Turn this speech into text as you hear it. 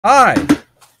Hi!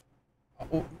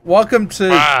 Welcome to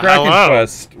Hello.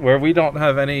 KrakenQuest, where we don't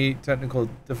have any technical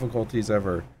difficulties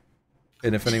ever.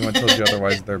 And if anyone tells you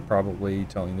otherwise, they're probably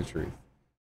telling the truth.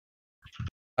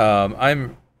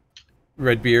 I'm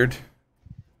Redbeard.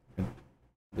 At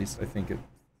least I think it's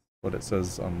what it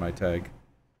says on my tag.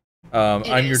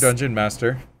 I'm your dungeon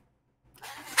master.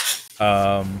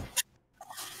 And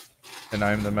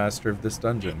I'm the master of this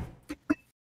dungeon.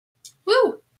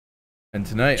 Woo! And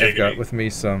tonight I've got with me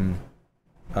some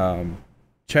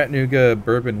Chattanooga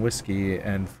bourbon whiskey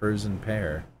and frozen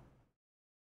pear.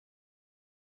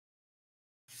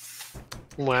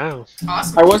 Wow.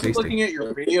 Awesome. I wasn't Tasty. looking at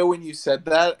your video when you said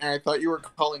that, and I thought you were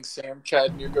calling Sam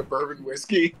Chattanooga bourbon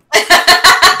whiskey.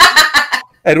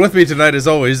 And with me tonight, as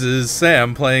always, is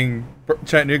Sam playing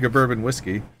Chattanooga bourbon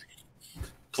whiskey.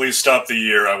 Please stop the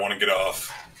year. I want to get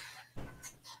off.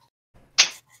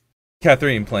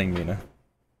 Catherine playing Mina.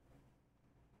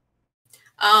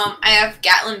 I have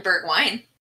Gatlinburg wine.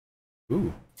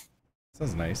 Ooh,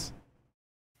 sounds nice.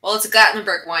 Well, it's a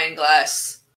Gatlinburg wine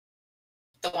glass.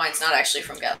 The wine's not actually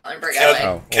from Gatlinburg.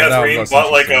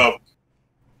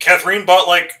 Catherine bought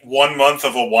like 1 month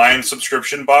of a wine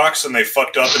subscription box, and they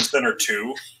fucked up and sent her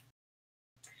 2.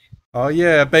 Oh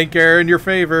yeah, bank error in your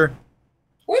favor.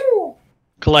 Woo!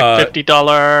 Collect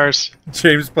 $50.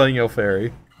 James playing El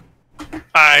Fairy.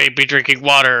 I be drinking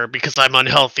water because I'm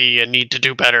unhealthy and need to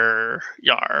do better.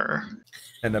 Yar.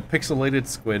 And a pixelated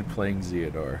squid playing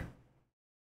Zeodor.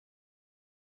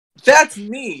 That's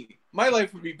me! My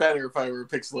life would be better if I were a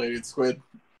pixelated squid.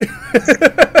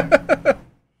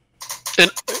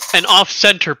 An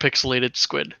off-center pixelated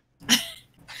squid.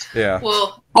 Yeah.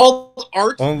 Well, All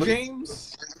art, Only-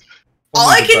 James? all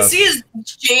Only I the can best. see is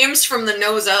James from the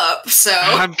nose up, so...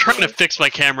 I'm trying to fix my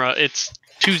camera. It's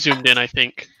too zoomed in, I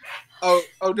think. Oh,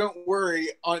 don't worry.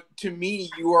 To me,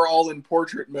 you are all in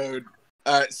portrait mode.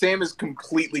 Sam is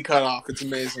completely cut off. It's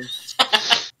amazing.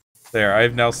 There,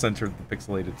 I've now centered the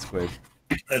pixelated squid.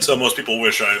 That's how most people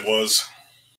wish I was.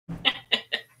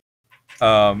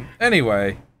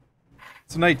 Anyway,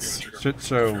 tonight's shit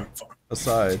show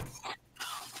aside,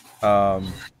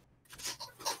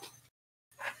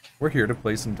 we're here to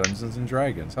play some Dungeons and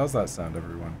Dragons. How's that sound,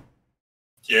 everyone?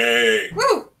 Yay!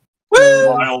 Woo! Woo!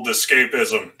 Wild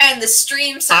escapism. And the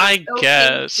stream sounds I okay,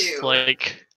 guess, too.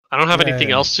 like, I don't have anything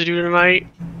Yay. else to do tonight.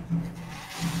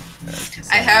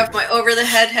 I have my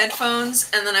over-the-head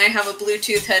headphones, and then I have a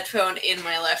Bluetooth headphone in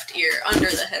my left ear under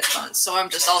the headphones, so I'm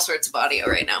just all sorts of audio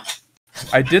right now.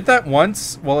 I did that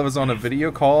once while I was on a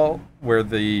video call where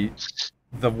the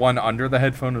one under the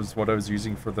headphone was what I was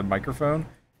using for the microphone,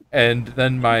 and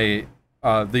then my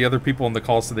the other people on the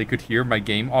call so they could hear my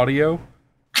game audio,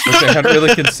 which I hadn't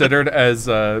really considered as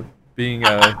being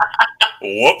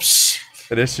Whoops.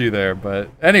 an issue there. But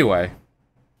anyway,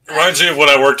 Reminds me of when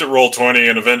I worked at Roll20,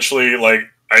 and eventually, like,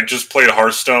 I just played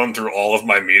Hearthstone through all of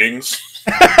my meetings.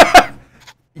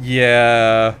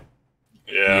 yeah.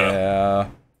 Yeah.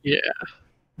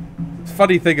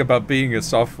 Funny thing about being a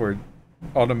software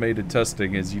automated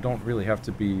testing is you don't really have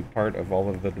to be part of all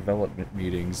of the development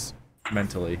meetings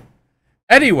mentally.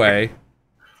 Anyway,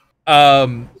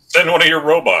 Send one of your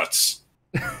robots.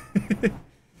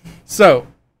 so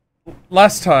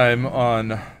last time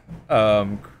on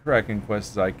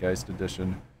KrakenQuest Zeitgeist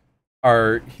edition,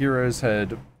 our heroes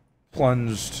had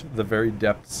plunged the very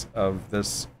depths of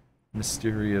this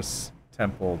mysterious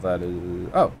temple that is...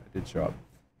 Oh, it did show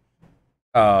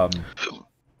up.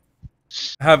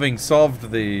 Having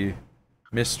solved the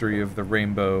mystery of the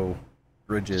rainbow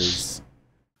bridges,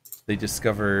 they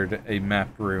discovered a map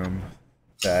room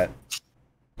that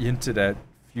hinted at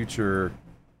future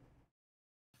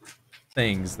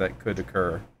things that could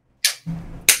occur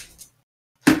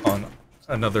on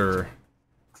another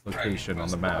location on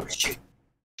the map.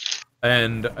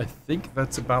 And I think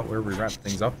that's about where we wrapped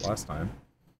things up last time.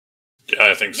 Yeah,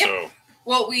 I think Yep. so.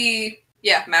 Well,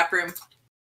 yeah, map room.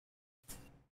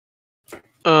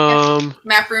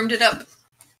 Map roomed it up.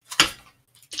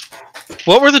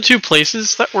 What were the 2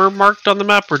 places that were marked on the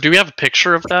map, or do we have a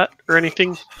picture of that or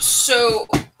anything? So,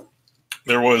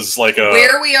 There was, like, a...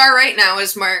 where we are right now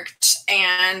is marked,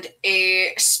 and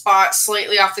a spot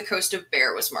slightly off the coast of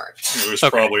Bear was marked. It was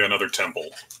Okay. probably another temple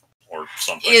or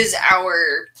something. Is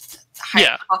our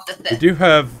Yeah. We hypothesis. do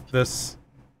have this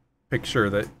picture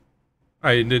that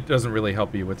it doesn't really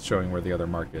help you with showing where the other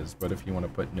mark is, but if you want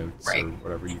to put notes Right. or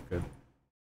whatever, you could.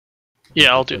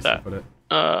 Yeah, I'll do place to that. put it.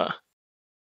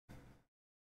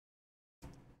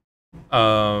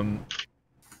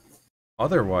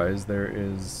 Otherwise,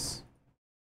 there's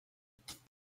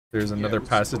another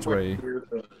passageway.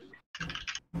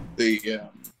 The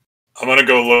I'm gonna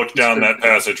go look down that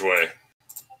passageway.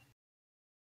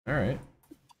 All right.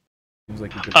 Seems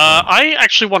like a good plan. I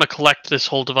actually want to collect this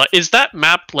whole device. Is that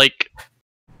map like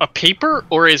a paper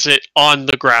or is it on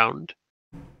the ground?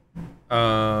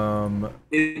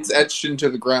 It's etched into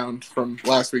the ground from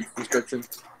last week's description.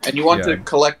 And you want to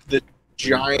collect the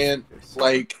giant,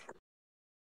 like,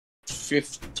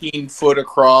 15-foot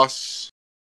across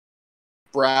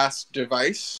brass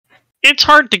device. It's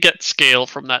hard to get scale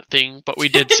from that thing, but we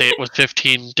did say it was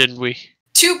 15, didn't we?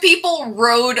 2 people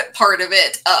rode part of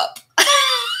it up.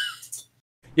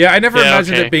 Yeah, I never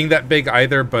imagined it being that big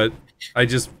either, but I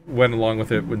just went along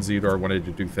with it when Zeodor wanted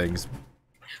to do things.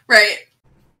 Right.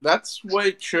 That's what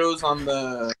it shows on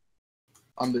the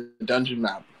dungeon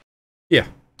map. Yeah.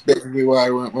 Basically what I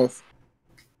went with.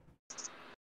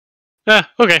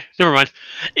 Okay, never mind.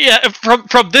 Yeah,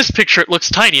 from this picture it looks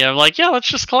tiny. I'm like, yeah, let's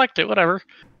just collect it, whatever.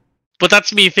 But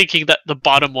that's me thinking that the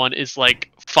bottom one is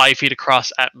like 5 feet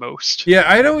across at most. Yeah,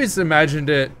 I'd always imagined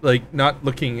it, like, not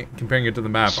comparing it to the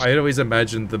map, I'd always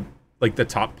imagined the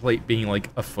top plate being like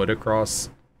a foot across,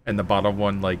 and the bottom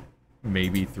one like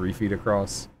maybe 3 feet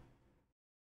across.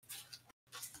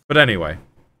 But anyway.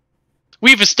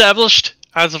 We've established,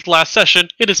 as of last session,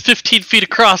 it is 15 feet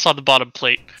across on the bottom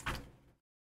plate.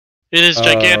 It is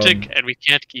gigantic, and we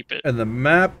can't keep it. And the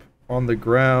map on the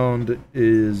ground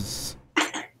is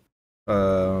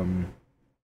a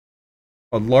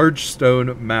large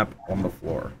stone map on the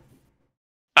floor.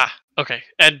 Ah, okay.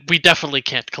 And we definitely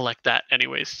can't collect that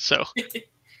anyways, so...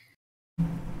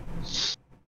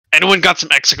 Anyone got some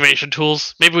excavation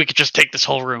tools? Maybe we could just take this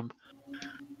whole room.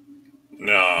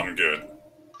 No, I'm good.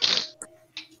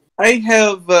 I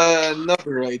have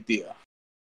another idea.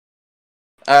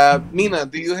 Mina,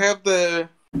 do you have the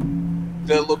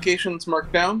locations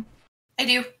marked down? I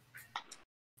do.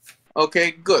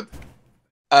 Okay, good.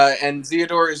 And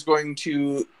Zeodor is going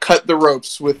to cut the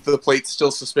ropes with the plate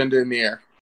still suspended in the air.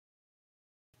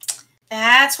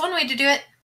 That's one way to do it.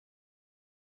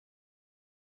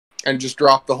 And just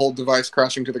drop the whole device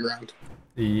crashing to the ground.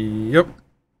 Yep.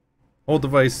 Whole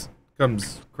device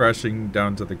comes crashing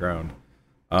down to the ground.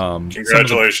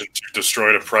 Congratulations, you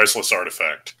destroyed a priceless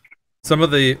artifact. Some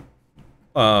of the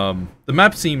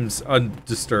map seems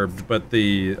undisturbed, but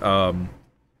the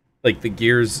like the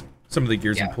gears, some of the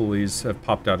gears and pulleys have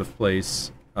popped out of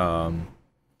place, and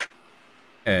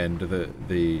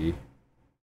the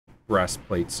brass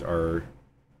plates are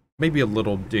maybe a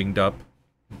little dinged up,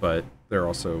 but they're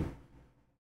also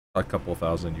a couple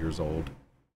thousand years old.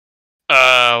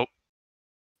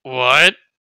 What?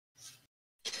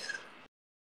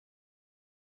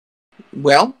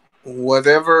 Well,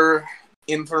 whatever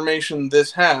information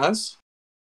this has,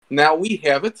 now we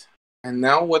have it, and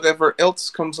now whatever else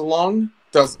comes along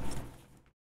doesn't.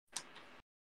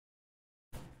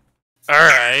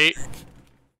 Alright.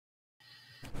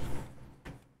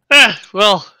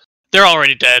 Well, they're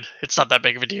already dead. It's not that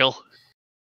big of a deal.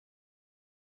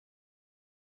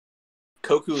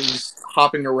 Koku is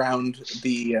hopping around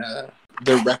the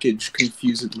wreckage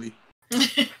confusedly.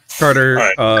 Carter,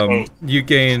 right. you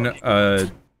gain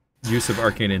use of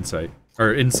arcane insight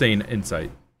or insane insight.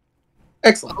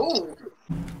 Excellent.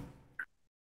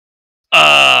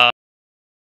 Oh.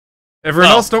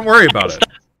 Everyone else, don't worry about it.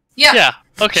 Yeah.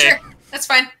 Okay. Sure. That's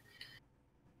fine.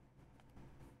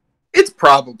 It's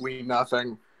probably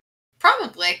nothing.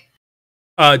 Probably.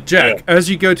 Jack, as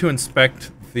you go to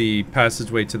inspect the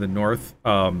passageway to the north,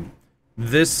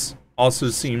 this also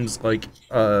seems like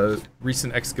a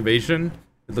recent excavation.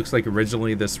 It looks like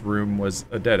originally this room was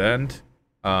a dead end,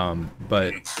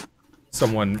 but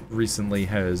someone recently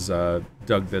has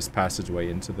dug this passageway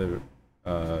into the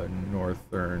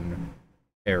northern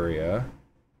area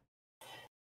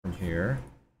from here.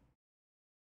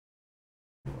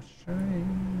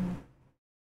 Shine.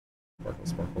 Sparkle,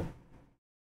 sparkle.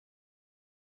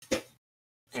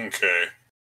 Okay.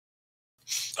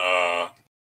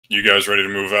 You guys ready to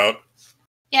move out?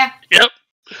 Yeah. Yep.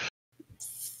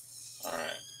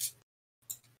 Alright.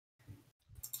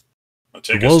 I'll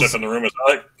take a step in the room. Is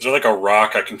there like a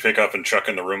rock I can pick up and chuck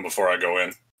in the room before I go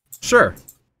in? Sure.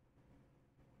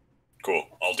 Cool.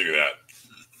 I'll do that.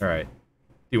 Alright. Do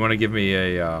you want to give me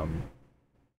a,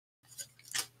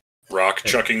 rock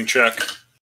chucking check?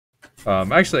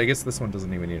 Actually, I guess this one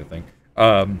doesn't even need a thing.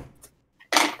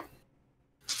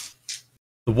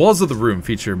 The walls of the room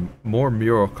feature more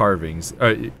mural carvings.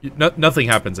 Nothing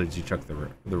happens as you chuck the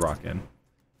rock in.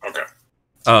 Okay.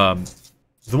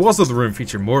 The walls of the room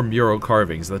feature more mural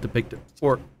carvings that depict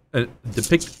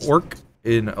orc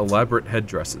in elaborate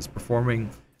headdresses performing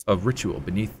a ritual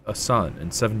beneath a sun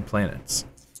and 7 planets.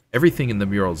 Everything in the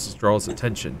murals draws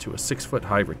attention to a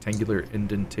 6-foot-high rectangular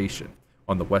indentation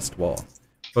on the west wall,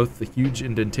 Both the huge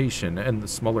indentation and the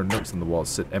smaller nooks in the walls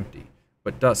sit empty,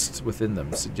 but dust within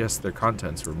them suggests their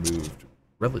contents were moved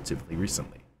relatively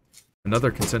recently.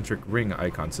 Another concentric ring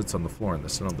icon sits on the floor in the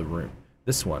center of the room.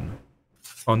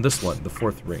 On this one, the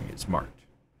fourth ring is marked.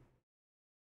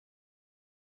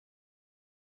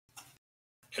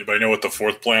 Anybody know what the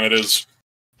fourth planet is?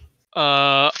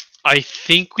 I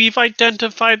think we've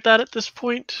identified that at this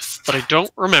point, but I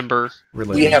don't remember.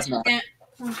 We have not. Yeah.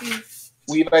 1, 2,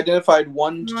 We've identified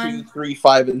 1, 2, 3,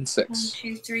 5, and 1, 6.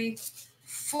 2, 3,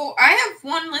 4. I have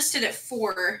one listed at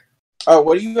 4. Oh,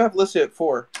 what do you have listed at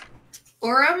 4?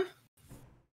 Urim?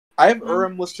 I have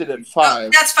Urim listed at 5. Oh,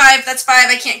 that's 5. That's 5.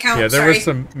 I can't count. Yeah, there Sorry. was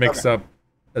some mix-up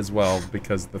as well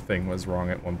because the thing was wrong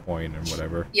at one point and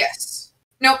whatever. Yes.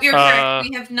 Nope, you're correct.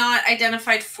 We have not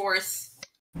identified 4th.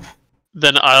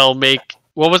 Then I'll make,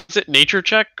 what was it, nature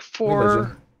check for?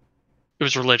 Religion. It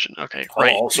was religion. Okay, I'll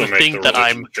right. also The make thing the that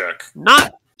religion I'm check.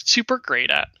 not super great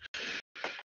at.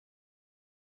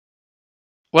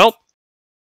 Well,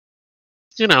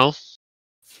 you know,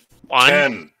 1.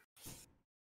 10.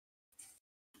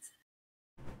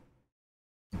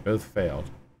 Both failed.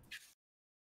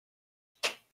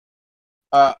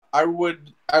 I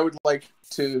would like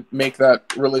to make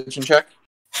that religion check,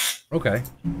 Okay.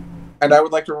 and I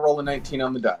would like to roll a 19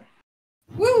 on the die.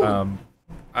 Woo!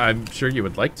 I'm sure you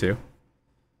would like to.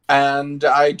 And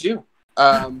I do.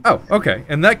 Oh, okay.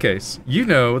 In that case, you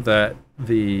know that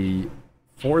the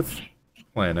fourth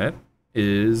planet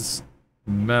is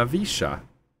Mavisha,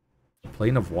 the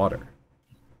plane of water.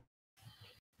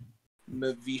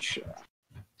 Mavisha.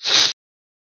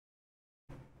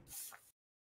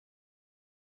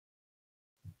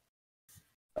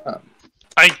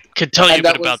 I could tell you a And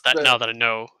bit that was about that the- now that I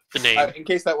know the name. In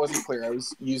case that wasn't clear, I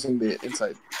was using the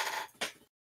insight.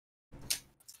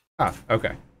 Ah,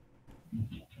 okay.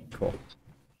 Cool.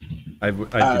 I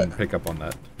didn't pick up on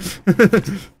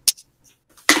that.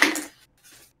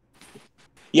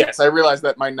 Yes, I realized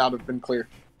that might not have been clear.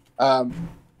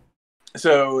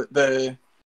 So the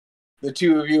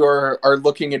two of you are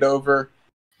looking it over,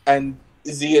 and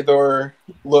Theodore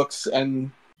looks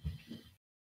and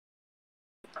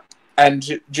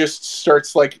just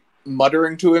starts like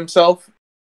muttering to himself,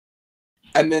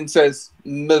 and then says,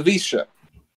 "Mavisha."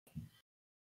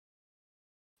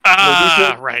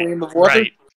 Ah, Mavisha, right, Queen of Water?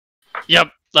 right.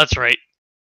 Yep, that's right.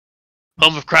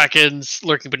 Home of krakens,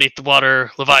 lurking beneath the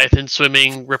water, leviathan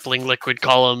swimming, rippling liquid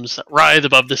columns that writhe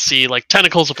above the sea like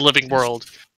tentacles of a living world.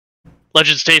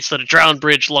 Legend states that a drowned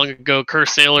bridge long ago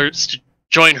cursed sailors to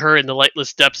join her in the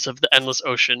lightless depths of the endless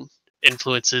ocean.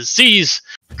 Influences seas,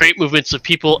 great movements of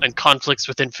people, and conflicts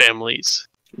within families.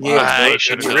 I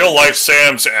should It's have real known. life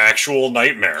Sam's actual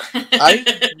nightmare. I've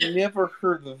never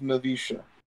heard of Mavisha.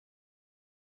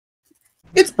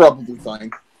 It's probably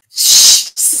fine.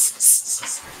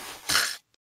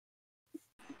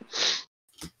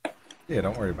 Yeah,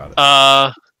 don't worry about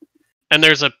it. And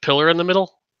there's a pillar in the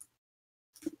middle?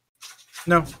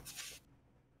 No,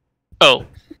 Oh,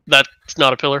 that's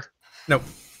not a pillar? no,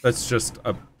 that's just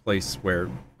a place where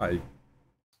I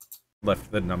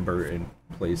left the number in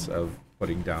place of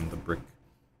putting down the brick.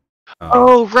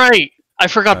 Oh, right! I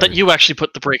forgot that Sorry. you actually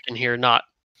put the break in here, not...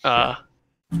 I'm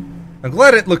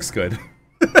glad it looks good.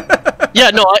 Yeah,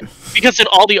 no, because in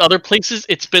all the other places,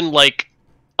 it's been like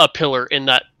a pillar in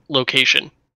that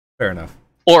location. Fair enough.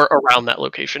 Or around that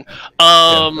location.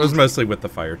 Yeah, it was mostly with the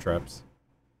fire traps.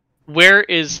 Where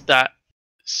is that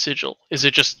sigil? Is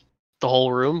it just the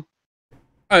whole room?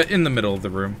 In the middle of the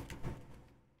room.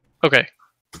 Okay.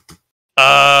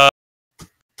 Alright.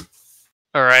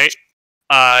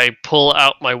 I pull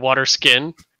out my water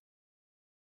skin.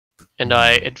 And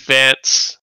I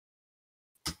advance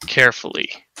carefully.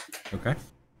 Okay.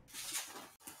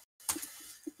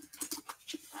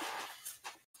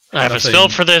 I have a Nothing. spell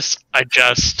for this. I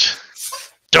just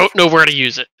don't know where to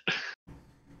use it.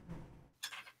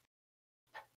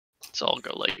 So I'll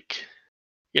go like,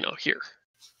 here.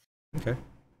 Okay.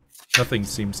 Nothing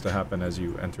seems to happen as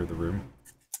you enter the room.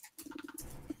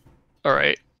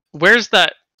 Alright. Where's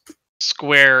that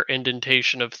square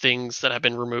indentation of things that have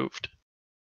been removed?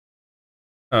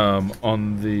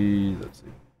 On the, let's see.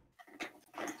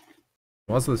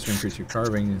 Walls of the stream creature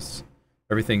carvings,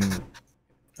 everything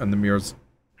on the mirrors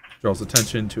draws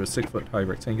attention to a 6-foot-high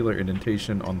rectangular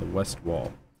indentation on the west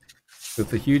wall. With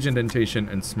the huge indentation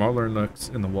and smaller nooks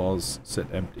in the walls sit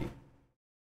empty.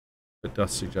 But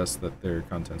dust suggests that their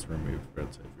contents were removed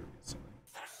relatively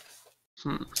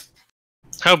recently.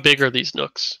 How big are these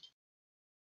nooks?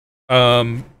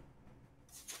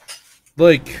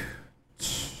 Like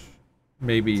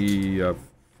maybe a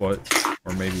foot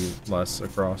or maybe less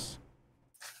across.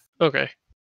 Okay.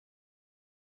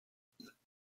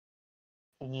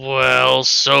 Well,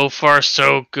 so far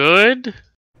so good.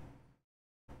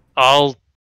 I'll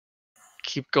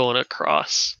keep going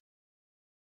across.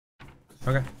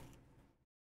 Okay.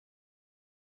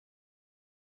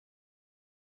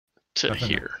 To Nothing.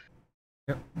 here.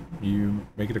 Yep. You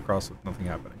make it across with nothing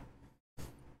happening.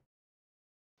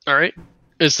 Alright.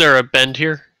 Is there a bend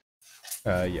here?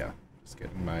 Yeah. Just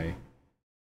getting my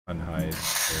unhide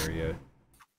area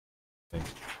thing.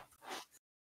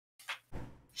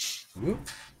 Whoop.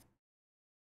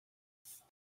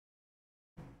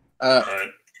 Alright,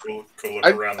 go look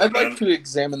around the I'd like bend. to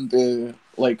examine the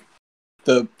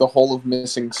whole of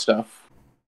missing stuff.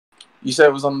 You said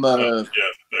it was on the Yeah,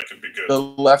 that could be good. the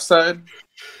left side.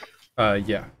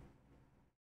 Yeah.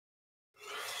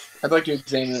 I'd like to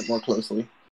examine it more closely.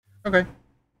 Okay.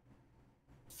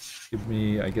 Give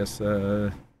me, I guess,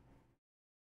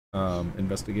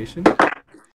 investigation.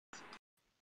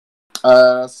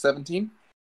 17.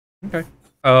 Okay.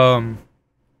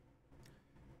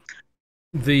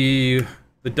 The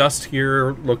dust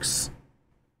here looks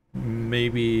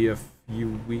maybe a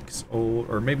few weeks old,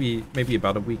 or maybe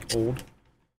about a week old.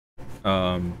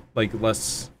 Like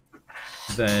less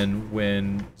than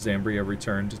when Zambria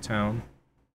returned to town.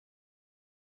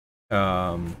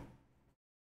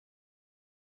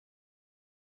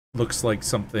 Looks like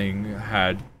something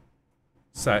had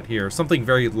sat here. Something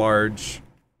very large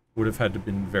would have had to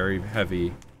been very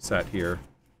heavy sat here.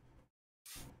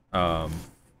 For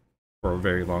a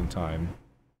very long time.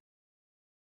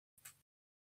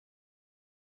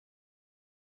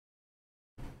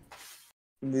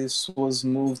 This was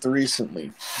moved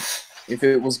recently. If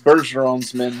it was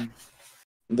Bergeron's men,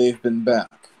 they've been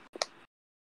back.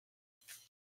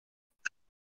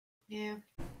 Yeah.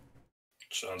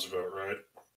 Sounds about right.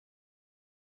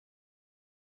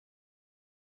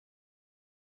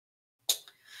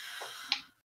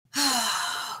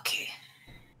 Okay.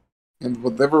 And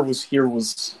whatever was here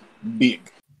was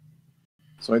big.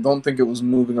 So I don't think it was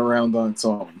moving around on its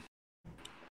own.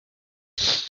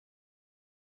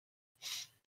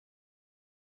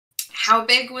 How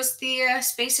big was the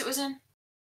space it was in?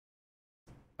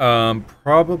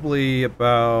 Probably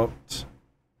about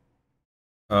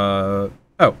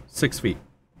 6 feet.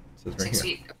 It says right 6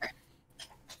 here. feet. Okay.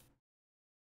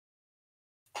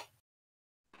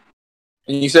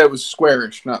 And you said it was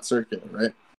squarish, not circular,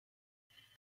 right?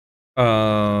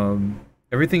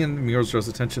 Everything in the murals draws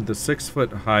attention to the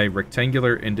 6-foot-high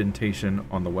rectangular indentation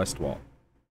on the west wall.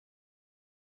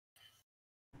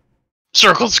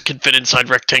 Circles can fit inside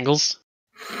rectangles.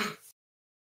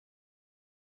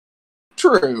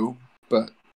 True,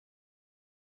 but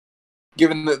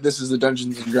given that this is a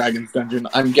Dungeons and Dragons dungeon,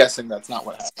 I'm guessing that's not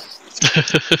what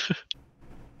happened.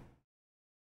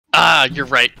 Ah, you're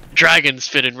right. Dragons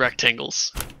fit in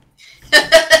rectangles.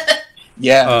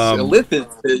 Yes,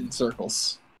 Illithids fit in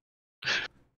circles.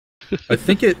 I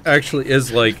think it actually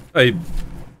is like a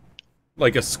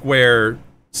square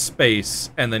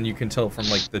space, and then you can tell from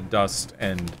like the dust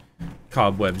and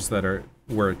cobwebs that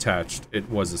were attached, it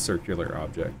was a circular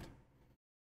object.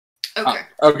 Okay.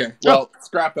 Okay, well,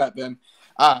 scrap that then.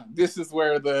 This is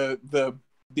where the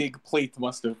big plate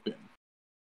must have been.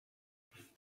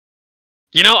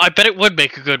 You know, I bet it would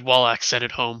make a good wall accent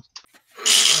at home.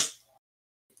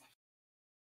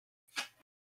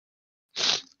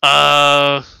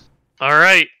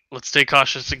 Alright. Let's stay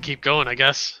cautious and keep going, I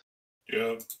guess.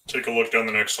 Yeah, take a look down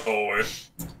the next hallway.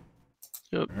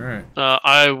 Yep. Alright.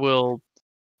 I will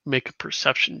make a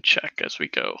perception check as we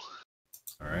go.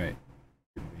 Alright.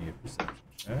 Give me a perception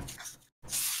check.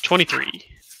 23.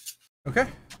 Okay.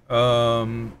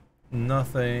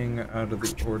 Nothing out of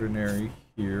the ordinary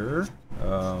here.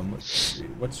 Let's see.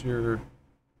 What's your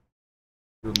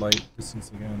light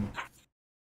distance again?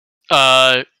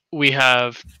 We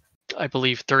have, I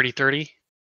believe, 30-30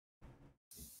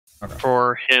 Okay.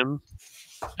 for him,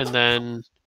 and then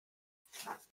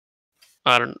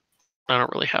I don't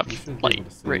really You have should be light able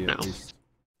to see right at now. least.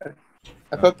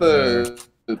 I thought the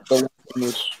one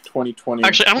was 2020.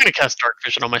 Actually, I'm gonna cast Dark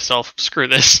Vision on myself. Screw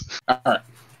this. Alright.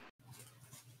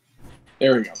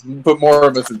 There we go. Put more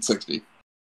of us at 60.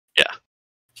 Yeah.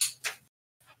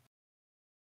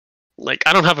 Like,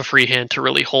 I don't have a free hand to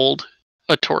really hold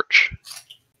a torch.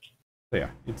 So yeah,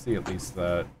 you'd see at least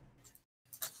that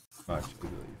much, I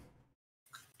believe.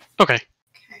 Okay. Okay.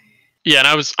 Yeah, and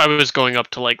I was going up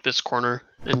to like this corner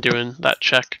and doing that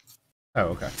check. Oh,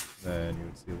 okay. Then you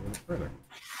would see a little further.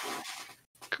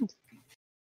 Cool.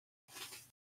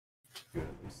 You would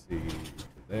at least see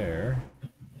there,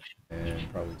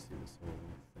 and probably see this whole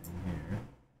thing here.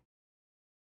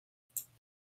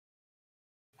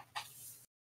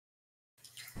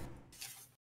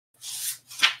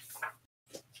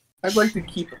 I'd like to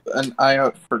keep an eye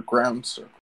out for ground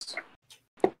circles.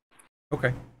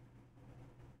 Okay.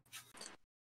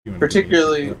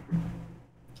 Particularly...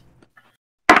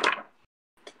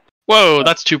 Whoa,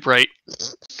 that's too bright.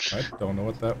 I don't know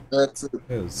what that That's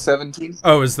is. 17.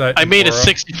 Oh, is that? I made a Aura?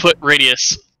 60-foot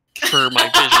radius for my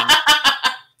vision.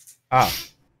 Ah,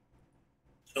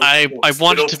 I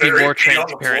wanted to be Did more pee on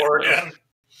the transparent. floor again?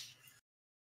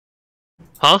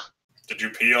 Huh? Did you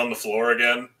pee on the floor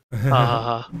again? here.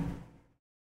 I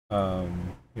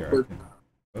can...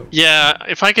 oh. Yeah,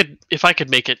 if I could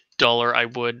make it duller, I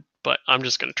would, but I'm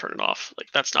just gonna turn it off. Like,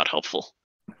 that's not helpful.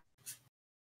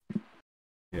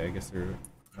 Yeah, I guess there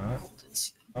are not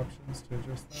options to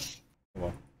adjust that.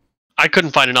 Well, I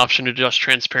couldn't find an option to adjust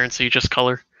transparency, just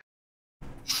color.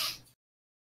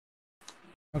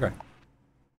 okay.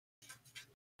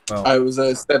 Well, I was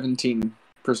a 17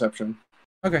 perception.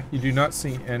 okay. You do not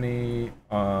see any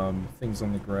things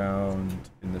on the ground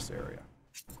in this area.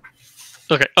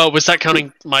 Okay. Oh, was that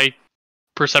counting my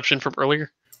perception from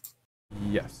earlier?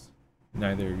 Yes.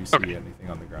 Neither of you see Okay. anything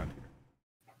on the ground here.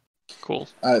 Cool.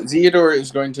 Theodore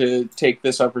is going to take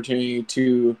this opportunity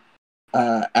to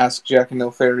ask Jack and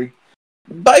Ilferi.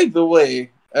 By the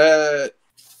way,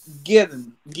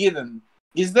 Gideon,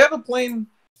 is that a plane?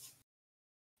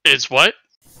 Is what?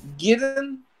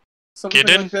 Gideon? Something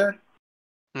Gideon? like that?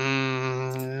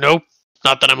 Nope.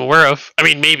 Not that I'm aware of. I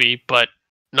mean, maybe, but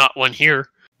not one here.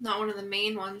 Not one of the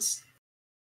main ones.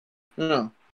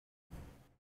 No.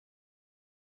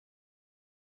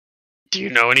 Do you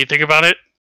know anything about it?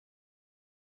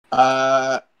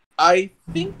 I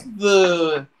think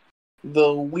the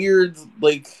weird,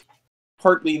 like,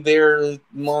 partly there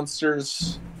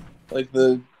monsters, like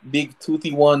the big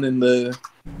toothy one and the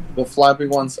flappy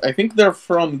ones, I think they're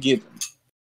from Gideon.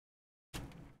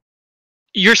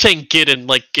 You're saying Gideon,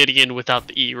 like Gideon without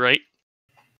the E, right?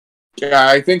 Yeah,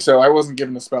 I think so. I wasn't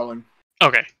given a spelling.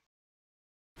 Okay.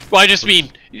 Well, I just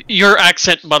mean, your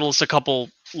accent muddles a couple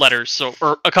letters,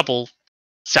 or a couple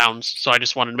sounds, so I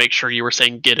just wanted to make sure you were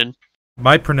saying Gideon.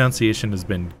 My pronunciation has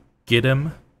been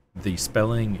Gidim. The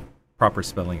proper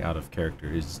spelling out of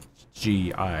character is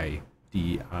Gidim.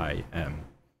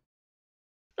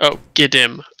 Oh,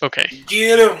 Gidim. Okay.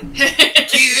 Get him!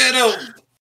 Get him!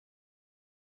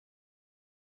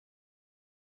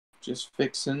 Just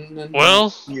fixing. And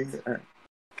Well, yeah.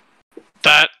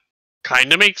 that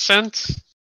kind of makes sense.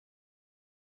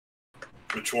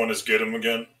 Which one is get him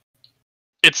again?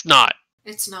 It's not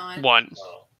It's not. one.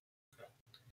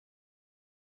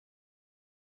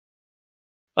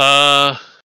 Oh.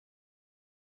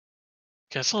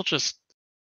 Guess I'll just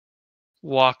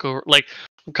walk over. Like,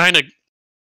 I'm kind of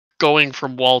going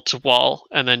from wall to wall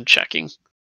and then checking.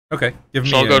 Okay, give me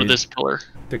So I'll go to a this pillar.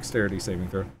 dexterity saving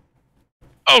throw.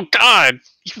 Oh God!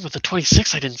 Even with the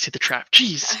 26, I didn't see the trap.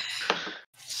 Jeez.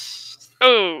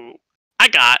 Oh, I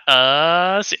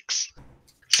got 6,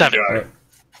 7. Got it.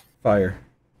 Fire.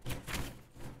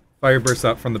 Fire bursts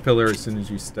out from the pillar as soon as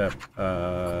you step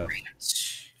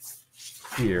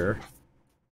here.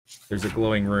 There's a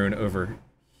glowing rune over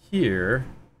here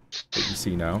that you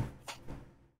see now.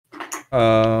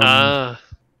 Where?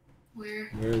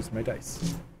 Where's my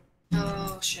dice?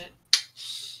 Oh, shit.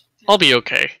 I'll be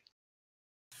okay.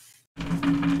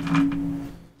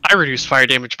 I reduced fire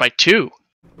damage by 2.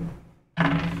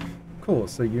 Cool,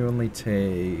 so you only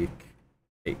take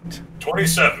 8.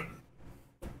 27.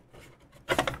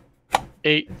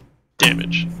 8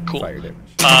 damage. Cool. Fire damage.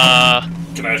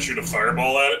 Can I shoot a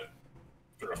fireball at it?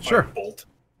 Or a Sure. firebolt?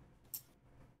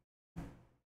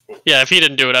 Yeah, if he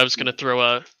didn't do it, I was gonna throw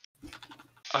a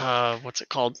what's it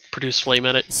called? Produce flame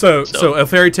at it. So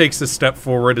Elfari takes a step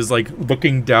forward, is like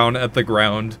looking down at the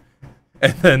ground,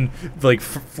 and then like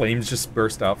flames just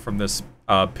burst out from this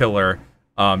pillar.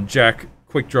 Jack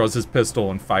quick draws his pistol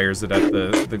and fires it at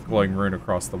the glowing rune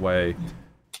across the way,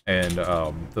 and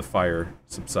the fire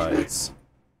subsides.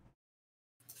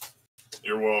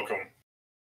 You're welcome.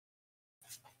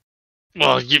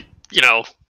 Well, you know,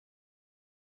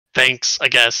 thanks, I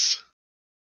guess.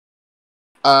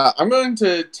 I'm going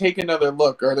to take another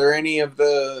look. Are there any of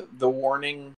the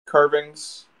warning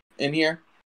carvings in here?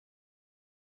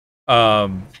 I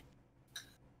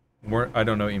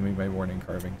don't know what you mean by warning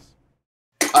carvings.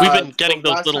 We've been getting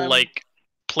those last little time- like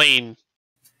plane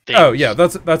things. Oh yeah,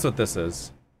 that's what this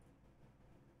is.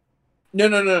 No,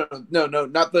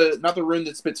 not the rune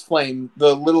that spits flame.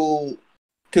 The little,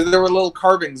 because there were little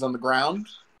carvings on the ground.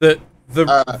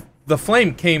 The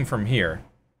flame came from here,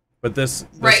 but this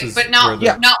Right, is but not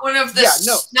where the- not one of the that's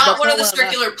not one not of the what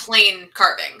I'm circular plane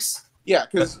carvings. Yeah,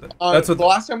 because That's what the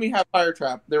last time we had fire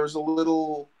trap, there was a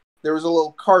little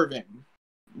carving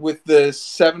with the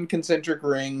 7 concentric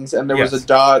rings, and there was Yes. a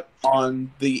dot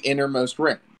on the innermost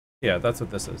ring. Yeah, that's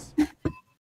what this is.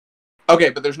 Okay,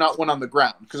 but there's not one on the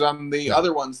ground, because on the No.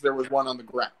 other ones there was one on the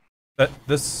ground.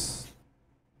 This.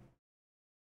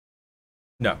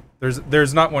 No,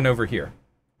 there's not one over here.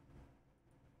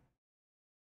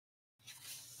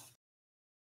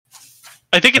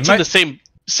 I think it's It in the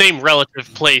same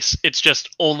relative place. It's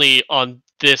just only on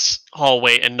this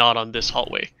hallway and not on this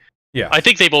hallway. Yeah. I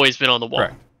think they've always been on the wall.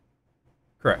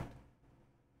 Correct.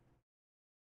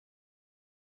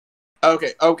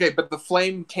 Okay, but the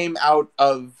flame came out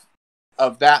of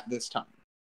that this time.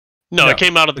 No, No. it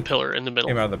came out of the pillar in the middle.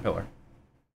 Came out of the pillar.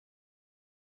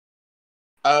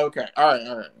 Okay, all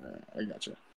right, I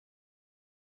gotcha. I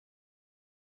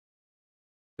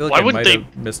feel like Why I wouldn't might they-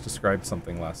 have misdescribed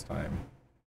something last time.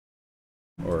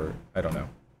 Or, I don't know.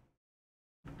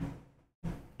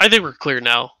 I think we're clear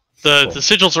now. The Cool.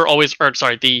 sigils are always,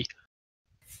 the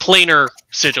planar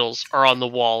sigils are on the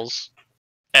walls,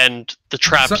 and the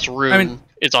traps rune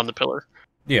is on the pillar.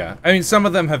 Yeah, I mean, some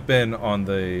of them have been on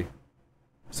the...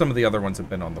 Some of the other ones have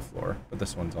been on the floor, but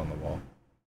this one's on the wall.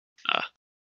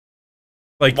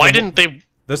 Like, Why didn't they?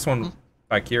 This one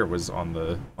back here was on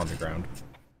the ground.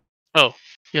 Oh,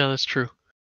 yeah, that's true.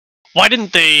 Why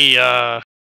didn't they?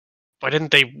 Why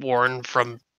didn't they warn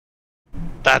from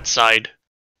that side?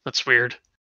 That's weird.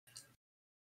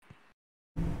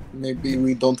 Maybe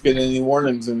we don't get any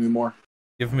warnings anymore.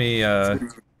 Give me a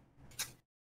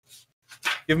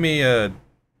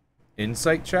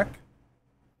insight check.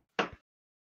 I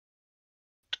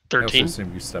also 13.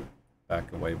 assume you step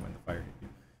back away when the fire hit you.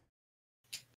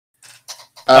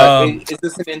 Is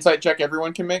this an insight check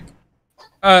everyone can make?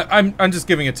 I'm just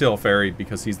giving it to Fairy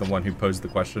because he's the one who posed the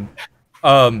question.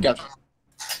 Gotcha.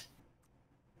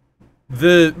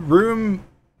 The room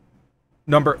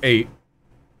number 8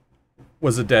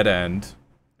 was a dead end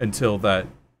until that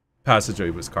passageway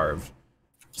was carved.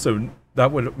 So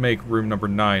that would make room number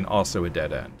 9 also a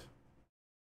dead end.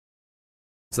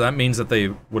 So that means that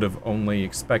they would have only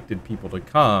expected people to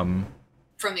come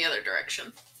From the other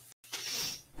direction.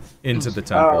 into the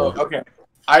temple. Oh, okay.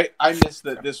 I missed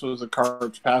that this was a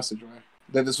carved passageway.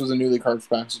 That this was a newly carved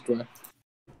passageway.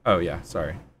 Oh yeah,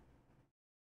 sorry.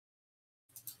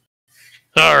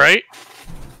 All right.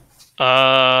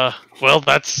 Well,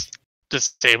 that's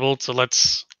disabled, so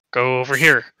let's go over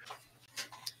here.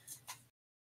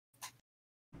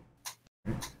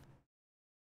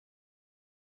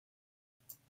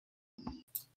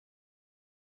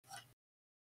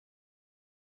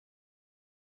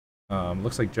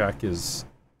 Looks like Jack is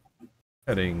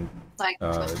heading Like,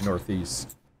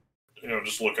 northeast.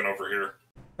 Just looking over here.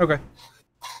 Okay.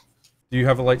 Do you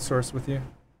have a light source with you?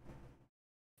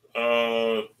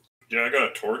 Yeah, I got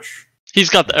a torch. He's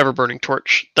got the ever-burning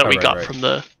torch that we right, got right. from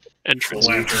the The entrance.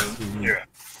 lantern. Yeah.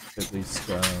 At least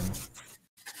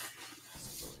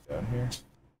down here.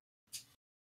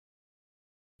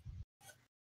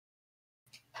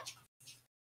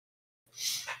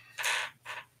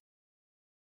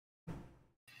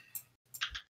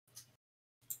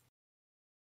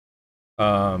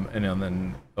 And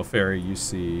then Elfari, you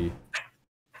see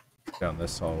down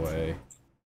this hallway.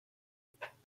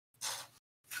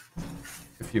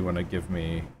 If you want to give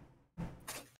me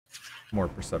more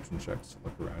perception checks to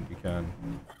look around, you can.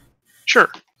 Sure.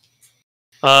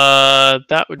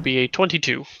 That would be a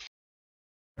 22.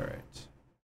 All right.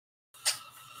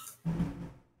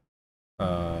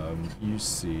 You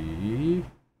see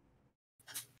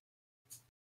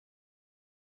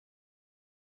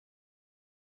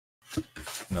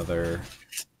another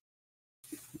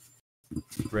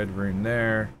red rune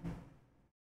there,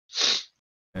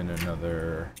 and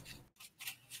another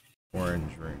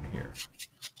orange rune here.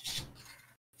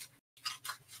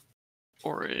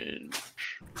 Orange.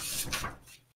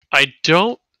 I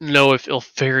don't know if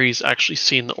Ilfari's actually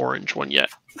seen the orange one yet.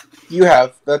 You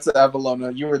have. That's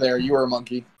Avalona. You were there. You were a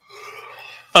monkey.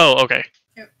 Oh, okay.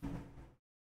 It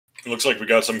looks like we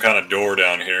got some kind of door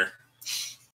down here.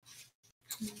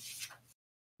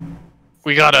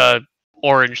 We got a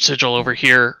orange sigil over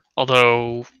here,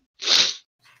 although...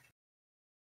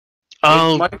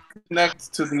 It might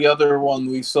connect to the other one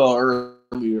we saw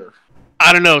earlier.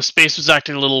 I don't know, space was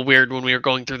acting a little weird when we were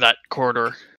going through that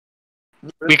corridor.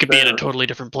 We could be in a totally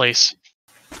different place.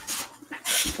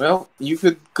 Well, you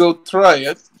could go try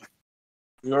it.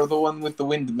 You're the one with the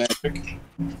wind magic.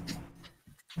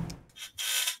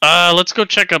 Let's go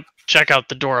check out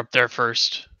the door up there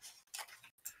first.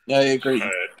 Yeah, I agree.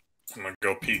 Alright, I'm gonna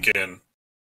go peek in.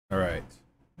 All right.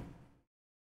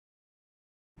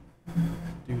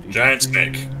 Giant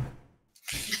snake.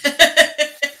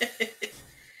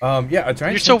 Yeah, a giant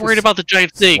You're so snake worried just about the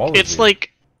giant snake. swallows It's you.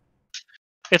 like,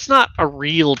 it's not a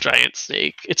real giant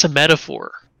snake. It's a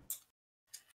metaphor.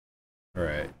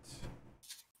 Right.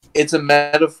 It's a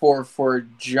metaphor for a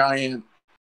giant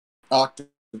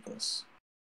octopus.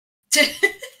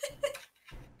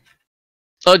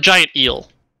 A giant eel.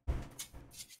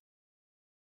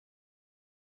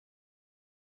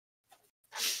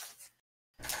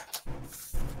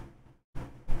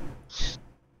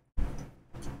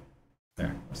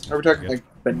 There. Are we talking like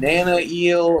banana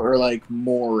eel or like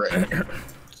moray?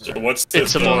 So what's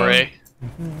this? It's a moray.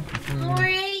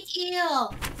 Moray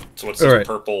eel. So what's this Alright.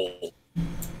 purple?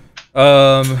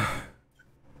 Ooh.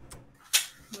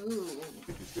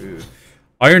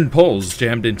 Iron poles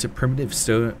jammed into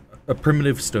a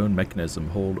primitive stone mechanism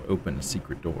hold open a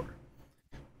secret door.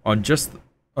 On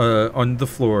the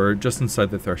floor, just inside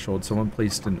the threshold, someone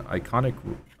placed an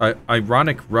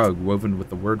ironic rug woven with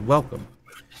the word "welcome."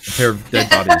 A pair of dead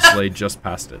bodies lay just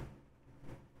past it.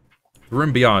 The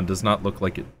room beyond does not look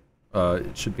like it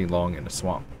should be long in a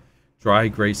swamp. Dry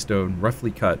gray stone,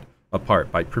 roughly cut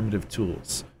apart by primitive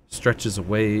tools, stretches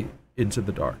away into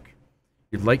the dark.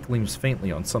 Your light gleams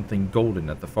faintly on something golden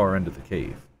at the far end of the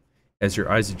cave. As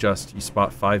your eyes adjust, you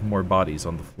spot 5 more bodies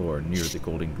on the floor near the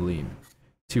golden gleam.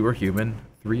 2 are human,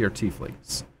 3 are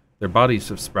tieflings. Their bodies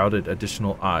have sprouted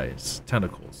additional eyes,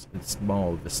 tentacles, and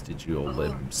small vestigial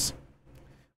limbs.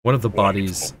 One of the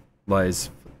bodies lies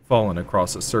fallen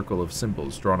across a circle of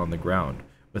symbols drawn on the ground,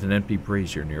 with an empty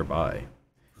brazier nearby.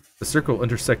 The circle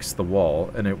intersects the wall,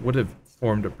 and it would have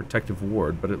formed a protective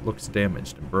ward, but it looks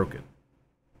damaged and broken.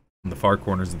 In the far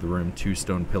corners of the room, 2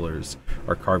 stone pillars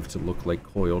are carved to look like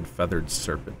coiled, feathered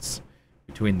serpents.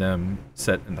 Between them,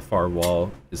 set in the far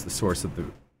wall, is the source of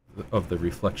the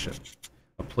reflection,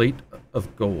 a plate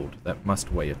of gold that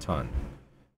must weigh a ton.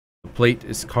 The plate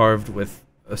is carved with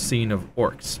a scene of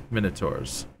orcs,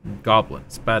 minotaurs, and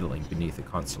goblins battling beneath a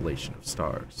constellation of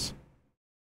stars.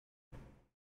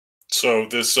 So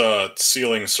this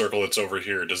ceiling circle that's over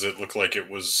here, does it look like it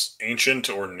was ancient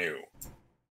or new?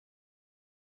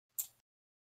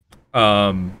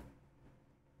 The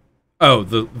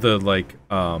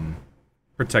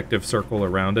protective circle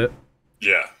around it.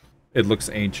 Yeah. It looks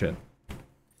ancient.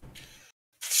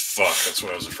 Fuck, that's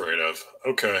what I was afraid of.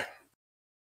 Okay.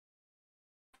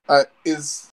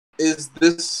 Is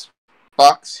this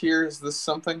box here? Is this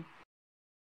something?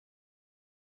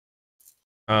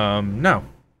 No.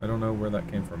 I don't know where that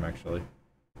came from, actually.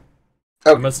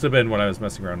 Okay. It must have been when I was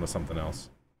messing around with something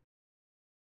else.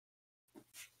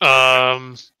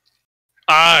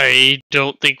 I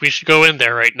don't think we should go in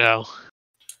there right now.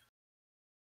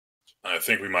 I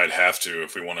think we might have to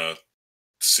if we want to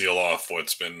seal off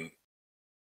what's been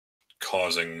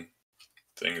causing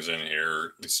things in here,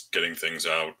 or at least getting things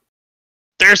out.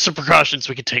 There's some precautions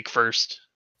we can take first.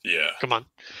 Yeah. Come on.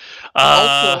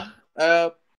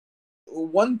 Also,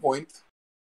 one point,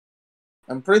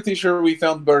 I'm pretty sure we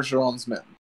found Bergeron's men.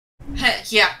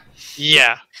 Yeah.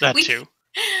 Yeah, that We- too.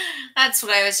 That's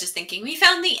what I was just thinking. We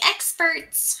found the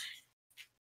experts.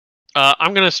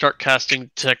 I'm gonna start casting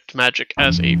Detect Magic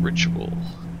as a ritual.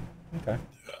 Okay.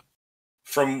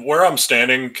 From where I'm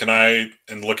standing,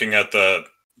 and looking at the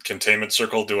containment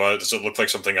circle, does it look like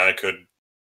something I could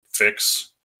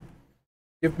fix?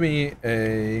 Give me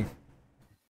a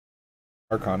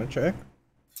Arcana check.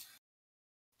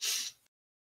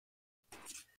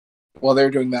 While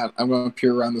they're doing that, I'm going to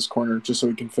peer around this corner just so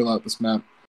we can fill out this map.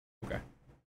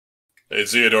 Hey,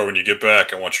 Theodore, when you get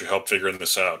back, I want your help figuring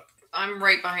this out. I'm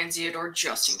right behind Zeodor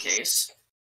just in case.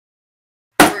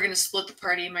 We're gonna split the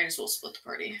party. Might as well split the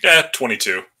party. Yeah,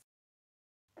 22.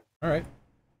 All right.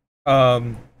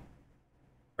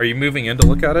 Are you moving in to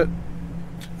look at it?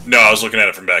 No, I was looking at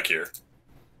it from back here.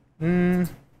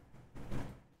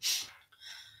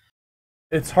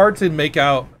 It's hard to make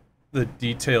out the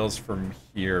details from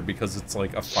here because it's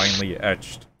like a finely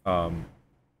etched,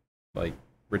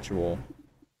 ritual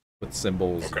with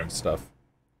symbols and stuff.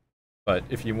 But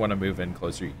if you want to move in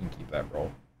closer, you can keep that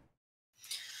roll.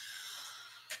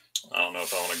 I don't know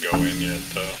if I want to go in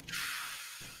yet.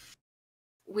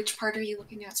 Which part are you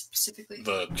looking at specifically?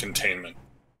 The containment.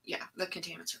 Yeah, the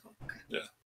containment circle. Okay. Yeah.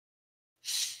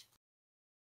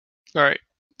 Alright.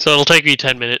 So it'll take me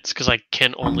 10 minutes because I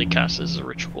can only cast as a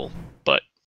ritual. But,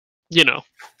 you know.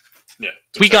 Yeah.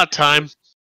 We got time.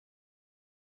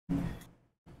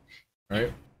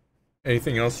 Right.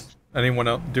 Anything else? Anyone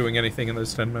else doing anything in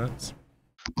those 10 minutes?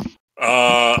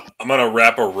 I'm gonna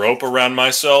wrap a rope around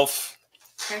myself.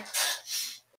 Okay.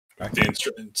 The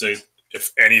instrument say,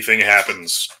 if anything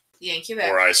happens, Yank you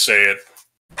back. or I say it,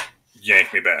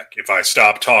 yank me back. If I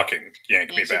stop talking,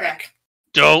 yank me Yank you back.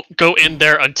 Don't go in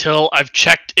there until I've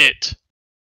checked it.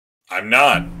 I'm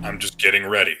not. I'm just getting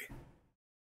ready.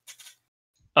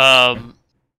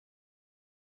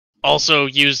 Also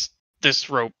use this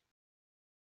rope.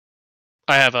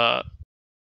 I have a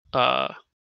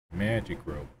Magic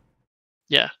rope.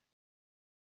 yeah.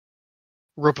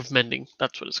 Rope of mending,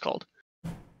 that's what it's called.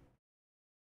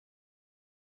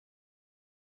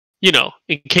 You know,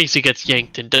 in case he gets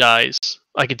yanked and dies,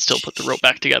 I can still put the rope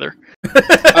back together.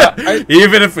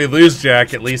 Even if we lose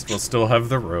Jack, at least we'll still have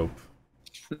the rope.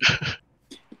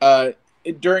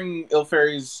 During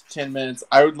Ilferi's 10 minutes,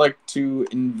 I would like to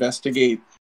investigate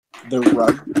the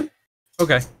rug.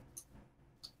 Okay.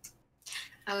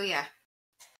 Oh yeah.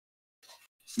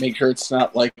 Make sure it's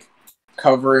not like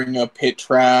covering a pit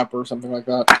trap or something like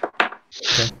that.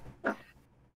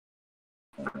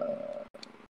 Okay.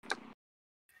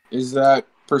 Is that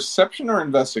perception or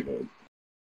investigate?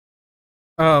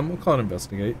 We'll call it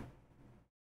investigate.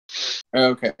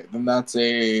 Okay, then that's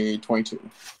a 22.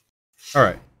 All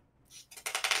right.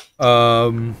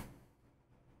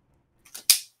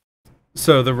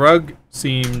 So the rug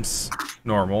seems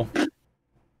normal.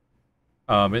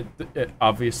 It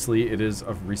obviously it is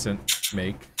of recent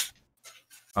make.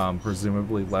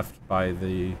 Presumably left by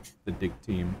the dig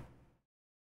team.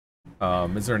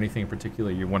 Is there anything in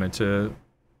particular you wanted to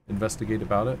investigate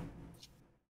about it?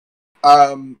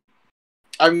 I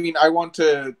mean, I want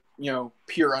to,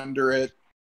 peer under it,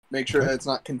 make sure that it's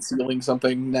not concealing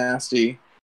something nasty.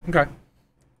 Okay.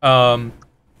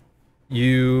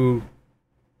 You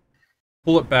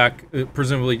pull it back.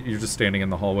 Presumably, you're just standing in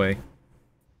the hallway.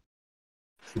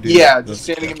 Yeah, just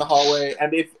standing in the hallway,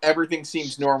 and if everything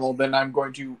seems normal, then I'm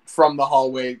going to, from the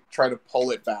hallway, try to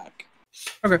pull it back.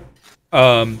 Okay.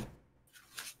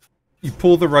 You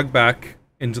pull the rug back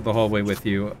into the hallway with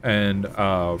you, and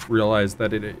realize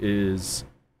that it is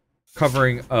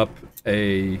covering up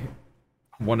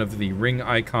one of the ring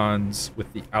icons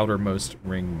with the outermost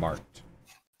ring marked.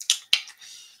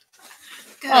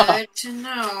 Good to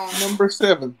know. Number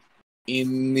 7.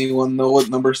 Anyone know what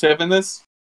number 7 is?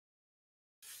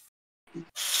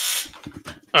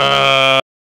 I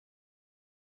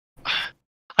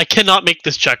cannot make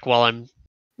this check while I'm...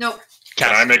 Nope.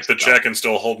 Can I make the check and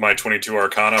still hold my 22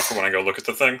 Arcana for when I go look at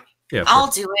the thing? Yeah.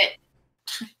 I'll do it.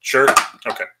 Sure.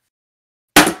 Okay.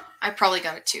 I probably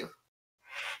got it too.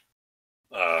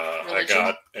 I Religion?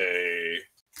 got a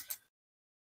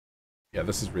Yeah,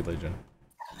 this is religion.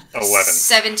 11.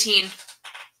 17.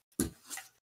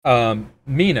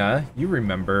 Mina, you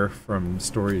remember from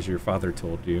stories your father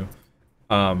told you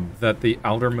that the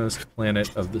outermost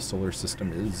planet of the solar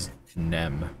system is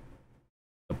Nem,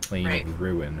 the plane Right. of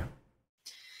ruin.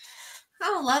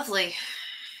 Oh, lovely.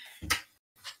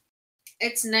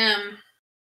 It's Nem.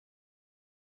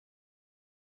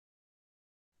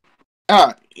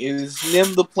 Is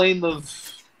Nim the plane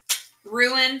of...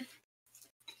 Ruin.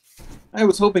 I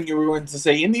was hoping you were going to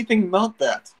say anything about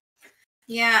that.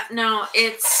 Yeah, no,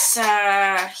 it's,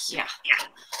 yeah.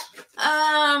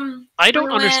 I don't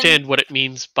Ruin. understand what it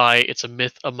means by it's a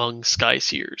myth among sky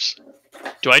seers.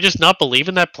 Do I just not believe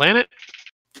in that planet?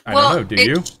 I Well, don't know, do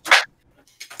you?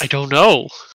 I don't know.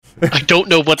 I don't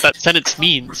know what that sentence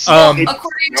means. According to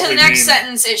the Really next mean.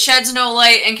 sentence, it sheds no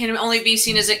light and can only be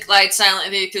seen as it glides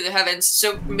silently through the heavens.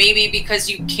 So maybe because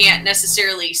you can't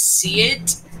necessarily see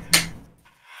it.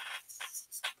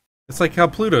 It's like how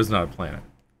Pluto's not a planet.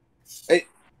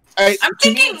 I'm To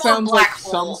me, thinking it more sounds black like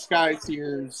some hole. sky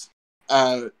seers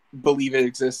believe it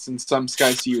exists and some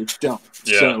sky seers don't.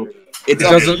 Yeah. So it's It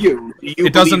up to doesn't- you. Do you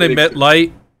It doesn't believe emit exists?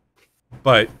 light,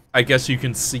 but I guess you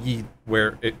can see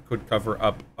where it could cover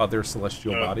up other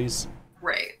celestial Yeah. bodies.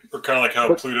 Right. Or kind of like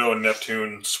how Pluto and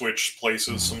Neptune switch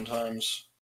places sometimes.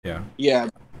 Yeah. Yeah,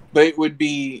 but it would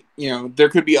be, there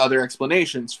could be other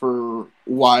explanations for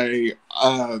why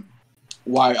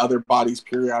other bodies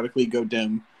periodically go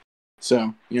dim.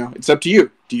 So, it's up to you.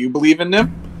 Do you believe in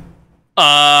them?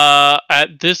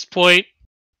 At this point,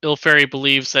 Ilferi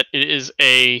believes that it is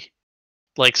a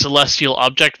celestial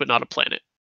object, but not a planet.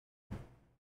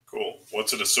 Cool.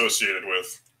 What's it associated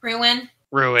with? Ruin.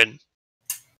 Ruin.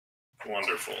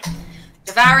 Wonderful.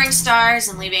 Devouring stars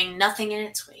and leaving nothing in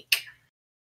its wake.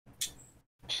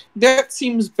 That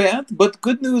seems bad, but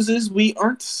good news is we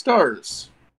aren't stars.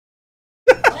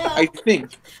 Well, I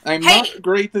think. I'm Hey! not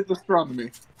great at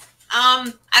astronomy.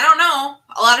 I don't know.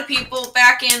 A lot of people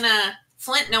back in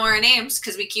Flint know our names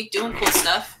because we keep doing cool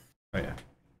stuff. Oh yeah.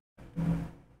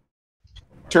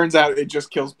 Turns out it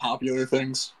just kills popular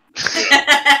things.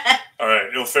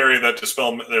 Alright, Ilferi,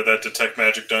 that detect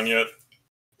magic done yet?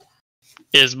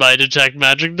 Is my detect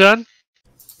magic done?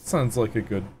 Sounds like a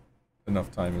good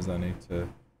enough time as any to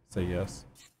say yes.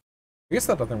 I guess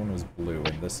that other one was blue,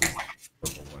 and this is the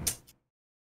purple one.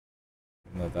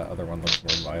 And that other one looked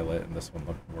more violet, and this one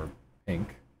looked more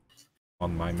pink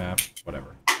on my map.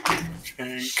 Whatever.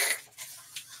 Pink.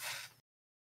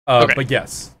 Okay. But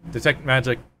yes, detect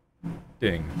magic.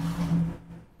 Ding.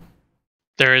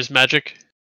 There is magic.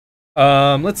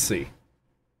 Let's see.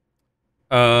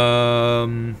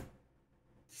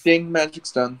 Ding,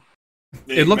 magic's done.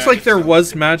 It looks like there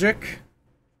was magic.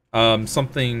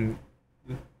 Something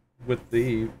with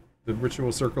the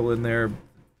ritual circle in there.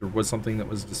 There was something that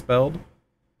was dispelled.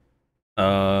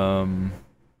 There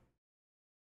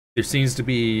seems to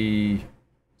be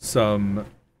some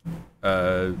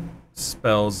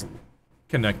spells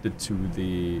connected to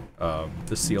the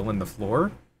seal in the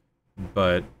floor,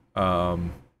 but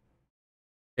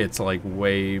it's like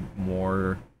way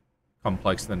more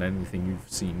complex than anything you've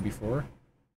seen before.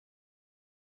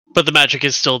 But the magic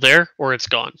is still there, or it's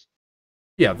gone?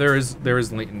 Yeah, there is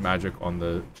latent magic on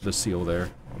the seal there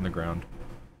on the ground.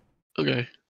 Okay.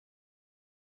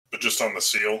 But just on the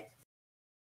seal?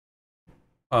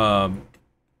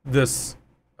 This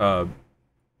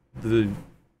the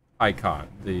icon,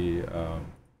 the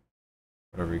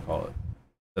whatever you call it.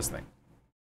 This thing.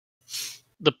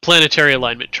 The planetary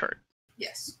alignment chart.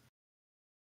 Yes.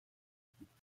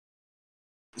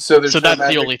 So there's So no that's the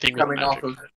magic only thing with coming off magic.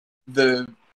 of the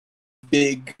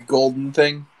big golden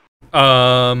thing.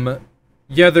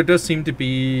 Yeah, there does seem to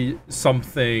be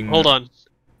something. Hold on.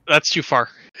 That's too far.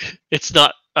 It's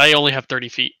not. I only have 30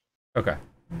 feet. Okay.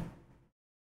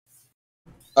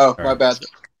 Oh, All my right. bad.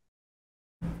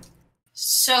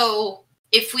 So,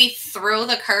 if we throw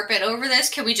the carpet over this,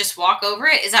 can we just walk over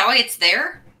it? Is that why it's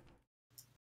there?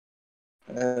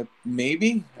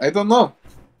 Maybe? I don't know.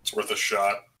 It's worth a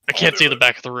shot. I can't I'll see do the it.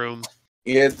 back of the room.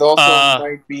 It also Uh,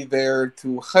 might be there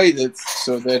to hide it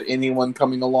so that anyone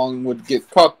coming along would get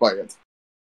caught by it.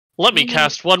 Let me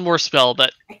cast one more spell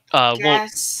that won't.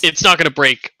 Yes. It's not going to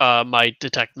break my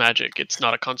detect magic. It's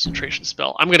not a concentration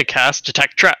spell. I'm going to cast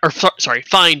detect trap, or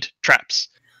find traps.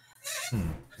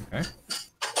 Okay.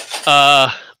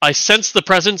 I sense the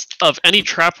presence of any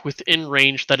trap within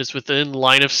range that is within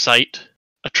line of sight.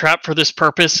 A trap for this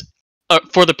purpose,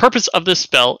 for the purpose of this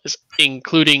spell, is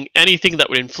including anything that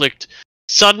would inflict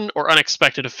sudden or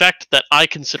unexpected effect that I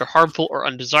consider harmful or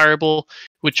undesirable,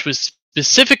 which was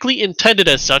specifically intended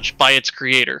as such by its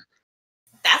creator.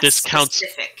 That's this counts-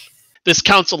 specific. This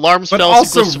counts alarm But spells,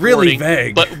 also glyphs of really warning,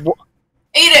 vague. but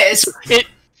It is.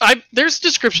 there's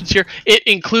descriptions here. It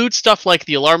includes stuff like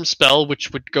the alarm spell,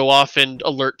 which would go off and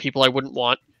alert people I wouldn't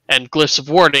want, and glyphs of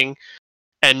warning,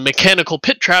 and mechanical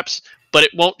pit traps, but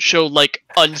it won't show like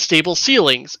unstable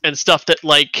ceilings and stuff that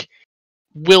like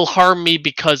will harm me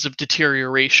because of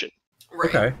deterioration.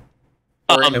 Right. Okay.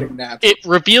 Or Um, anything natural. It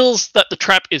reveals that the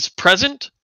trap is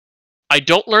present. I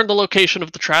don't learn the location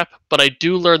of the trap, but I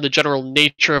do learn the general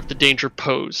nature of the danger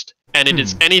posed, and it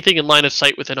is anything in line of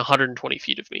sight within 120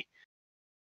 feet of me.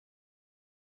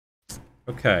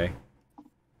 Okay.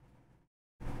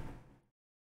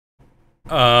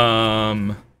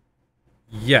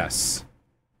 Yes.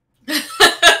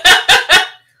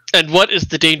 And what is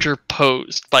the danger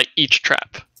posed by each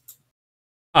trap?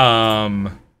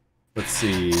 Let's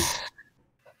see.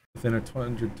 Within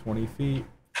 120 feet.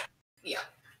 Yeah.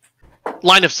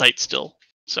 Line of sight still,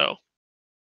 so.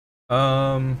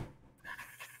 From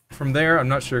there, I'm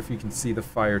not sure if you can see the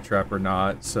fire trap or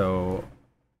not. So,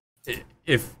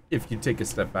 if you take a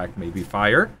step back, maybe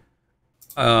fire.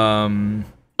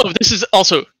 Oh, this is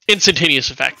also instantaneous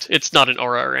effect. It's not an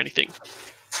aura or anything.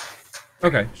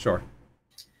 Okay, sure.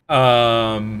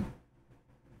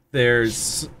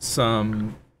 There's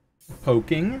some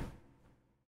poking.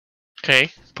 Okay,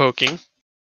 poking.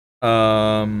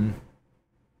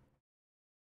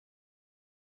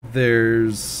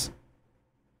 There's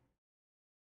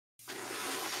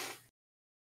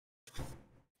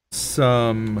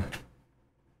some.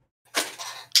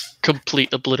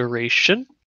 Complete obliteration.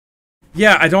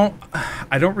 Yeah, I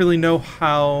don't really know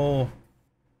how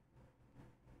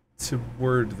to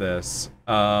word this.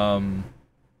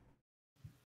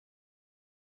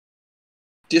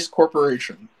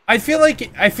 Discorporation. I feel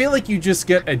like you just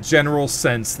get a general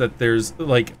sense that there's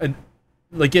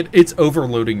it's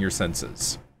overloading your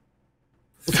senses.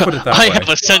 Let's put it that I way. have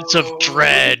a sense of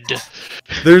dread.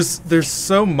 There's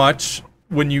so much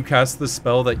when you cast the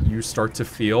spell that you start to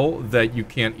feel that you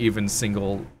can't even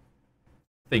single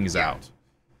things out.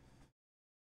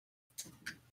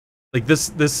 Like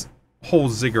this whole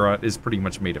ziggurat is pretty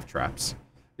much made of traps,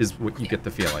 is what you get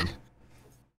the feeling.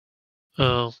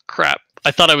 Oh, crap.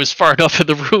 I thought I was far enough in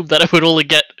the room that I would only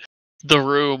get the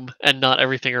room and not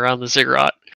everything around the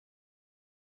ziggurat.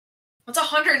 It's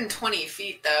 120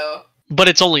 feet, though. But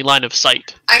it's only line of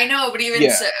sight. I know, but even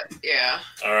so, yeah.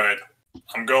 Alright.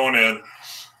 I'm going in.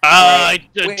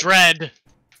 Dread.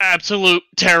 Absolute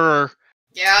terror.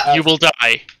 Yeah, You will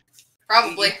die.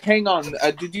 probably. Hang on.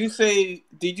 Did you say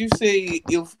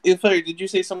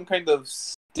some kind of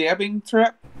stabbing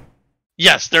trap?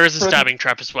 Yes, there is a stabbing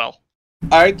trap as well.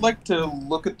 I'd like to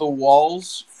look at the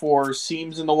walls for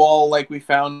seams in the wall like we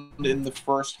found in the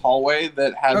first hallway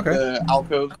that had the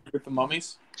alcove with the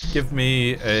mummies. Give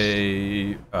me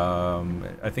a...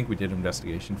 I think we did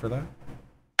investigation for that.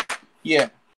 Yeah.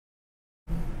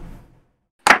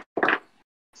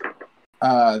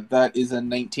 That is a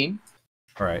 19.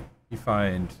 Alright, you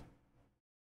find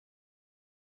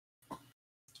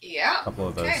Yeah. a couple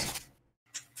of those. Okay.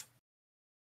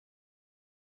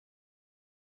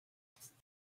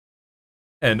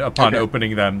 And upon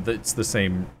opening them, it's the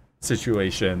same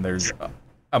situation. There's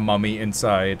a mummy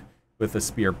inside with a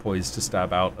spear poised to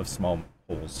stab out of small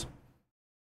holes.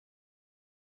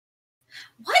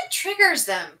 What triggers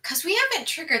them? Because we haven't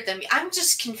triggered them. I'm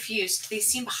just confused. They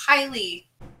seem highly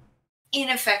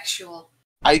ineffectual.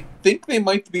 I think they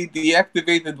might be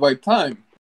deactivated by time,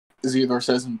 Zeodor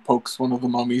says and pokes one of the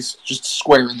mummies just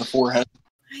square in the forehead.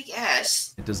 I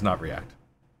guess. It does not react.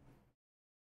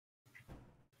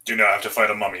 Do not have to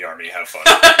fight a mummy army. Have fun.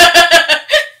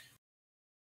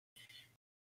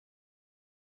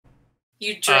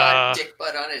 You draw a dick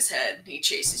butt on his head, and he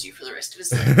chases you for the rest of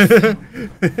his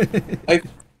life.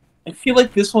 I feel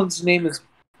like this one's name is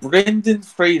Brendan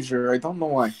Fraser. I don't know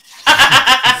why.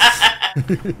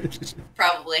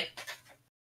 Probably.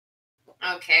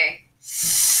 Okay.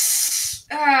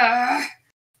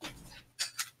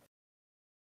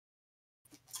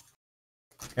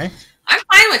 Okay. I'm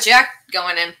fine with Jack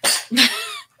going in.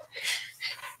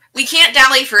 We can't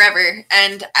dally forever,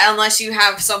 and unless you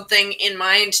have something in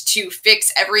mind to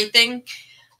fix everything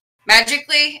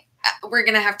magically, we're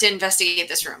gonna have to investigate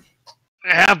this room.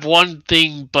 I have one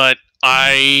thing, but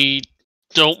I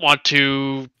don't want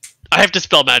to... I have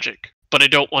dispel magic, but I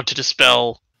don't want to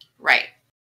dispel Right.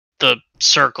 the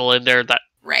circle in there that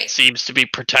seems to be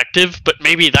protective, but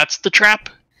maybe that's the trap?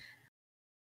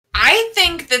 I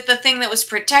think that the thing that was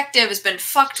protective has been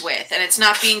fucked with, and it's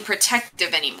not being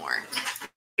protective anymore.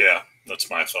 Yeah, that's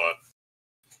my thought.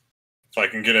 If I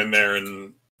can get in there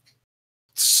and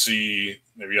see,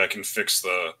 maybe I can fix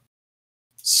the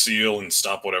seal and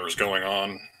stop whatever's going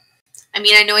on. I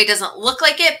mean, I know he doesn't look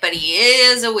like it, but he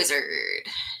is a wizard.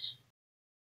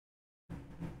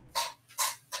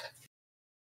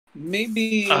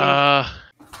 Maybe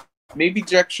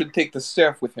Jack should take the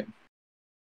staff with him.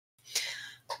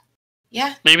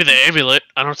 Yeah. Maybe the amulet.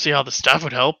 I don't see how the staff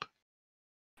would help.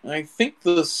 I think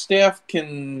the staff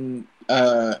can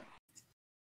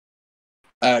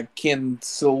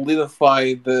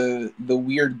solidify the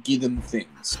weird Gideon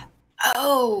things.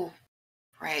 Oh,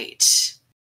 right.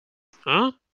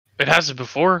 Huh? It hasn't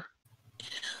before.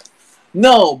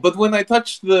 No, but when I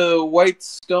touched the white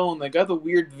stone, I got a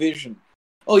weird vision.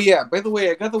 Oh yeah, by the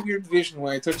way, I got a weird vision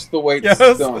when I touched the white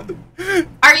stone.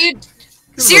 Are you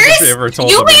serious? You waited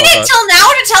till now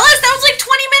to tell us? That was like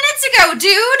 20 minutes ago,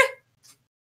 dude!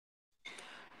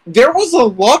 There was a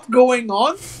lot going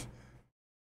on.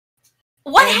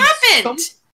 What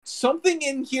happened? Something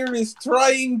in here is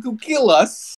trying to kill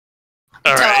us.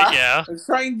 Alright, yeah. It's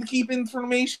trying to keep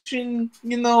information,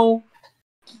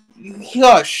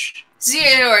 hush.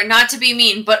 Zeodor, not to be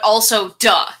mean, but also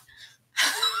duh.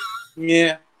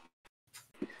 Yeah.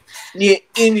 Yeah,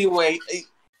 anyway,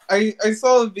 I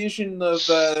saw a vision of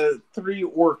 3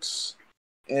 orcs.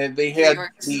 And they had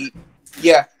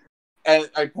yeah. And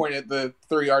I pointed at the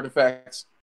 3 artifacts.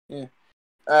 Yeah.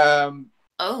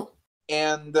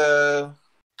 And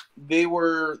they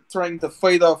were trying to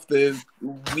fight off the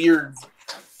weird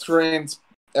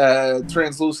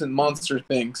translucent monster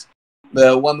things.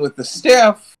 The one with the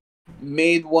staff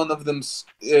made one of them,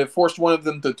 forced one of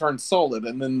them to turn solid,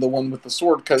 and then the one with the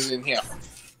sword cut it in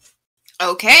half.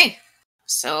 Okay.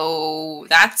 So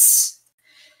that's...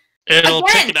 It'll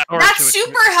take an hour that's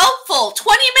super helpful!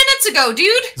 20 minutes ago,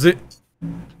 dude!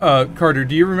 Carter,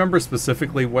 do you remember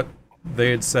specifically what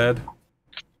they had said?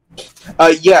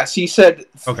 Yes, he said,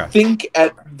 okay. Think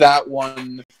at that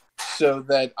one so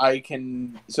that I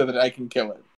can kill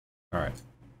it. Alright.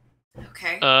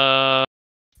 Okay.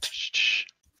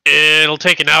 It'll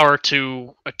take an hour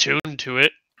to attune to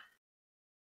it.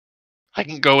 I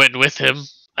can go in with him,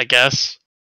 I guess.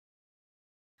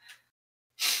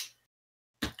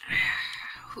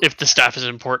 If the staff is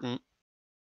important.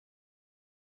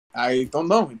 I don't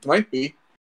know. It might be.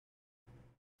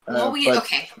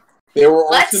 Okay. There were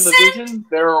orcs Let's in the send- vision.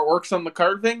 There are orcs on the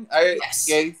carving. Yes.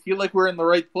 I feel like we're in the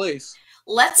right place.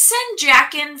 Let's send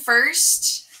Jack in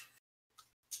first.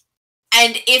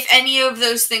 And if any of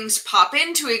those things pop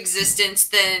into existence,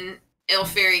 then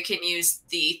Ilfairy can use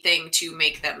the thing to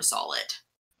make them solid.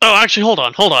 Oh, actually, hold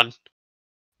on.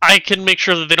 I can make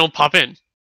sure that they don't pop in.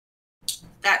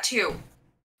 That too.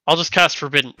 I'll just cast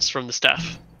Forbiddance from the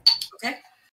staff. Okay.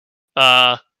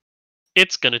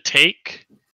 It's gonna take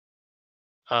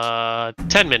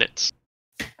 10 minutes.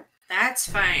 That's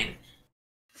fine.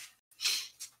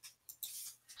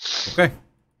 Okay.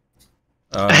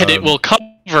 And it will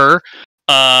cover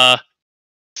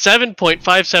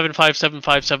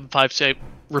 7.57575757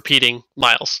 repeating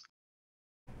miles.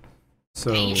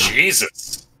 So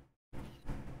Jesus.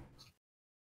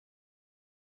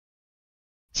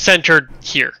 Centered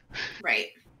here. Right.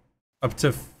 up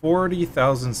to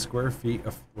 40,000 square feet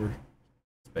of floor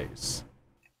space.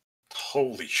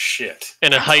 Holy shit.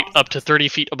 And a height up to 30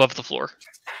 feet above the floor.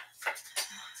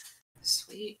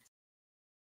 Sweet.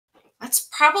 That's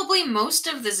probably most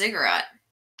of the ziggurat.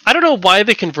 I don't know why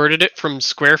they converted it from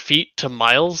square feet to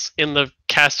miles in the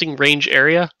casting range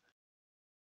area.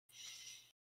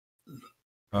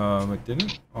 It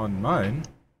didn't on mine.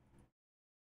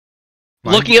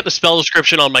 Looking at the spell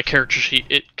description on my character sheet,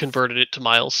 it converted it to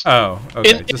miles. Oh, okay.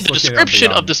 In the Just looking at description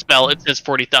of Beyond. the spell, it says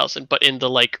 40,000, but in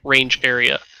the range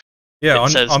area, Yeah, it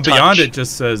says on Beyond touch. it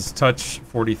just says touch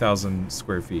 40,000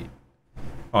 square feet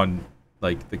on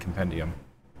the compendium.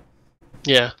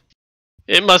 yeah,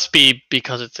 it must be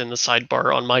because it's in the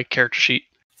sidebar on my character sheet.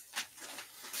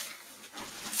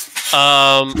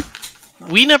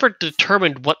 We never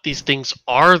determined what these things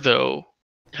are, though,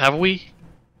 have we?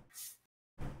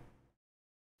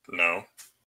 No.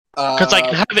 Because I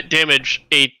can have it damage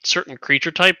a certain creature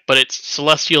type, but it's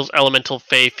celestials, elemental,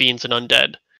 fae, fiends, and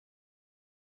undead.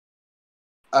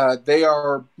 They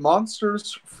are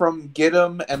monsters from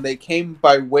Gidim, and they came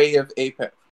by way of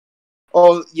Apex.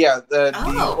 Oh, yeah, the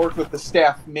orc with the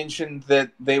staff mentioned that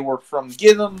they were from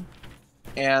Gidim,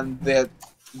 and that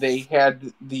they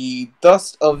had the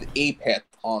dust of Apet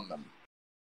on them.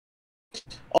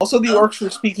 Also, the orcs were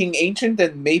speaking ancient,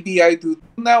 and maybe I do.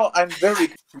 Now I'm very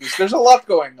confused. There's a lot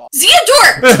going on.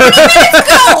 Zeodor! 20 minutes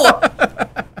ago!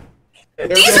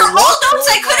 There's These a are all lot notes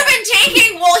I going could have on. been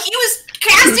taking while he was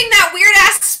casting that weird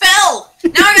ass spell.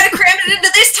 Now I gotta cram it into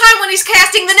this time when he's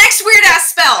casting the next weird ass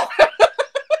spell.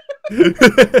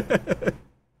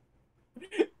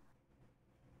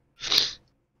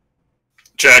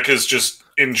 Jack is just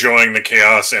enjoying the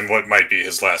chaos and what might be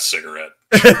his last cigarette.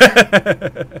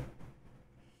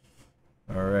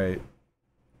 All right.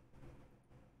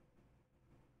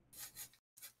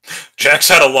 Jack's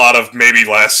had a lot of maybe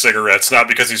last cigarettes, not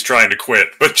because he's trying to quit,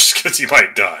 but just because he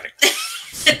might die.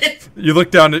 You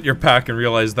look down at your pack and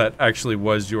realize that actually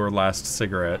was your last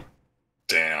cigarette.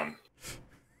 Damn.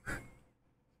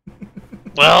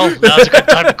 Well, now's a good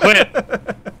time to quit.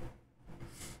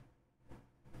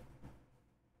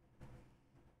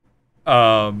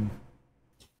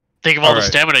 Think of all the Alright.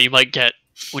 stamina you might get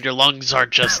when your lungs are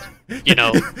just,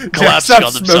 collapsing Jack stops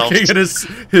on themselves. smoking and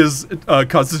his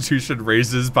constitution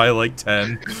raises by like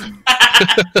 10.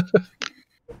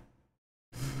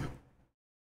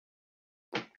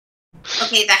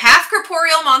 Okay, the half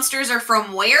corporeal monsters are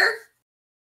from where?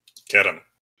 Get him.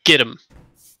 Get him.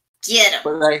 Get 'em.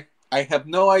 But I have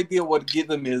no idea what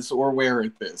Gidim is or where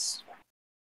it is.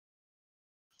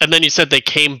 And then you said they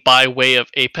came by way of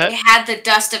They Apet? had the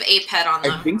dust of Apet on I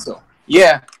them. think so.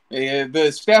 Yeah,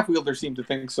 the staff wielder seemed to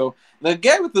think so. The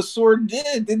guy with the sword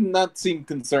did not seem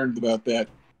concerned about that.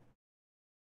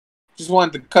 Just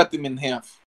wanted to cut them in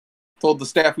half. Told the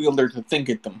staff wielder to think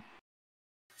at them.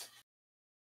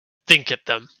 Think at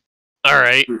them.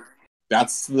 Alright.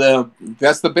 That's the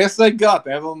best I got.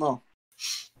 I don't know.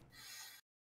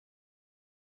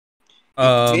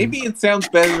 Maybe it sounds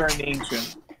better in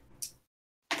ancient.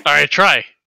 Alright, try.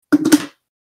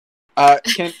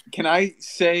 Can I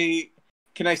say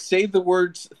the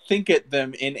words "think at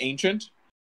them" in ancient?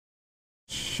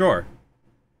 Sure.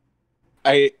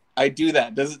 I do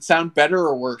that. Does it sound better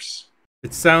or worse?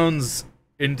 It sounds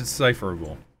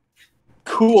indecipherable.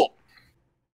 Cool.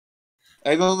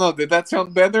 I don't know. Did that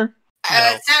sound better? No.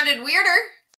 It sounded weirder.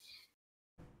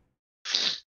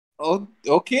 Oh,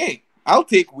 okay. I'll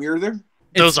take weirder.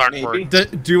 Those aren't maybe. words.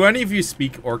 Do any of you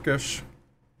speak Orcish?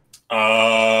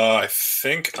 I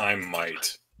think I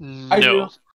might. I No. do.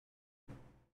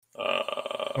 Where's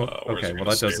okay, it well, gonna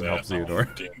that say doesn't help Theodore.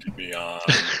 D&D Beyond.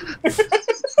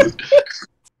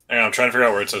 Hang on, I'm trying to figure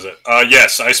out where it says it.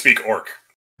 Yes, I speak Orc.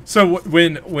 So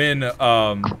when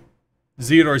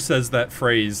Zeodor says that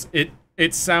phrase, it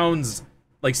sounds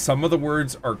like some of the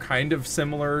words are kind of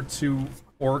similar to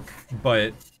orc,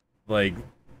 but like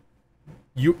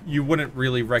you wouldn't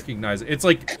really recognize it. It's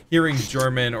like hearing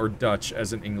German or Dutch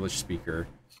as an English speaker.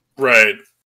 Right.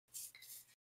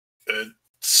 It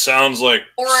sounds like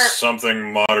Or-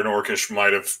 something modern orcish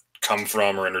might have come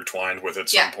from or intertwined with at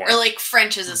some point. Or like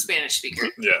French as a Spanish speaker.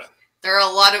 Yeah. There are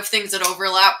a lot of things that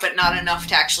overlap, but not enough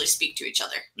to actually speak to each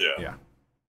other. Yeah.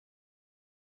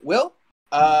 Well,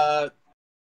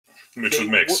 Which would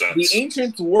make sense. The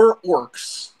ancients were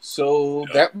orcs, so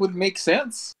that would make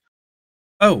sense.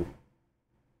 Oh.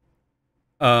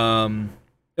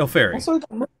 Ilferi. Also,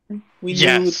 we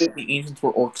knew that the ancients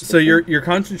were orcs. So you're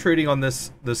concentrating on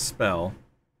this spell.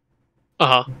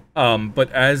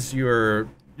 But as you're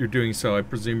doing so, I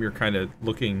presume you're kind of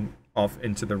looking off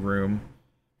into the room.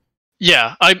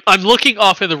 Yeah, I'm looking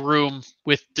off in the room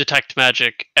with detect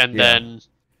magic and then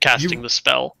casting the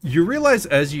spell. You realize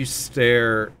as you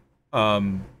stare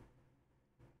into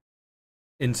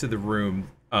the room,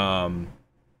 I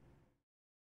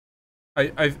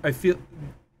feel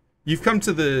you've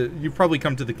probably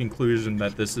come to the conclusion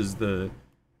that this is the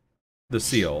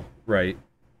seal, right?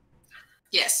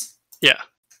 Yes. Yeah.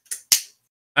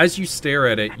 As you stare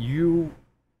at it, you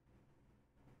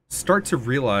start to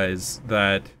realize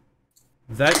that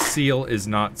seal is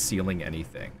not sealing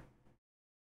anything.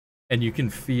 And you can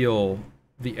feel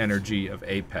the energy of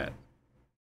Apet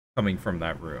coming from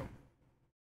that room.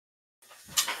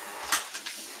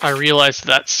 I realize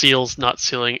that seal's not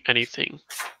sealing anything.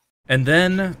 And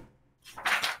then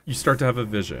you start to have a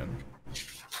vision.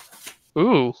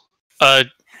 Ooh.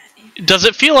 Does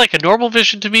it feel like a normal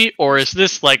vision to me, or is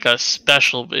this like a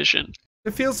special vision?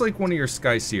 It feels like one of your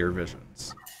Skyseer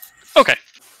visions. Okay.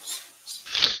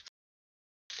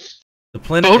 The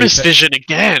planet bonus vision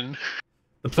again.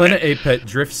 The planet Apet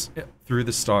drifts through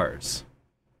the stars.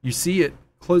 You see it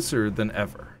closer than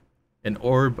ever. An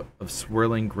orb of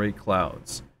swirling gray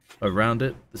clouds. Around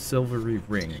it, the silvery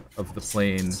ring of the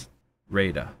plane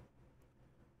Rada.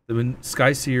 When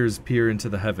Skyseers peer into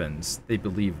the heavens, they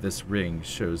believe this ring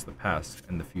shows the past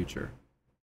and the future.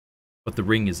 But the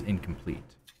ring is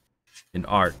incomplete. An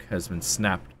arc has been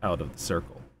snapped out of the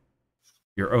circle.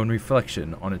 Your own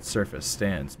reflection on its surface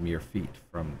stands mere feet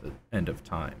from the end of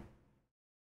time.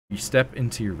 You step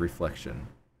into your reflection,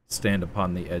 stand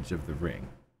upon the edge of the ring.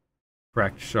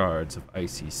 Cracked shards of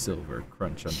icy silver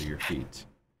crunch under your feet.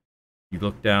 You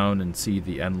look down and see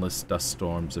the endless dust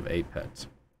storms of Apet.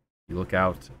 You look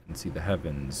out and see the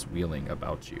heavens wheeling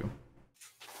about you.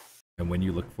 And when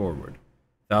you look forward,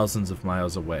 thousands of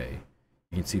miles away,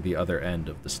 you can see the other end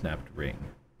of the snapped ring.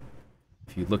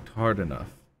 If you looked hard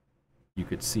enough, you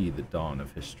could see the dawn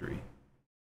of history.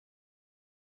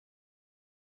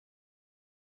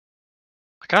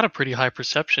 I got a pretty high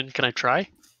perception. Can I try?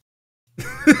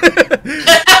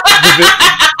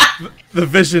 The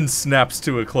vision snaps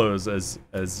to a close as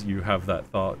you have that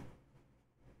thought.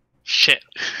 Shit.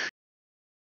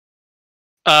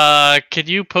 Can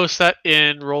you post that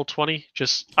in Roll20?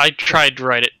 I tried to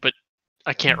write it, but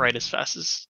I can't write as fast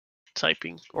as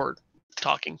typing or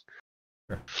talking.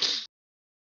 Sure.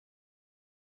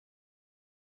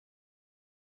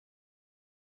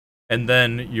 And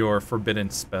then your forbidden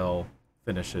spell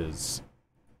finishes.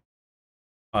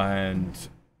 And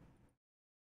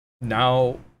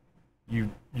now you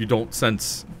don't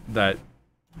sense that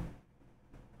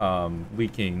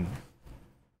leaking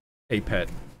Apet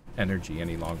energy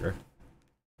any longer.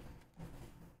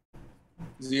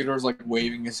 Theodore's like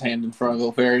waving his hand in front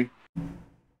of Ilferi.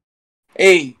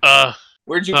 Hey,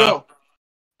 where'd you go?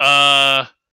 I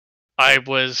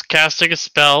was casting a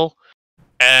spell,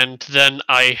 and then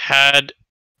I had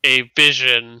a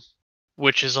vision,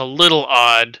 which is a little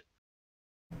odd,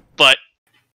 but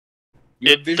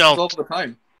you have visions all the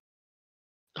time.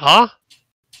 Huh?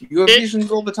 You have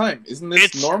visions all the time. Isn't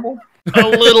this normal? A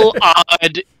little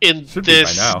odd in Should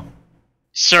this be by now.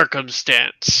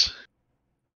 Circumstance.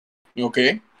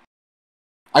 Okay.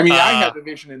 I mean, I had a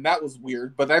vision and that was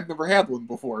weird, but I've never had one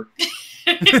before.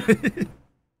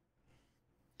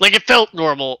 Like, it felt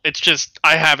normal, it's just,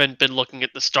 I haven't been looking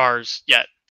at the stars yet.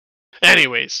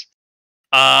 Anyways.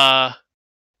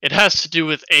 It has to do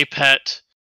with Apet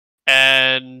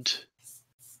and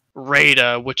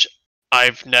Rada, which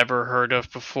I've never heard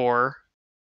of before.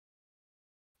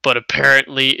 But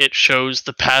apparently it shows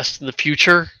the past and the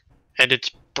future, and it's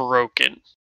broken.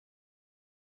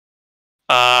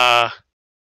 I'm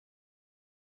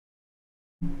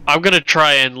gonna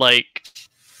try and, like...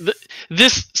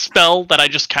 this spell that I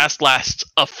just cast lasts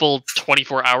a full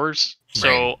 24 hours,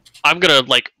 so I'm gonna,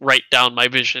 like, write down my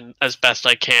vision as best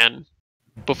I can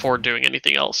before doing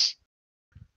anything else.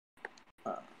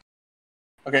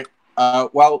 Okay.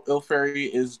 While Ilfairy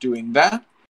is doing that,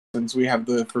 since we have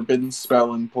the forbidden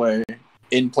spell in place,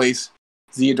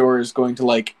 Theodore is going to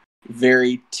like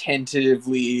very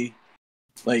tentatively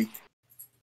like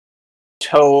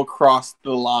toe across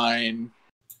the line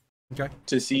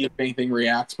to see if anything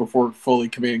reacts before fully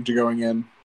committing to going in.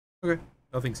 Okay.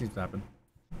 Nothing seems to happen.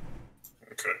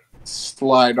 Okay.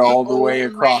 Slide all the way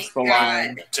across the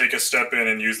line. Take a step in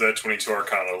and use that 22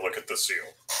 Arcana to look at the seal.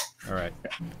 All right.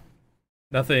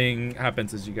 Nothing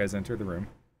happens as you guys enter the room.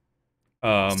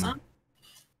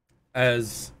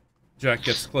 As Jack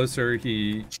gets closer,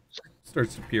 he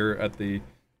starts to peer at the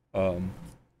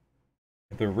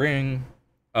ring.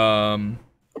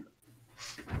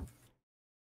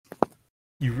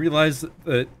 You realize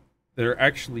that there are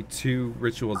actually two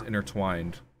rituals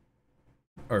intertwined,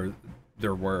 or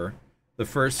there were. The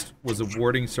first was a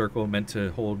warding circle meant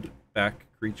to hold back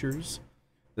creatures.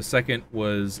 The second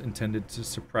was intended to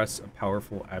suppress a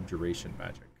powerful abjuration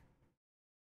magic.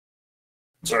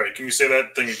 Sorry, can you say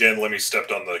that thing again? Lemmy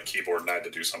stepped on the keyboard and I had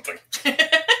to do something.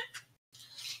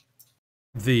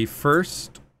 The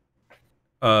first...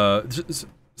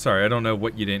 sorry, I don't know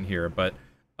what you didn't hear, but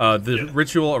the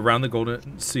ritual around the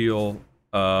golden seal...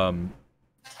 there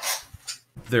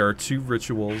are two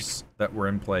rituals that were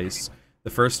in place. The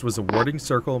first was a warding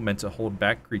circle meant to hold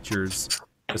back creatures.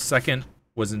 The second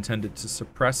was intended to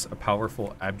suppress a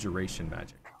powerful abjuration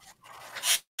magic.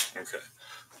 Okay.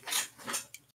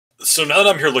 So now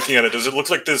that I'm here looking at it, does it look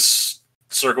like this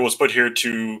circle was put here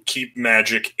to keep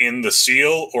magic in the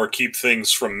seal or keep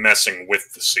things from messing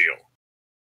with the seal?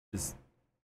 Is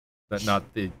that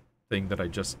not the thing that I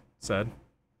just said?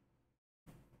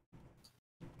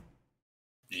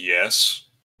 Yes.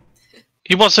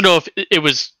 He wants to know if it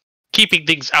was keeping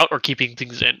things out or keeping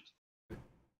things in.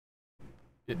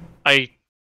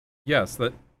 Yes,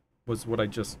 that was what I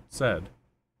just said.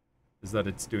 Is that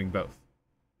it's doing both.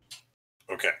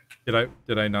 Okay.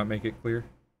 Did I not make it clear?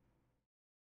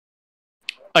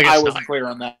 I wasn't clear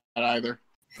on that either.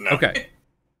 No. Okay.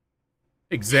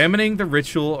 Examining the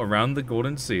ritual around the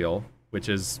golden seal, which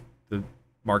is the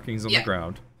markings on the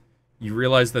ground, you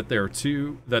realize that there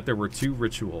were two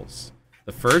rituals.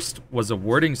 The first was a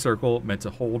warding circle meant to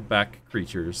hold back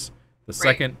creatures. The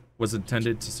second was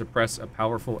intended to suppress a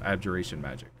powerful abjuration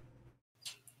magic.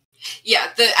 Yeah,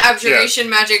 the abjuration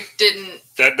magic didn't...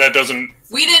 That doesn't...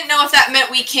 We didn't know if that meant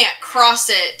we can't cross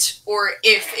it, or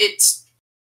if it's...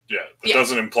 Yeah, it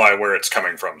doesn't imply where it's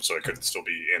coming from, so it could still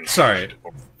be inside. Sorry.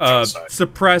 Or outside.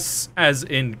 Suppress as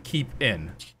in keep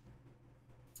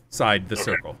inside the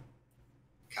circle.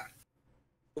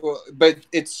 Well, but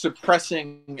it's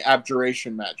suppressing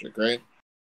abjuration magic, right?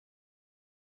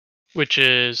 Which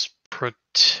is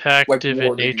protective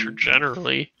in nature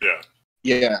generally. Yeah.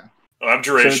 Yeah.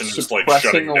 Abjuration so is like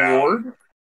shutting down. Ward?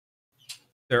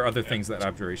 There are other things that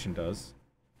abjuration does.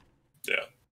 Yeah.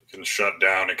 It can shut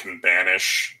down, it can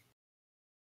banish.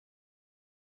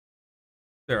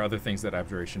 There are other things that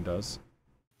abjuration does.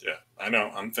 Yeah, I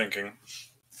know, I'm thinking.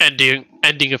 Ending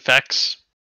effects.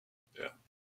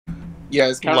 Yeah,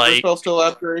 is counterspell still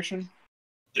abjuration?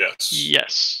 Yes.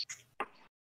 Yes.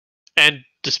 And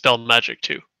dispel magic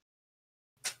too.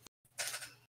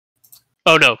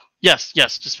 Oh no. Yes,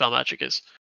 dispel magic is.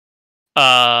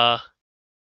 Trying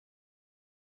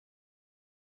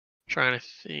to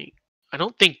think. I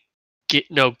don't think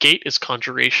gate is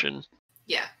conjuration.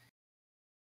 Yeah.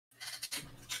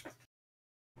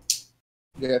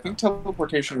 Yeah, I think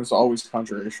teleportation is always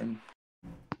conjuration.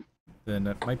 Then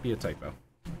that might be a typo.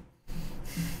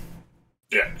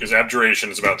 Yeah, because abjuration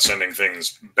is about sending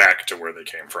things back to where they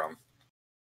came from.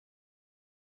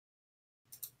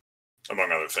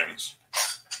 Among other things.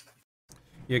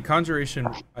 Yeah, conjuration,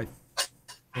 I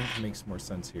think, makes more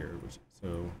sense here.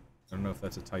 So, I don't know if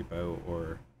that's a typo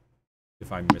or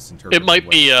if I'm misinterpreting it might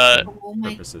be,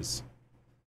 purposes.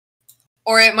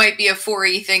 Or it might be a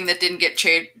 4E thing that didn't get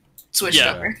switched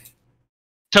over.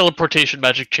 Teleportation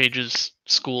magic changes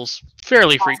schools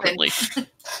fairly frequently.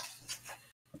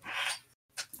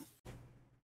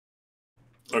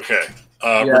 Okay.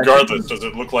 Regardless, does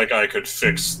it look like I could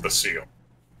fix the seal?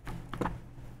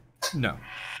 No.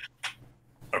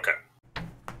 Okay.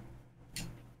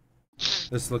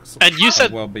 This looks and you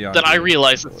said well beyond that I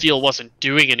realized the seal wasn't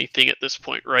doing anything at this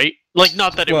point, right? Like,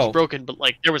 not that it was broken, but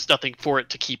like there was nothing for it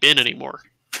to keep in anymore.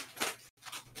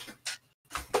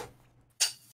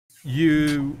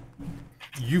 You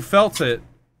felt it,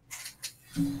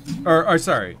 or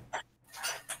sorry,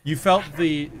 you felt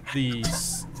that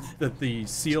the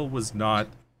seal was not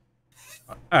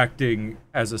acting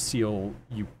as a seal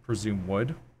you presume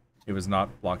would. It was not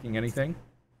blocking anything.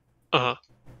 Uh-huh.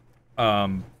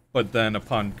 but then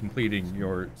upon completing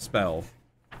your spell,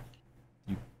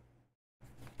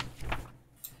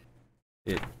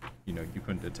 you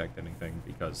couldn't detect anything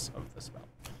because of the spell.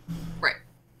 Right.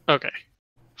 Okay.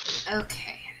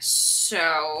 Okay.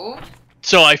 So.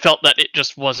 So I felt that it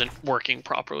just wasn't working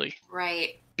properly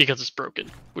Right. because it's broken,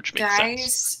 which makes Guys,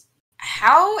 sense.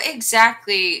 how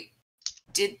exactly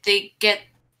did they get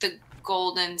the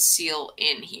golden seal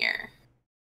in here?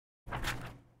 What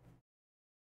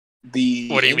do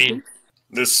you mean?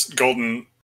 This golden...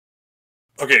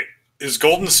 Okay, is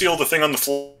golden seal the thing on the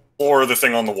floor or the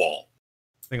thing on the wall?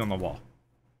 Thing on the wall.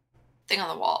 Thing on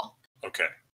the wall. Okay.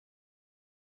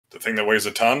 The thing that weighs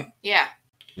a ton? Yeah.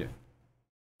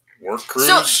 Work crews?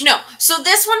 So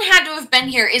this one had to have been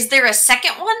here. Is there a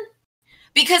second one?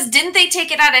 Because didn't they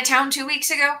take it out of town 2 weeks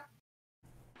ago?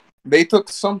 They took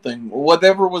something.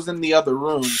 Whatever was in the other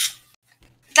room.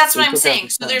 That's what They I'm took out saying. the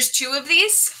So town. there's 2 of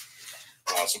these?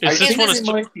 Possibly. I Is this think one it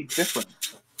might be different.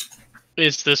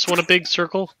 Is this one a big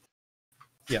circle?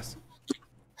 Yes.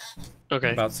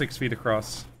 Okay. About 6 feet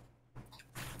across.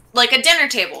 Like a dinner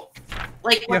table.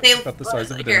 Like what they about the size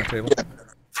of a here. dinner table.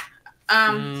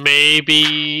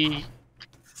 Maybe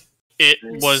it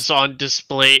was on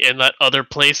display in that other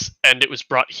place and it was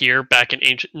brought here back in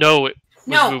ancient... No, it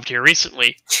was moved here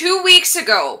recently. 2 weeks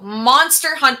ago,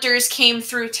 monster hunters came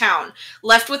through town,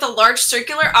 left with a large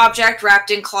circular object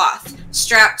wrapped in cloth,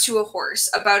 strapped to a horse,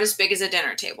 about as big as a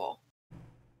dinner table.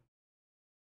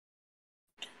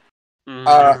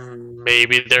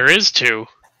 Maybe there is 2.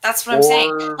 That's what I'm saying.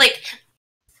 Or- Like,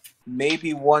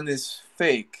 Maybe one is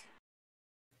fake.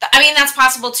 I mean, that's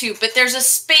possible too, but there's a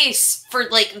space for,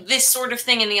 like, this sort of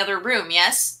thing in the other room,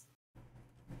 yes?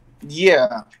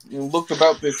 Yeah, it looked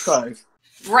about this size.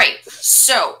 Right.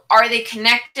 So, are they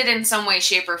connected in some way,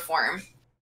 shape, or form?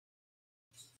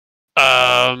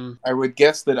 I would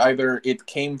guess that either it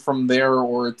came from there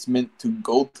or it's meant to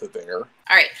go to there.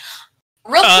 Alright.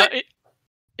 Real quick,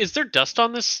 Is there dust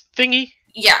on this thingy?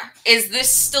 yeah. Is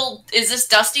this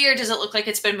dusty, or does it look like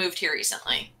it's been moved here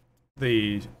recently?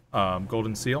 The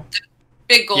golden seal.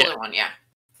 Big golden one, yeah.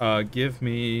 Give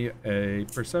me a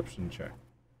perception check.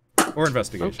 Or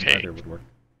investigation, Okay. either would work.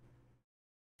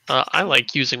 I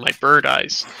like using my bird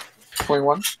eyes.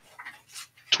 21?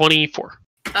 24.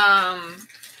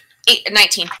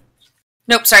 19.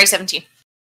 Nope, sorry, 17.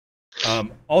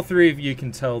 All 3 of you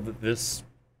can tell that this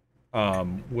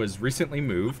was recently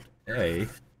moved. Okay.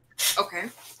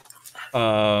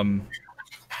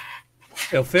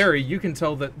 Elferi, you can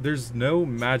tell that there's no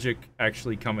magic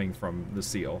actually coming from the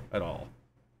seal at all,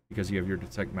 because you have your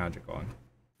detect magic on.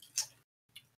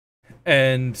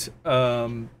 And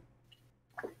I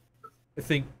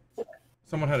think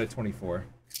someone had a 24.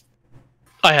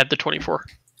 I had the 24.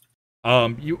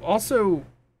 You also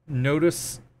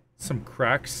notice some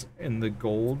cracks in the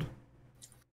gold,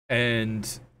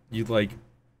 and you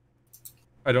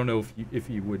I don't know if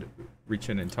you would reach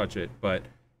in and touch it, but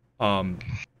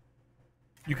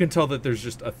you can tell that there's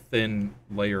just a thin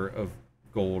layer of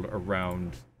gold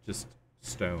around just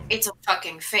stone. It's a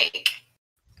fucking fake.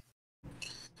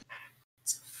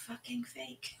 It's a fucking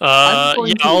fake. Yeah,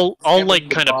 going to I'll examine like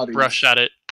the kind of bodies. brush at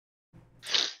it.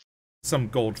 Some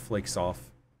gold flakes off.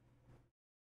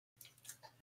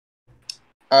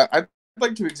 I'd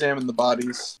like to examine the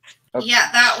bodies.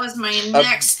 Yeah, that was my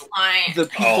next line. The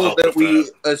people help that with we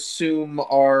that. assume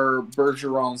are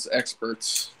Bergeron's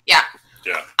experts. Yeah.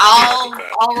 Yeah.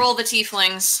 I'll roll the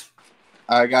tieflings.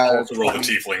 I got I'll also roll the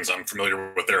tieflings. I'm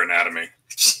familiar with their anatomy.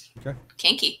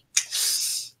 Kinky.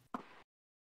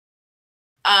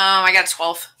 I got a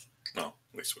 12. No,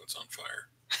 at least when it's on fire.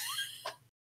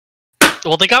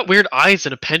 Well, they got weird eyes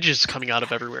and appendages coming out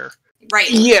of everywhere. Right.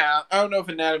 Yeah, I don't know if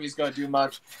anatomy's going to do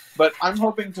much, but I'm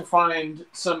hoping to find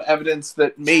some evidence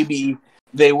that maybe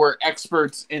they were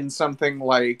experts in something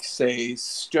like, say,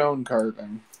 stone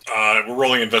carving. We're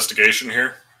rolling investigation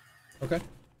here, Okay.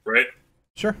 right?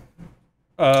 Sure.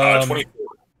 24.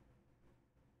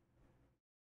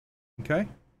 Okay.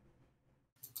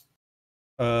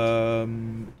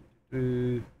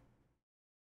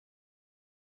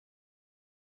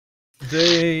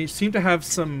 They seem to have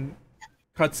some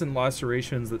cuts and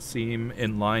lacerations that seem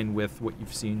in line with what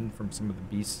you've seen from some of the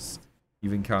beasts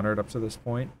you've encountered up to this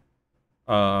point.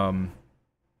 The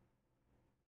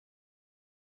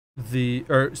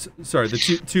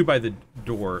two by the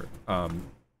door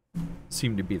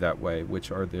seem to be that way,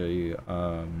 which are the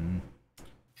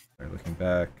looking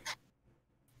back.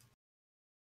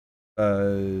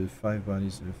 5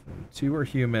 bodies. 2 are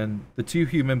human. The 2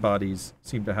 human bodies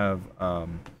seem to have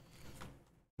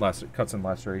cuts and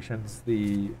lacerations.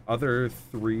 The other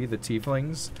 3, the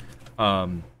tieflings,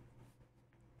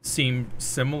 seem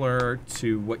similar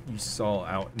to what you saw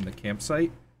out in the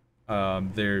campsite.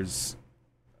 There's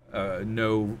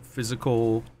no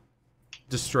physical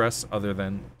distress other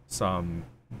than some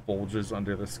bulges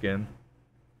under the skin.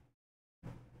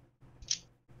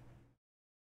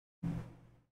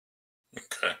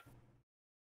 Okay.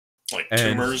 Like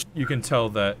And tumors? you can tell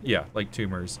that, yeah, like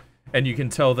tumors. And you can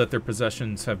tell that their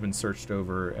possessions have been searched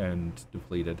over and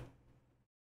depleted.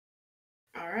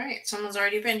 Alright, someone's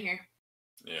already been here.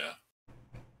 Yeah.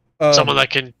 Someone that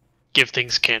can give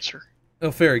things cancer.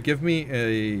 Elfari, give me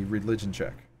a religion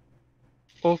check.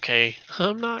 Okay,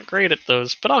 I'm not great at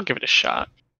those, but I'll give it a shot.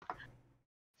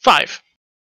 5.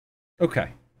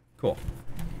 Okay, cool.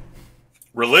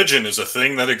 Religion is a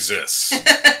thing that exists.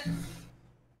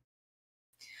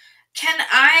 Can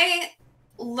I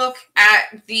look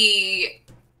at the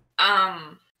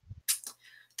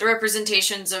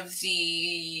representations of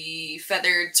the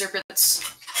feathered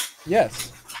serpents?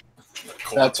 Yes.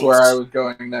 That's where I was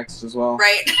going next as well.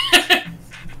 Right.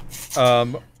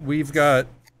 We've got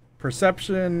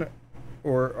perception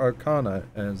or arcana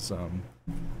as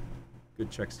good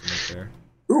checks to make there.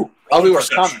 Ooh, I'll do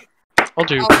Perception. Arcana. I'll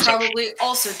do I'll perception. probably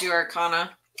also do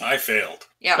Arcana. I failed.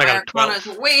 Yeah, I my got a Arcana 12.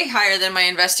 is way higher than my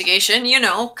investigation. You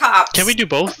know, cops. Can we do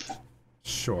both?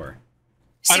 Sure.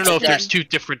 I don't know if 16. there's 2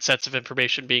 different sets of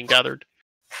information being gathered.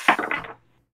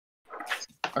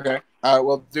 Okay.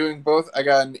 Well, doing both, I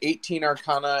got an 18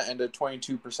 Arcana and a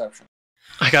 22 Perception.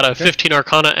 I got a 15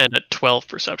 Arcana and a 12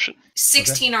 Perception.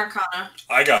 16 Arcana.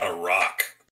 I got a rock.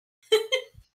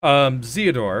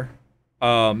 Zeodor,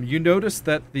 you notice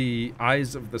that the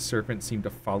eyes of the serpent seem to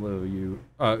follow you,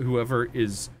 whoever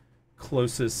is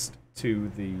closest to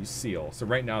the seal. So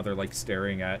right now they're like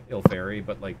staring at Ilfari,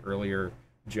 but like earlier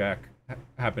Jack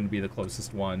happened to be the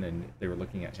closest one and they were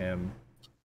looking at him.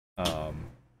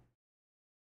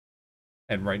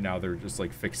 And right now they're just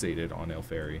like fixated on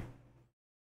Ilfari.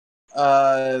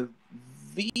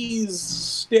 These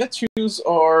statues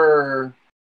are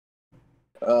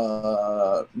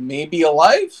maybe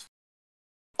alive.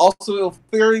 Also,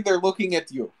 Ilfari, they're looking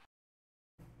at you.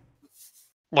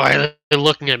 Why are they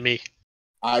looking at me?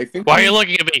 I think. Why are you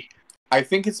looking at me? I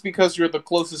think it's because you're the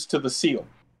closest to the seal.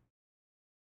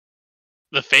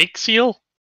 The fake seal?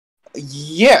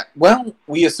 Yeah. Well,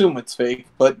 we assume it's fake,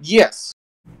 but yes.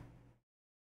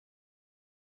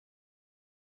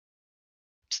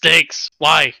 Snakes.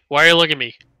 Why? Why are you looking at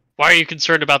me? Why are you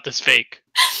concerned about this fake?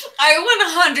 I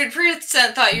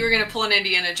 100% thought you were going to pull an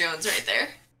Indiana Jones right there.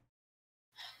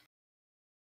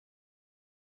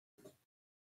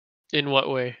 In what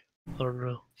way? I don't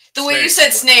know. The way you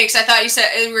said snakes, I thought you said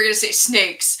we were going to say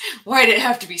snakes. Why did it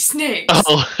have to be snakes?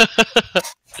 Oh.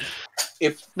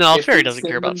 If No, if Fairy we doesn't send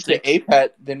care about them snakes. to APET,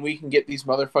 then we can get these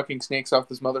motherfucking snakes off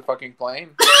this motherfucking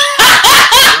plane.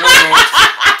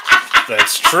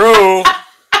 That's true.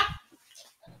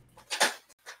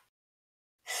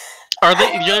 Are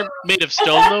they're made of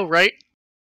stone though, right?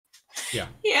 Yeah.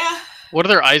 What are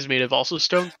their eyes made of? Also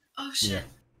stone? Oh shit. Yeah.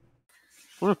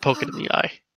 I'm gonna poke it in the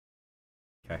eye.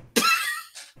 Okay.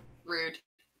 Rude.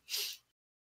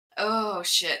 Oh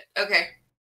shit. Okay.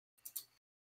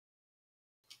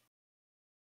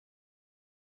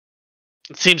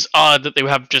 It seems odd that they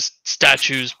would have just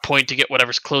statues pointing at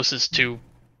whatever's closest to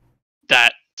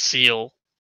that seal.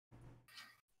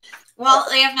 Well,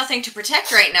 they have nothing to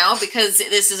protect right now because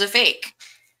this is a fake.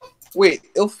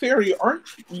 Wait, Ilfari, aren't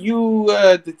you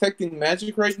detecting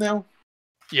magic right now?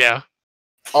 Yeah.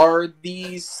 Are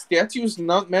these statues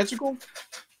not magical?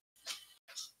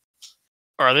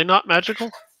 Are they not magical?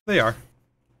 They are.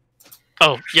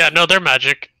 Oh, yeah, no, they're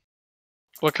magic.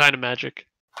 What kind of magic?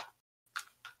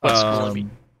 What school, I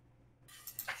mean?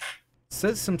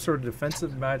 Says some sort of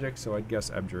defensive magic, so I'd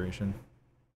guess abjuration.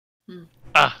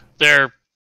 They're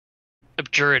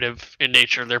abjurative in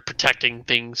nature. They're protecting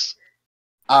things.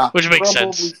 Which makes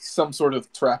probably sense. Some sort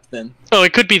of trap then. Oh,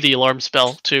 it could be the alarm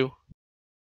spell, too.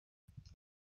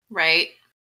 Right.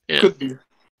 Yeah. Could be.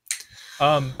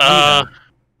 Nina,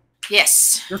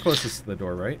 Yes. you're closest to the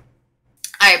door, right?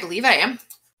 I believe I am.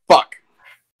 Fuck.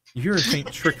 You hear a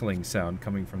faint trickling sound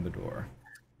coming from the door.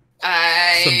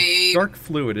 I... Some dark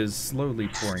fluid is slowly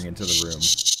pouring into the room.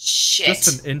 Shit.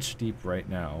 Just an inch deep right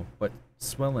now, but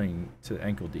swelling to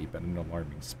ankle deep at an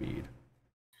alarming speed.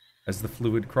 As the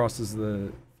fluid crosses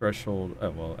the threshold... Oh,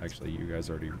 well, actually, you guys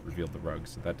already revealed the rug,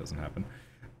 so that doesn't happen.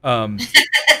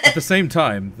 At the same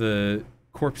time, the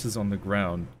corpses on the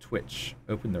ground twitch,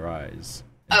 open their eyes,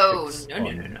 and fix no.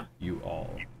 on you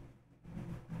all.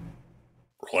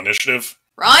 Roll initiative.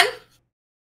 Ron?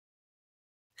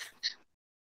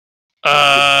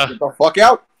 Get the fuck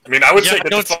out. I mean, I would Yeah, say I get the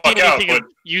don't see fuck out, anything but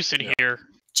of use in here.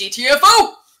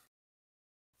 GTFO!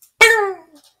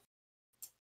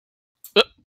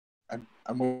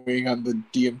 I'm waiting on the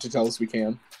DM to tell us we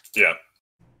can. Yeah.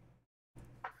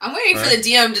 I'm waiting for the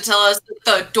DM to tell us that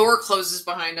the door closes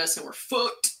behind us and we're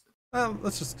fucked.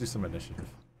 Let's just do some initiative.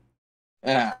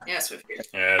 Ah, Yes, we've heard.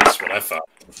 Yeah, that's what I thought.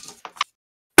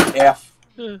 F.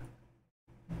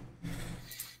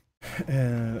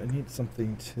 I need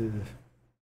something to...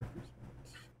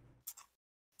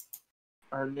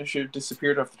 Our initiative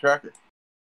disappeared off the tracker.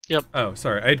 Yep. Oh,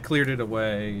 sorry. I had cleared it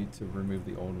away to remove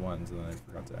the old ones, and then I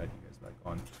forgot to add you guys back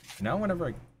on. And now whenever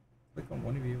I click on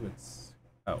one of you, it's...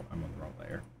 Oh, I'm on the wrong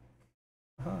layer.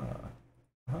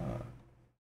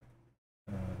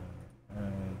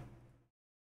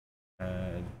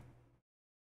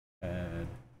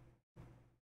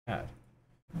 Add.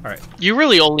 Alright. You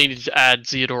really only need to add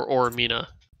Theodore or Mina.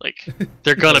 Like,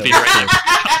 they're gonna be right there.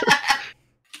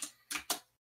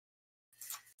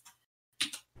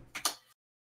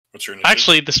 What's your initiative?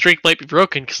 Actually, the streak might be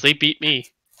broken because they beat me.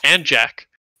 And Jack.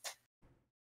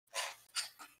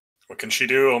 What can she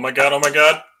do? Oh my god, oh my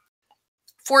god.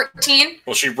 14.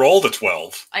 Well, she rolled a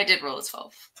 12. I did roll a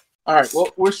 12. Alright, well,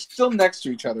 we're still next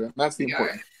to each other, and that's the We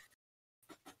important.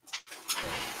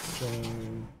 So...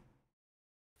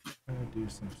 I'm gonna do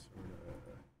some sort of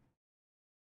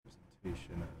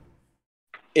presentation of...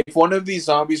 If one of these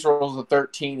zombies rolls a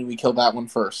 13, we kill that one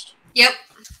first. Yep.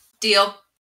 Deal.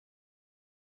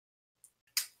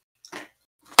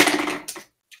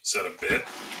 Is that a bit?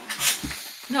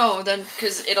 No, then,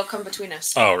 because it'll come between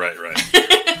us. Oh, right.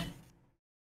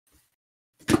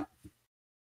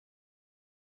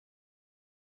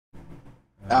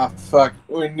 Ah, fuck.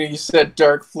 When you said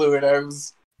dark fluid, I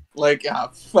was like,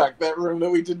 fuck, that room that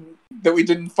we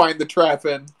didn't find the trap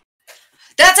in.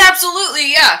 That's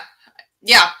absolutely, yeah.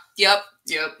 Yep.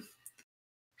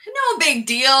 No big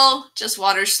deal. Just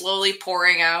water slowly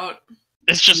pouring out.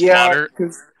 It's just Yeah, water.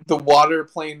 because the water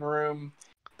plane room.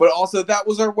 But also, that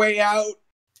was our way out.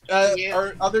 Yeah.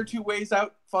 Our other two ways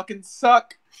out fucking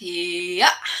suck. Yeah.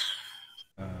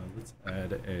 Let's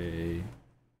add a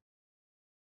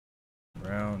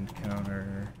round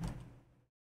counter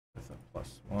with a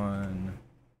 +1.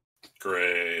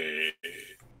 Great.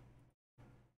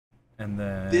 And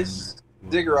then... This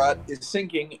ziggurat is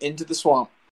sinking into the swamp.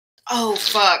 Oh,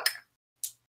 fuck.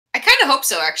 I kind of hope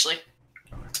so, actually.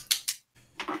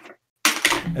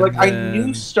 Like, I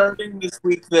knew starting this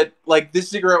week that, like, this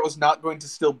ziggurat was not going to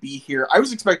still be here. I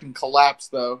was expecting collapse,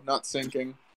 though, not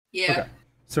sinking. Yeah. Okay.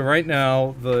 So right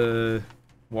now, the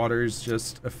water's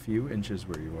just a few inches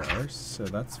where you are, so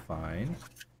that's fine.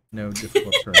 No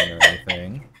difficult terrain or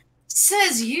anything.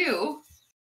 Says you.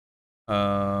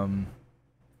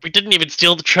 We didn't even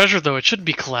steal the treasure, though. It shouldn't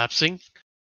be collapsing.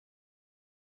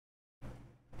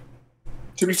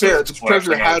 To be fair, It's this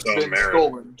treasure collapsing on has its own been merit.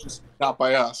 stolen, just not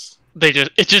by us.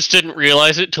 It just didn't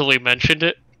realize it till we mentioned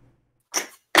it.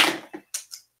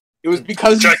 It was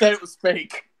because you Check. said it was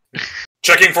fake.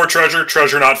 Checking for treasure.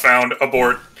 Treasure not found.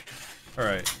 Abort.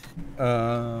 Alright.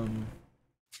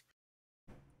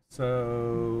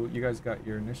 So you guys got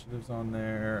your initiatives on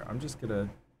there. I'm just gonna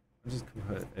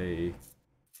put a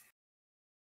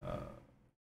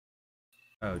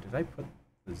oh, did I put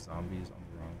the zombies on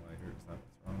the wrong layer? Is that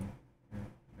what's wrong here?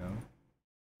 No?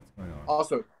 What's going on?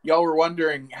 Also, y'all were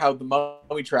wondering how the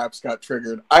mummy traps got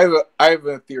triggered. I have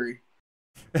a theory.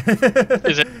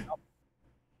 Is it?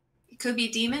 It could be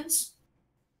demons.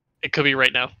 It could be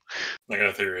right now. I got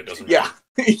a theory. It doesn't. Yeah,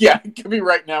 yeah, it could be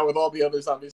right now with all the other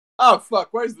zombies. Oh fuck!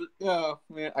 Why is the? Oh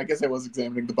man, I guess I was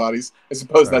examining the bodies. I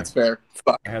suppose Sorry. that's fair.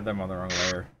 Fuck. I had them on the wrong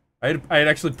layer. I had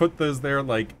actually put those there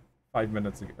like 5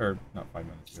 minutes ago, or not 5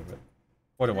 minutes ago, but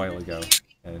quite a while ago.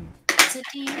 And It's a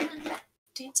demon.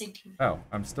 Dancing demon. oh,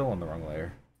 I'm still on the wrong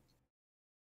layer.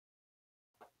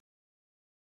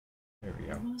 There we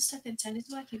go. Almost stuck in Tennis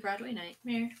Wacky Broadway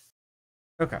Nightmare.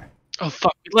 Okay. Oh,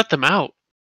 fuck. We let them out.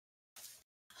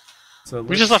 So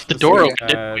We just let's left the door go open,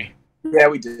 didn't add we? Yeah,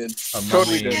 we did. a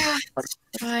Totally mummy did. Yeah.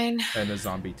 Fine. and a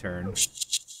zombie turn.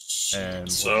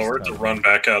 And So we'll we're just to have- run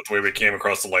back out the way we came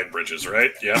across the light bridges,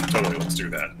 right? Yeah, totally. Let's do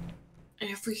that.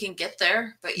 If we can get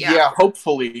there, but Yeah, yeah.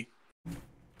 hopefully.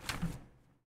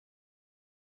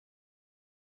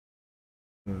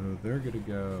 So they're gonna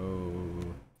go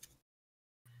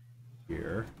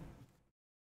here,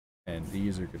 and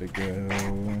these are gonna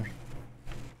go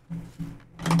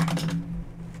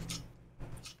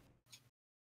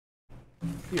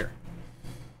here.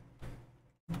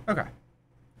 Okay.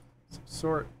 So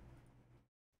sort.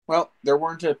 Well, there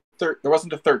wasn't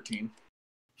a 13.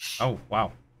 Oh wow!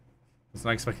 I was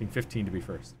not expecting 15 to be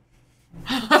first.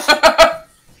 Yeah,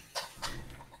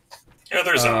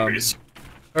 there's zombies.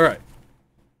 All right.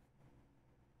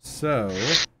 So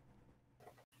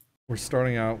we're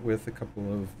starting out with a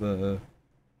couple of the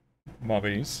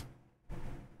mummies.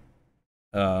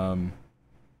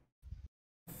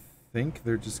 Think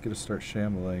they're just gonna start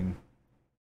shambling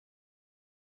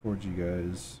towards you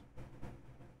guys.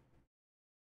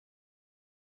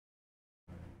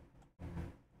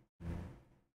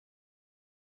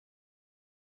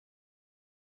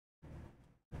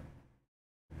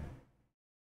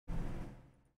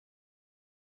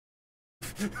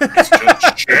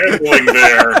 Just shambling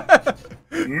there,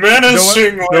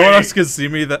 menacingly. No one else can see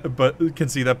me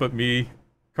but me,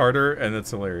 Carter, and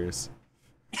it's hilarious.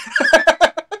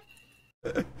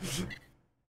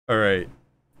 All right,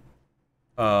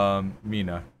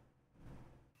 Mina.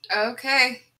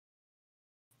 Okay.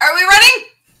 Are we running?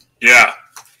 Yeah.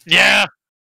 Yeah.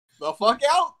 The fuck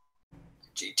out!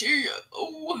 GT.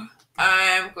 Oh,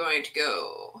 I'm going to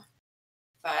go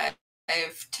 5,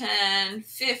 10,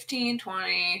 15,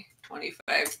 20,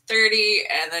 25, 30,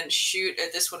 and then shoot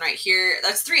at this one right here.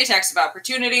 That's 3 attacks of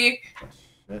opportunity.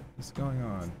 What is going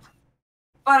on?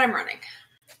 But I'm running.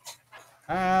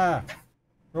 Ah!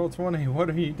 Roll 20, what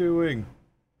are you doing?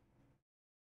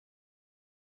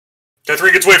 That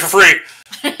 3 gets away for free.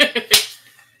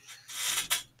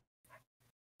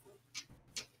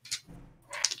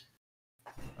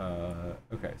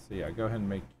 Okay, so yeah, go ahead and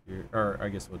make your... Or, I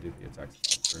guess we'll do the attacks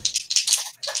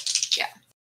first. Yeah.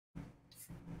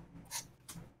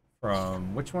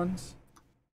 From which ones?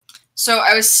 So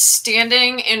I was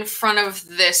standing in front of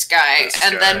this guy,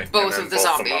 and then both of the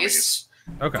zombies.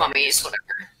 Okay. Mummies,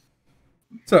 whatever.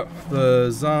 So,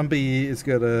 the zombie is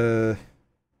gonna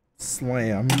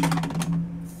slam.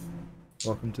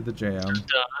 Welcome to the jam.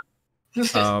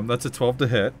 That's a 12 to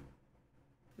hit.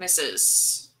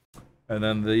 Misses. And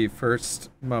then the first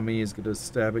mummy is gonna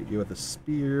stab at you with a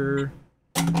spear.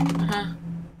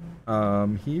 Uh-huh.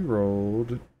 He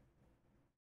rolled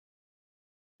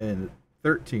a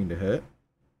 13 to hit.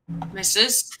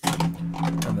 Misses.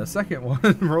 And the second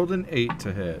one rolled an 8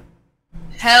 to hit.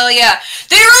 Hell yeah.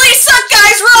 They really suck,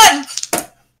 guys!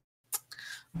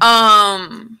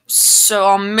 Run! So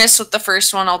I'll miss with the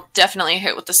first one. I'll definitely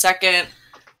hit with the second.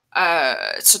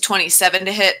 So 27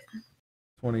 to hit.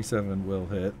 27 will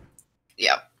hit.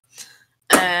 Yep.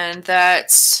 And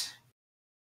that's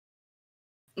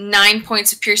 9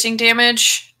 points of piercing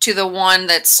damage to the one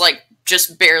that's like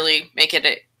just barely making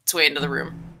its way into the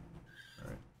room.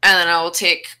 Right. And then I will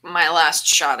take my last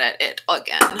shot at it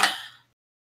again.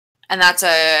 And that's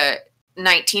a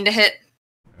 19 to hit.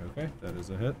 Okay, that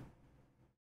is a hit.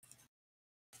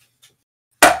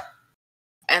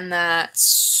 And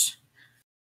that's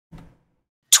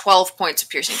 12 points of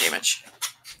piercing damage.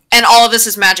 And all of this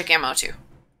is magic ammo, too.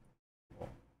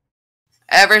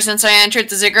 Ever since I entered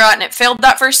the ziggurat and it failed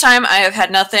that first time, I have had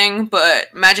nothing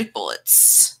but magic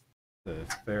bullets. The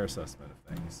fair assessment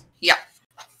of things. Yep.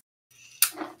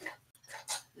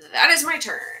 That is my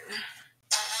turn.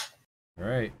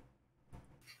 Alright.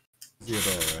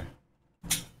 Theodore.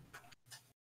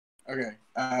 Okay.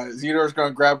 Theodore's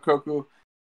going to grab Koku,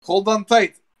 hold on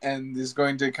tight, and is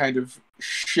going to kind of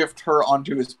shift her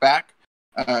onto his back.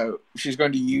 She's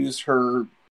going to use her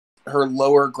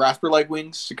lower grasper-like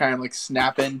wings to kind of like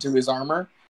snap into his armor.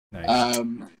 Nice.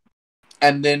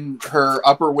 And then her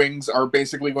upper wings are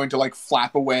basically going to like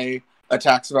flap away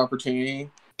attacks of opportunity.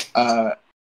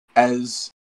 As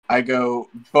I go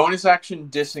bonus action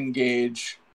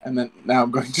disengage, and then now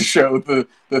I'm going to show the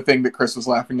thing that Chris was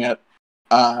laughing at.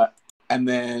 And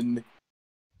then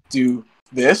do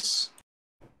this.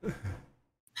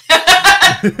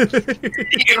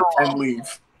 And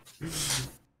leave.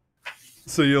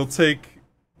 So you'll take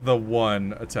the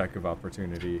one attack of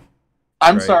opportunity.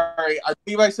 I'm right? sorry. I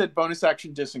believe I said bonus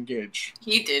action disengage.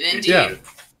 He did indeed. Yeah.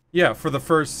 Yeah, for the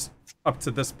first up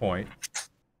to this point.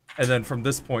 And then from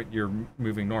this point you're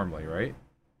moving normally, right?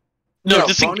 No,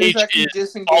 disengage bonus action is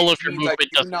disengage all of your means I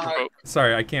movement do doesn't not- provoke.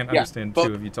 Sorry, I can't understand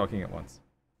two of you talking at once.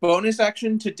 Bonus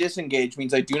action to disengage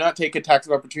means I do not take attacks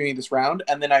of opportunity this round,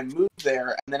 and then I move there,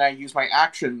 and then I use my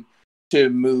action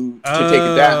to move to take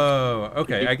it down. Oh,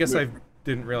 okay. I guess I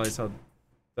didn't realize how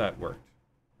that worked.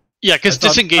 Yeah, because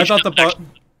disengage. I thought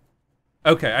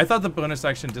okay, I thought the bonus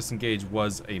action disengage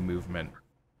was a movement.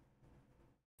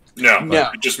 No, No.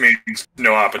 it just means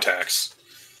no op attacks.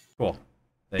 Cool.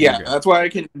 There Yeah, you go. that's why I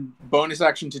can bonus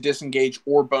action to disengage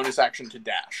or bonus action to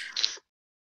dash.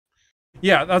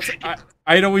 Yeah, that's.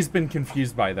 I'd always been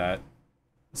confused by that,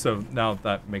 so now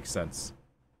that makes sense.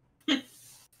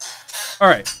 All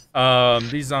right,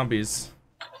 these zombies.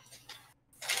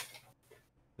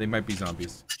 They might be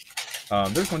zombies.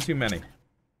 There's one too many.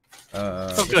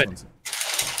 Oh, good.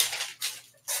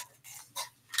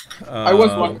 I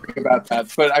was wondering about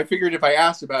that, but I figured if I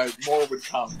asked about it, more would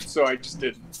come, so I just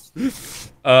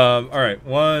didn't. All right,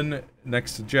 one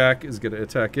next to Jack is gonna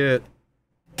attack it.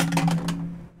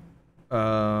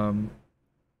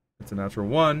 It's a natural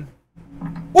 1.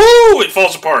 Woo! It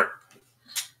falls apart.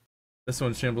 This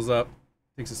one shambles up,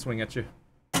 takes a swing at you.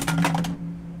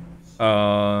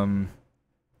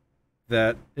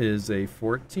 That is a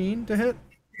 14 to hit.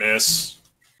 Miss.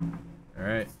 All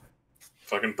right,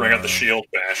 Fucking bring out the shield,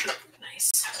 bash it.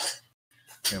 Nice.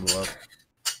 shamble up.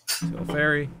 Still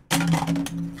fairy.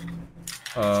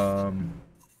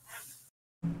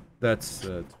 That's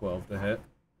 12 to hit.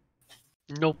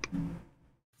 Nope.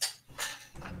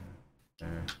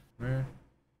 There.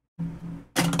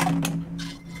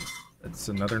 That's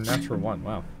another natural 1.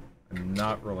 Wow. I'm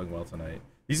not rolling well tonight.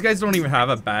 These guys don't even have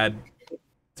a bad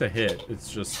to hit. It's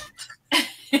just...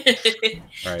 They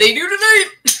Right. do tonight.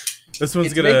 This one's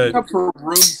It's gonna... making up for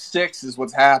room 6 is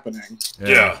what's happening.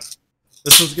 Yeah.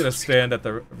 This one's gonna stand at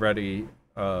the ready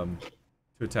to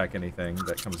attack anything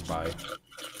that comes by.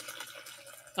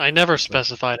 I never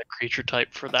specified a creature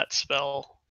type for that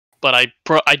spell, but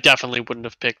I definitely wouldn't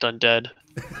have picked undead.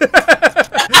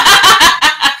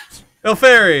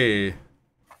 Elfairy!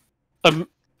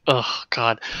 Oh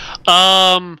god.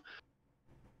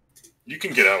 You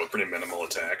can get out with pretty minimal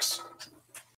attacks.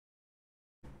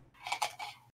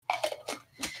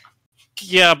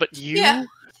 Yeah, but you. Yeah.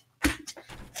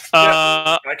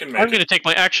 I can make I'm it. going to take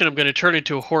my action. I'm going to turn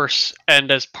into a horse,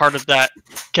 and as part of that,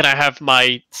 can I have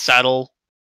my saddle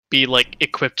be like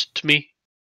equipped to me?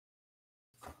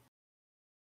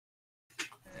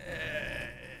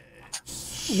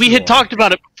 We had talked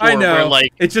about it before. I know. Where,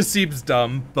 like, it just seems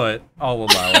dumb, but I'll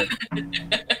allow it.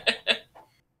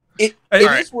 It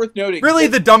Alright. is worth noting. Really,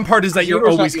 that the dumb part is that you're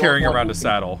Zero's not always the carrying only one around a who-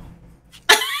 saddle.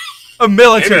 A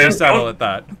military Maybe saddle don't- at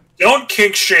that. Don't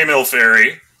kink shame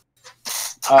Ilfairy.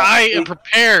 I am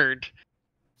prepared.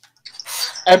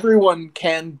 Everyone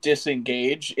can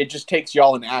disengage. It just takes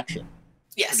y'all an action.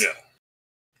 Yes. Yeah.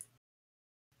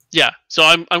 Yeah, so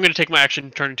I'm going to take my action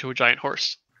and turn into a giant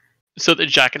horse, so that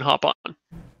Jack can hop on.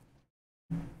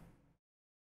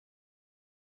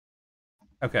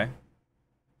 Okay.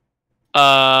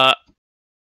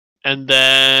 And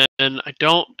then I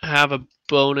don't have a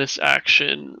bonus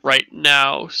action right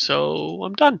now, so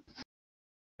I'm done.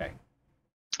 Okay.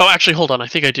 Oh, actually, hold on. I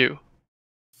think I do.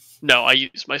 No, I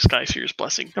used my Sky Sphere's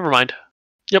Blessing. Never mind.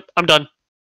 Yep, I'm done.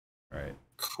 Alright.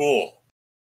 Cool.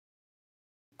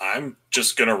 I'm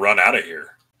just gonna run out of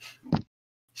here.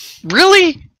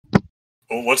 Really?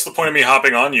 Well, what's the point of me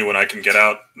hopping on you when I can get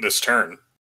out this turn?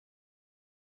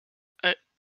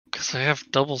 Because I have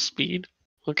double speed.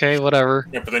 Okay, whatever.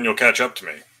 Yeah, but then you'll catch up to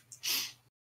me.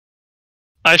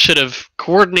 I should have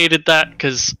coordinated that,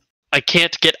 because I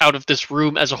can't get out of this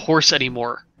room as a horse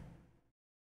anymore.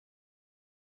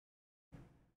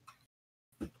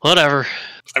 Whatever.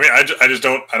 I mean, I just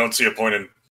don't see a point in.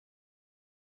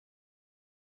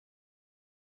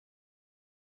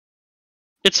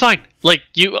 It's fine. Like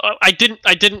I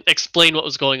didn't explain what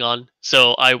was going on,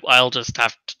 so I'll just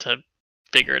have to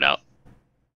figure it out.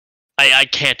 I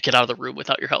can't get out of the room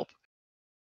without your help.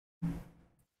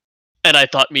 And I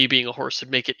thought me being a horse would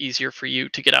make it easier for you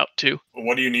to get out too.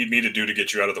 What do you need me to do to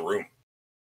get you out of the room?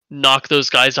 Knock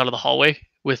those guys out of the hallway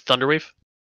with Thunderwave.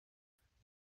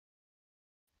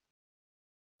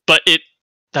 But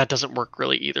that doesn't work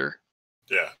really either.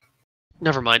 Yeah.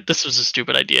 Never mind. This was a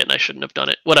stupid idea and I shouldn't have done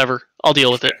it. Whatever. I'll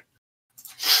deal with it.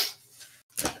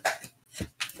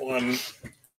 One,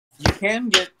 You can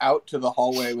get out to the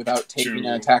hallway without taking Two, an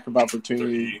attack of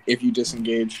opportunity three. if you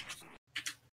disengage.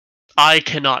 I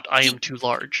cannot. I am too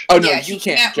large. Oh no, Yeah, you he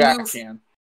can't. can't Jack move. can.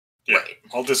 yeah. Right.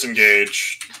 I'll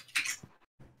disengage.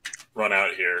 Run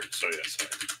out here. So yeah,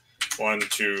 sorry. 1,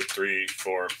 2, 3,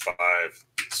 4, 5,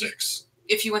 6.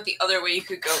 If you went the other way, you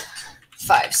could go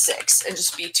 5, 6, and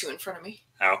just be 2 in front of me.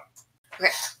 How?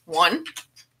 1,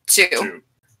 2, 2,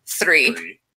 3,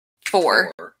 3,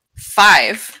 4, 4.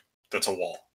 5. That's a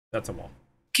wall. That's a wall.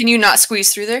 Can you not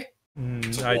squeeze through there?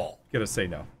 It's a I wall. gotta say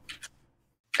no.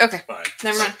 Okay. 5.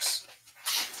 Never mind. 6.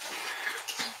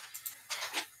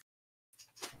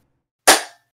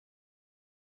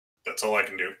 That's all I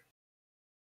can do.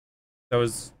 That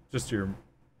was just your...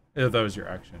 that was your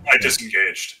action. I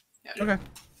disengaged. Okay.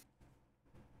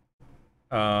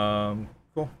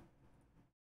 Cool.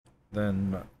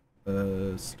 Then,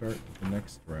 start the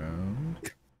next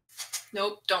round.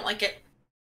 Nope, don't like it.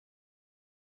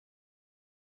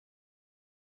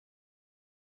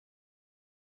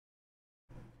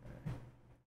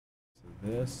 So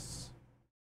this...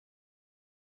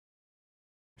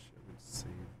 Should we save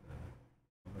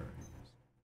the color I used?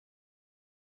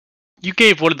 You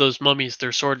gave one of those mummies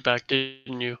their sword back,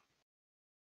 didn't you?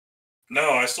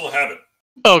 No, I still have it.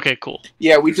 Okay, cool.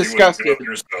 Yeah, we You wouldn't discussed give up it,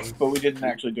 your stuff. but we didn't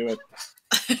actually do it.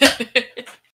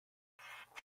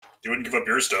 You wouldn't give up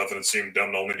your stuff, and it seemed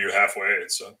dumb to only do halfway.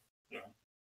 So, you know.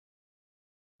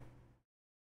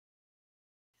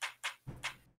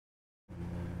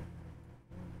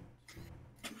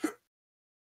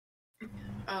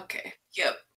 Okay.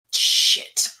 Yep.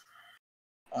 Shit.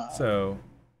 So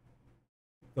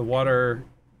the water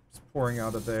is pouring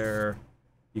out of there.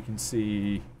 You can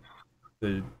see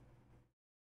the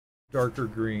darker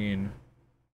green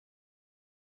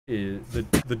is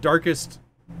the darkest.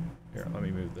 Here, let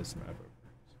me move this map over.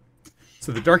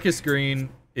 So the darkest green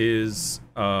is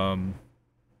gonna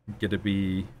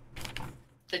be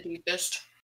The deepest.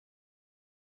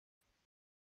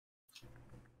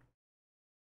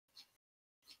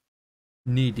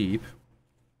 knee deep.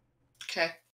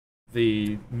 Okay.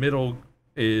 The middle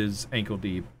is ankle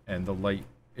deep, and the light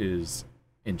is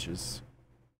inches.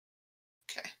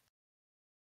 Okay.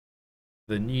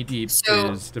 The knee deep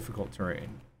So- is difficult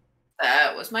terrain.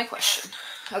 That was my question.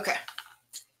 Okay.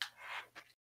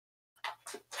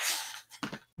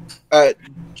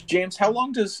 James, how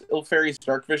long does Ilferi's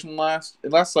dark vision last?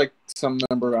 It lasts like some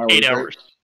number of hours. 8 right? hours.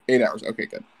 8 hours. Okay,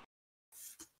 good.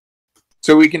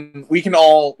 So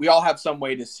we all have some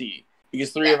way to see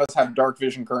because three of us have dark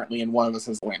vision currently, and one of us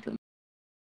has a lantern.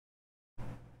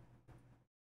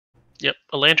 Yep,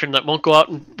 a lantern that won't go out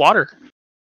in water.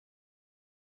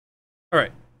 All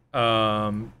right.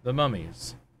 The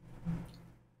mummies.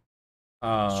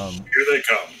 Here they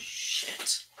come.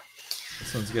 Shit.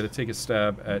 This one's gonna take a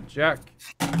stab at Jack.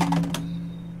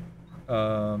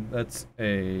 That's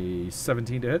a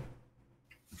 17 to hit.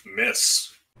 Miss.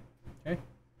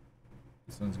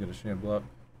 This one's gonna shamble up.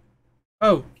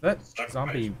 Oh, that Suck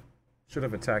zombie should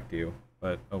have attacked you,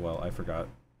 but oh well, I forgot.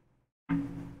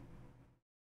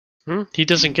 He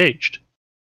disengaged.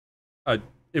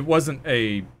 It wasn't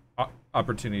a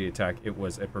opportunity attack. It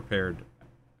was a prepared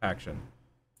action.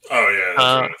 Oh yeah,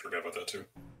 that's right. I forgot about that too.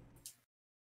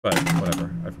 But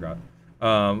whatever, I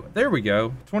forgot. There we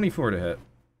go. 24 to hit.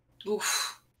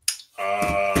 Oof.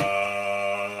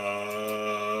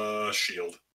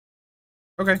 Shield.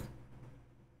 Okay.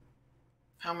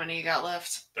 How many you got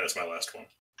left? That's my last one.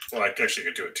 Well, I actually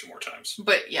could do it 2 more times.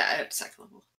 But yeah, at second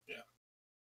level.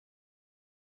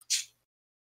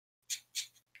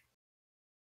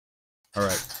 All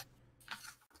right.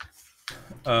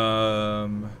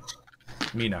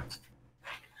 Mina.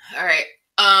 All right.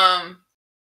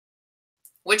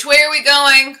 Which way are we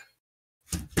going?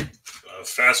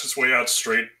 Fastest way out,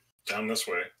 straight down this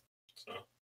way. So.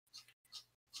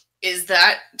 Does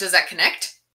that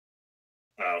connect?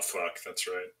 Oh fuck, that's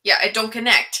right. Yeah, it don't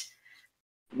connect.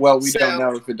 Well, we don't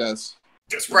know if it does.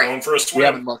 Guess we're going for a We swim.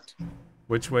 haven't looked.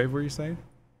 Which way were you saying?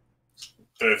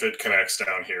 If it connects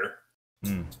down here.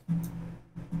 Hmm.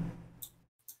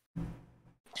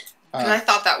 'Cause I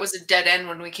thought that was a dead end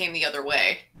when we came the other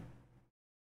way.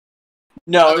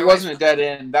 No, it Otherwise- wasn't a dead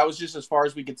end. That was just as far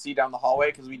as we could see down the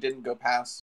hallway because we didn't go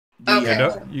past. The, Okay.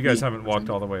 No, you guys haven't walked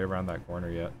all the way around that corner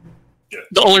yet. Yeah,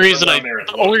 The only run reason down there and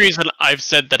the look. only reason I've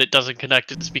said that it doesn't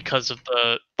connect is because of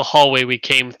the hallway we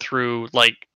came through,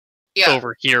 like Yeah.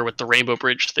 over here with the Rainbow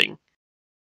Bridge thing.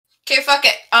 Okay, fuck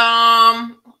it.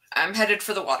 I'm headed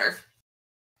for the water.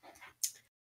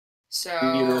 So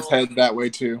Peter's headed that way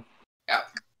too. Yeah.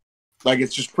 Like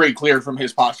it's just pretty clear from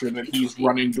his posture that he's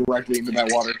running directly into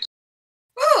that water.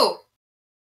 Woo!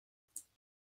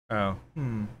 Oh.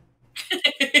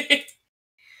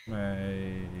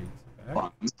 My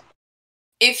back?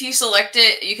 If you select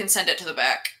it, you can send it to the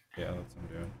back. Yeah, that's what I'm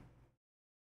doing.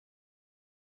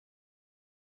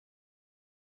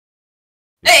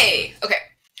 Hey! Okay.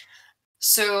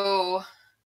 So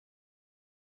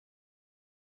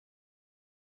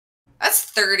that's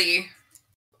 30.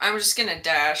 I'm just gonna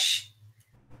dash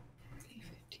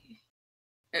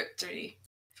 50,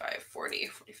 35, 40,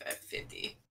 45,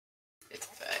 50,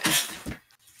 55,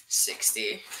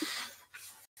 60.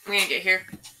 I'm gonna get here.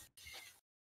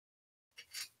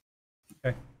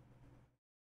 Okay.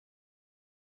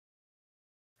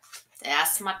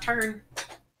 That's my turn.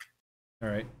 All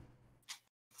right.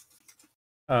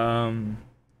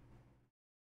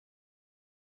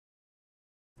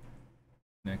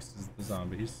 Next is the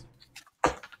zombies.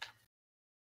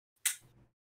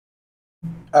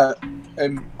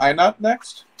 Am I not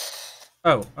next?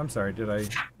 Oh, I'm sorry. Did I?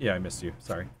 Yeah, I missed you.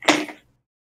 Sorry.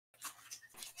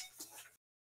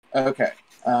 Okay.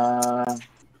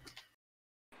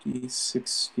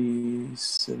 60,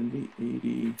 70,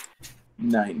 80,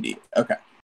 90. Okay.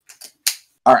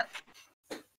 Alright.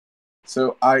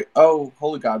 So oh,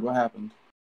 holy god, what happened?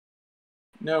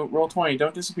 No, roll 20,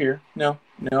 don't disappear. No.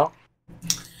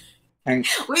 We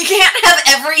can't have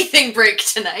everything break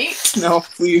tonight. No,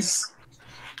 please.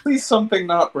 Please something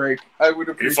not break. I would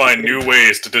appreciate You find it. new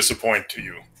ways to disappoint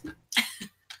you.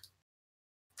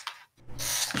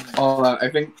 Hold on, I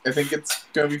think it's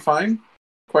gonna be fine.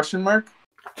 Question mark?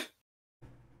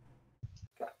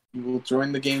 You will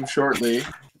join the game shortly.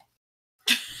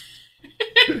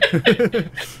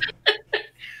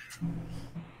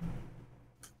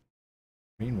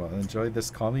 Meanwhile, enjoy this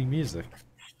calming music.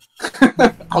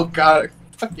 Oh god, I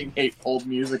fucking hate old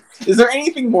music. Is there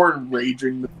anything more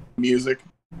enraging than music?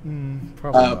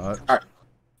 Probably not. Alright.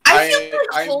 I feel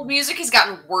like old music has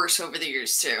gotten worse over the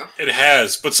years too. It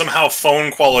has, but somehow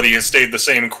phone quality has stayed the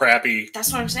same crappy.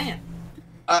 That's what I'm saying.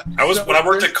 When I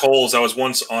worked at Kohl's, I was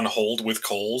once on hold with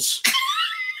Kohl's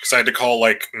because I had to call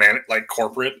like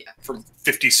corporate for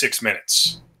 56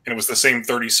 minutes, and it was the same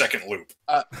 30-second loop.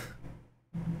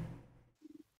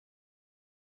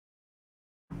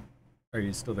 Are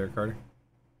you still there, Carter?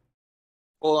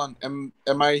 Hold on,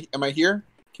 am I here?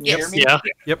 Can you hear me? Yeah.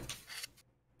 Yep.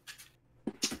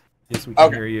 Yes, we can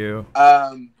Okay. hear you.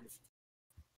 Alright,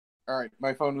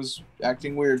 my phone was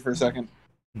acting weird for a second.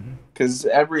 Mhm. Because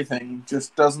everything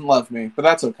just doesn't love me, but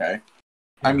that's okay.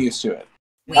 I'm used to it.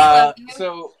 We love you.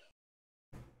 So,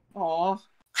 aw,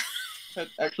 that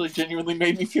actually genuinely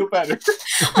made me feel better.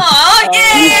 Aw,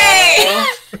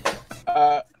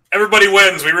 yay! Everybody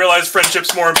wins. We realize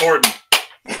friendship's more important.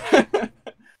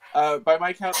 By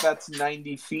my count, that's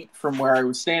 90 feet from where I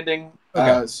was standing.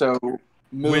 Okay. So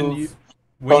move. When you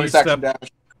bonus action step dash.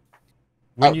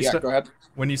 when you yeah, step go ahead.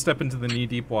 when you step into the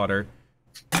knee-deep water,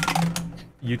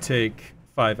 you take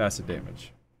 5 acid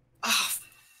damage. Oh,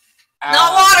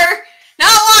 not water!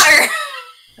 Not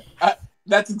water!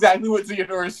 That's exactly what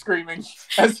Theodore is screaming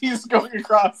as he's going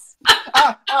across.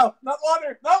 Ow, not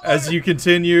water, not water! As you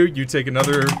continue, you take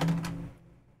another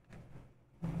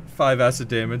 5 acid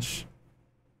damage.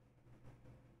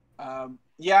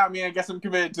 Yeah, I mean, I guess I'm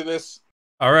committed to this.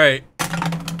 Alright.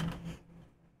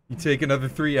 You take another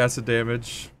 3 acid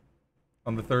damage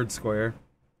on the 3rd square.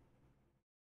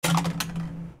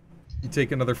 You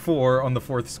take another 4 on the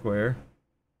 4th square.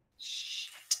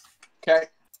 Okay.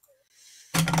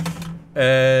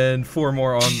 And 4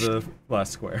 more on the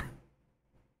last square.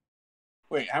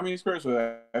 Wait, how many squares were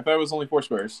there? I thought it was only 4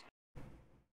 squares.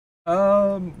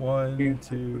 1, 2,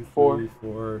 3, 4.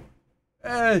 4.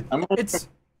 I'm only It's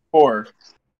 4.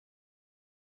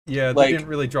 yeah. They Like, didn't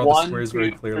really draw 1, the squares 2,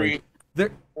 very clearly. 3,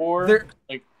 There, 4. there.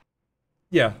 Like,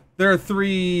 Yeah, there are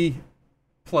 3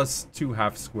 plus 2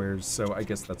 half squares, so I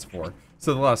guess that's 4.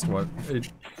 So the last one,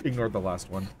 ignore the last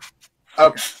one.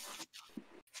 okay.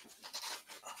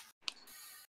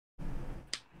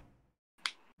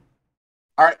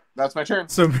 Alright, that's my turn.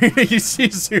 So you see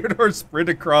Theodore sprint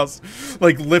across,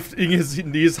 like lifting his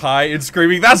knees high and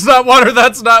screaming, "That's not water!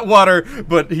 That's not water!"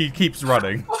 But he keeps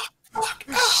running.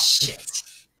 Shit.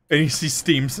 And you see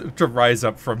steam to rise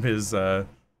up from his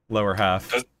lower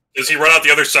half. Does he run out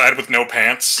the other side with no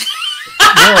pants?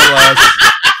 More or less.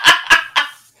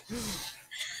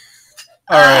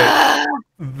 Alright.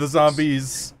 The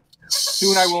zombies.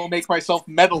 Soon I will make myself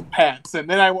metal pants, and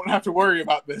then I won't have to worry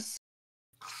about this.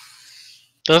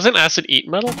 Doesn't acid eat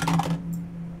metal? I mean,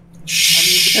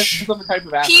 it depends on the type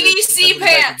of acid. PVC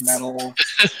depends on the type of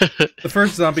pants! metal. The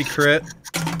first zombie crit.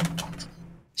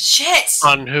 Shit!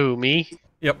 On who? Me?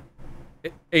 Yep.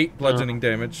 8 bludgeoning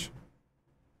damage.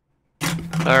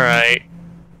 Alright.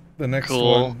 The next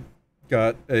Cool. one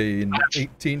got an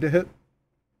 18 to hit.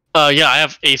 Yeah, I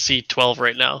have AC 12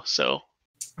 right now, so.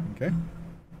 Okay.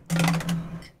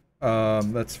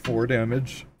 That's 4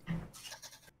 damage.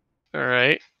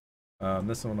 Alright.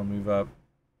 This one will move up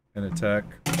and attack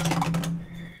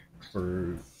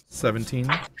for 17.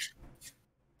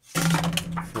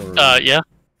 For Yeah.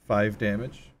 5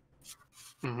 damage.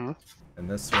 Mm-hmm. And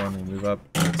this one will move up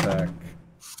and attack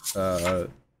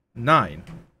 9.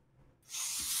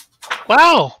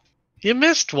 Wow! You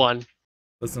missed one.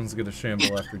 This one's gonna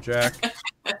shamble after Jack.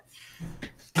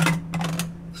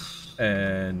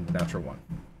 And natural 1.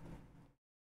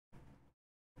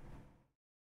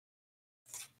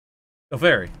 Oh,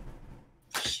 very.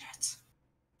 Shit.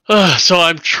 So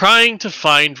I'm trying to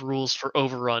find rules for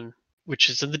Overrun, which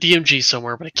is in the DMG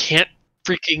somewhere, but I can't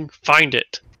freaking find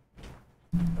it.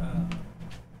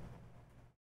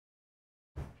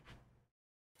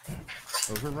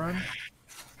 Overrun?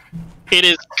 It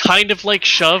is kind of like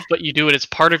shove, but you do it as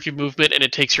part of your movement, and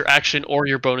it takes your action or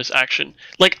your bonus action.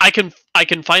 Like I can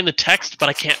find the text, but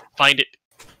I can't find it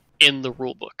in the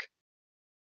rulebook.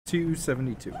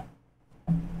 272.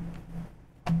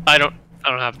 I don't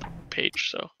have the page,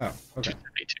 so Oh, okay.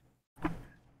 272.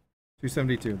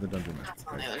 272 of the Dungeon Master.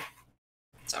 On the other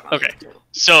So I'm Okay. through.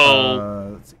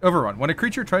 So Let's see. Overrun. When a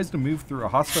creature tries to move through a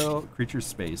hostile creature's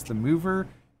space, the mover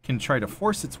can try to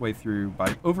force its way through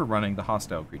by overrunning the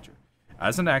hostile creature.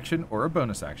 As an action or a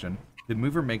bonus action, the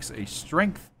mover makes a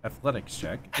strength athletics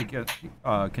check,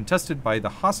 contested by the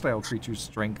hostile creature's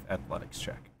strength athletics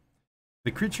check.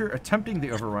 The creature attempting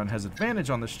the overrun has advantage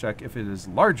on this check if it is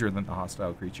larger than the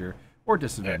hostile creature, or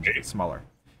disadvantage if it's smaller.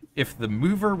 If the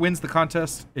mover wins the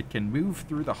contest, it can move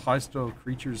through the hostile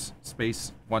creature's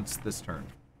space once this turn.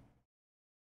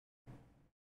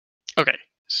 okay.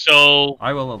 So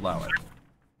I will allow it.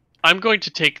 I'm going to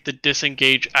take the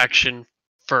disengage action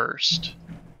first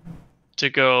to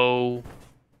go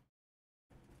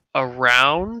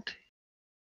around.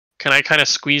 Can I kind of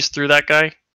squeeze through that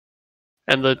guy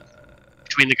and the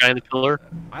between the guy and the pillar?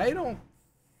 I don't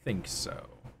think so.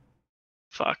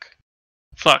 Fuck.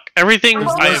 Everything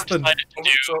There's I less have than- decided to do.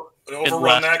 So the overrun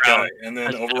last that guy, round and then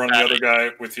has been overrun bad the other guy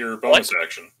with your bonus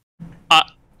action.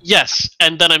 Yes,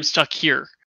 and then I'm stuck here,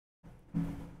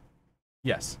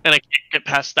 Yes. and I can't get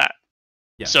past that.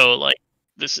 Yeah. So like,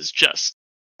 this is just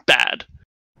bad.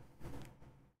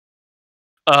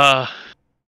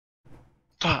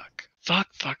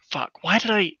 Fuck. Why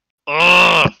did I?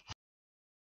 Ugh.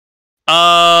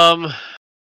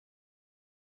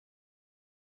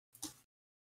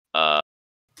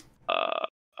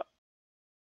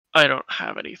 I don't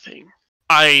have anything.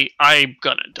 I'm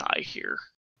gonna die here.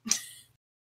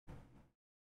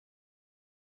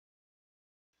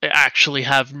 I actually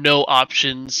have no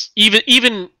options.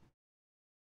 Even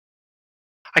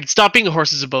I can stop being a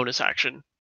horse as a bonus action,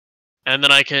 and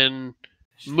then I can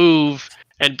move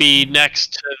and be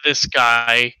next to this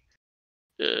guy.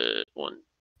 1,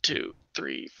 2,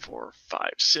 3, 4, 5,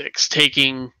 6,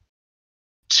 taking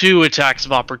 2 attacks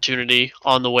of opportunity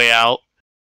on the way out.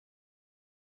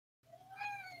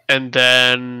 And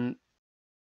then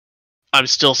I'm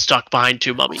still stuck behind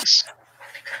 2 mummies.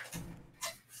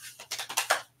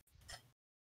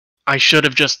 I should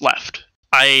have just left.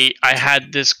 I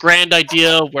had this grand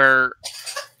idea where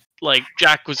like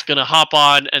Jack was gonna hop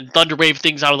on and thunderwave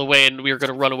things out of the way, and we were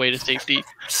gonna run away to safety.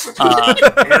 We were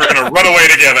gonna run away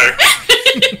together.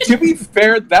 To be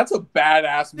fair, that's a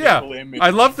badass Yeah, mental image. I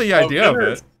love the idea of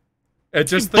Earth. it. I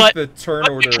just think But- the turn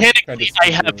but order mechanically, kind of I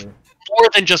have more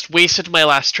than just wasted my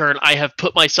last turn. I have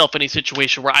put myself in a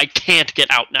situation where I can't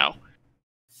get out now.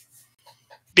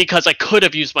 Because I could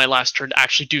have used my last turn to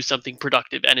actually do something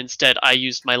productive, and instead I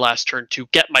used my last turn to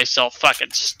get myself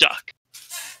fucking stuck.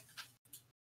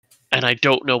 And I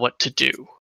don't know what to do.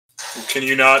 Can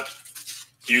you not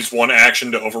use one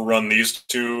action to overrun these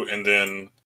 2, and then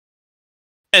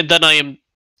And then I am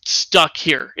stuck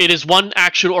here. It is 1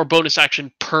 action or bonus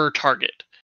action per target.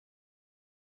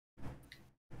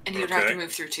 And you would have to Okay.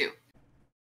 move through 2.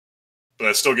 but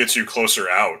that still gets you closer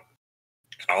out?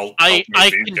 I'll I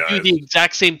move can these do guys. the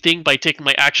exact same thing by taking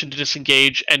my action to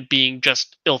disengage and being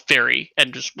just Ilferi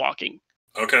and just walking.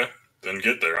 Okay, then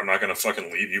get there. I'm not gonna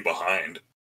fucking leave you behind.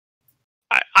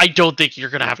 I don't think you're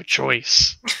gonna have a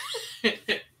choice.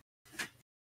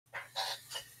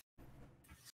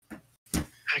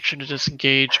 Action to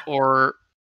disengage, or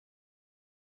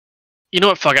you know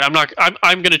what? Fuck it.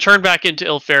 I'm gonna turn back into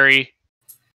Ilferi.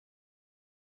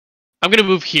 I'm gonna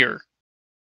move here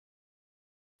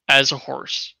as a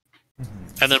horse, and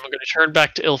then I'm gonna turn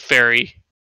back to Ilferi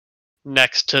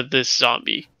next to this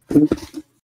zombie.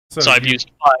 So I've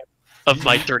used 5 of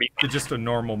my 30. Is it just a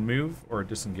normal move or a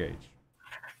disengage?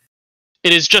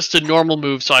 It is just a normal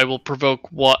move, so I will provoke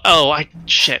what? Oh,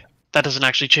 shit. That doesn't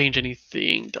actually change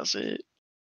anything, does it?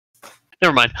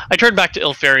 Never mind. I turn back to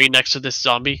Ilferi next to this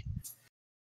zombie.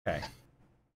 Okay.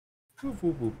 Woof,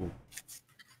 woof, woof, woof.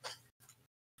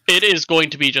 It is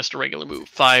going to be just a regular move.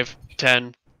 5,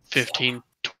 10, 15,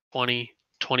 20,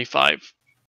 25.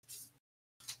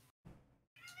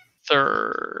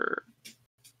 Third.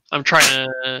 I'm trying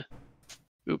to...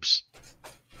 Oops.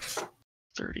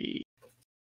 30.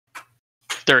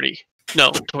 30.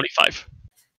 No, 25.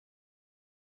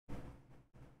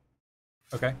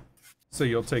 Okay. So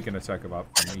you'll take an attack of op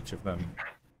from each of them.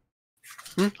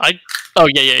 Oh,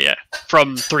 yeah.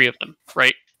 From 3 of them,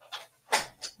 right?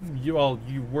 You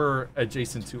were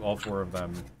adjacent to all 4 of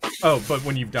them. Oh, but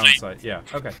when you've downside, yeah.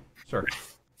 Okay, sure.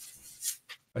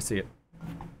 I see it.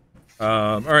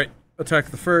 All right. Attack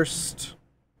the first.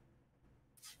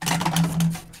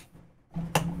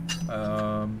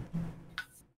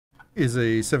 Is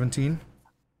a 17.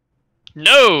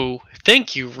 No!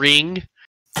 Thank you, Ring.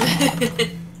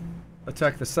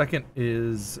 Attack the second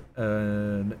is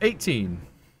an 18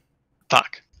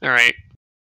 Fuck. Alright.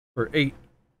 for 8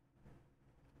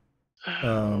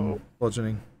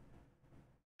 bludgeoning.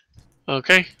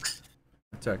 Okay.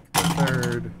 Tech the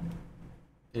third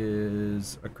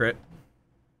is a crit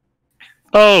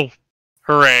Oh,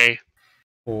 hooray!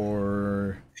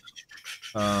 for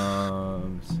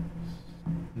 9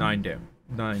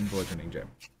 bludgeoning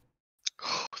damage.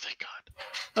 Oh, thank God.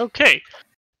 Okay.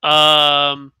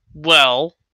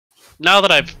 Well, now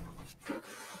that I've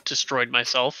destroyed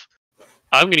myself,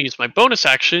 I'm going to use my bonus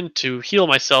action to heal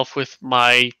myself with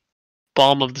my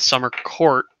Balm of the Summer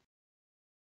Court.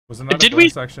 Was it not Did a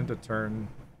bonus action to turn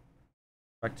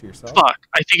back to yourself? Fuck,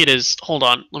 I think it is. Hold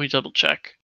on, let me double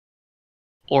check.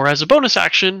 Or as a bonus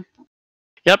action.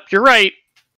 Yep, you're right.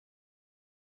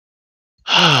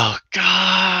 Oh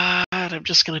God, I'm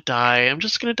just gonna die. I'm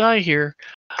just gonna die here.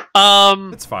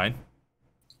 It's fine.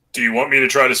 Do you want me to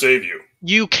try to save you?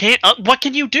 You can't. What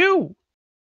can you do?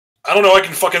 I don't know. I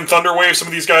can fucking thunder wave some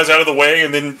of these guys out of the way,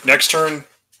 and then next turn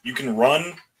you can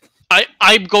run.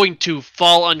 I'm going to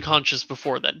fall unconscious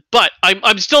before then, but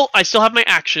I still have my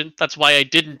action. That's why I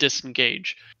didn't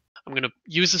disengage. I'm gonna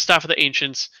use the Staff of the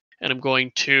Ancients, and I'm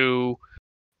going to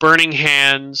Burning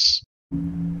Hands.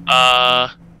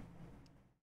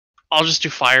 I'll just do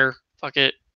fire. Fuck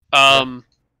it. And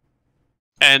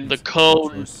the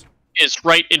cone is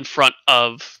right in front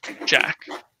of Jack.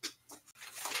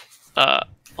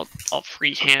 I'll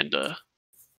freehand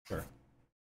Sure.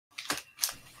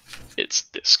 It's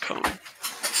this cone.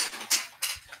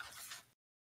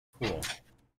 Cool.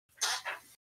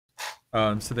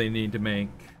 So they need to make.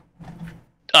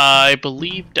 I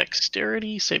believe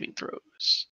dexterity saving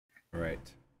throws. Right.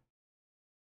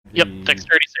 Yep,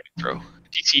 dexterity saving throw.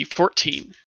 DC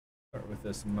 14. Start with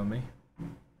this mummy.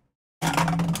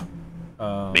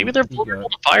 Maybe they're vulnerable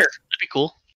to fire. That'd be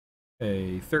cool.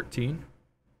 A 13.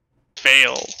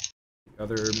 Fail. The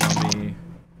other mummy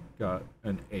got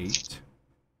an 8.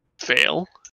 Fail.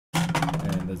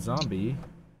 And the zombie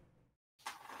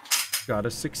got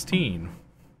a 16.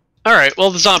 Alright, well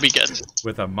the zombie gets it.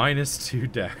 With a -2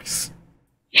 dex.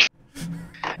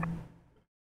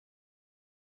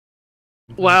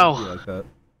 Wow. Like that.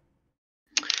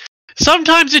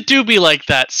 Sometimes it do be like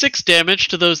that. 6 damage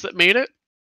to those that made it.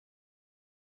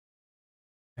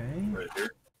 Okay. Right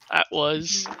here. That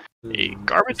was a The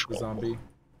garbage roll. zombie.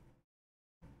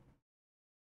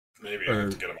 Maybe I have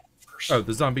to get him first. Oh,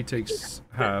 the zombie takes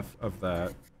half of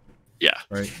that. Yeah.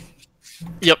 Right?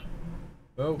 Yep.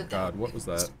 Oh god, what was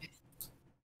that?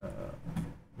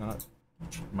 Not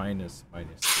minus 3.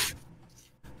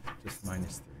 Just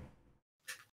 -3.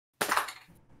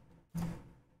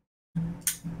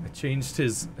 I changed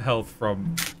his health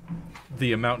from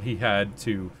the amount he had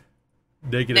to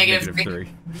negative 3.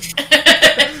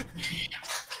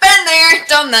 Been there,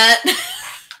 done that.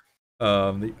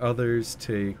 The others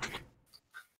take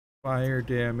fire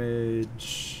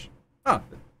damage.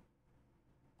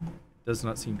 Does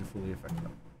not seem to fully affect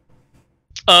them.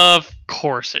 Of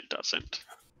course it doesn't.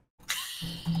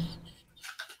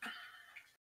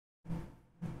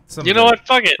 Some You of know the what?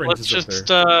 Fuck it. fringes Let's of just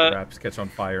their wraps catch on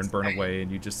fire and burn away,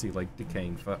 and you just see like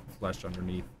decaying flesh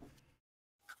underneath.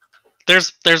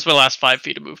 There's my last 5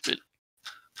 feet of movement.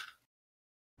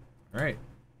 All right,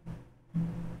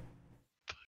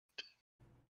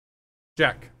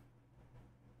 Jack.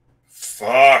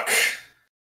 Fuck.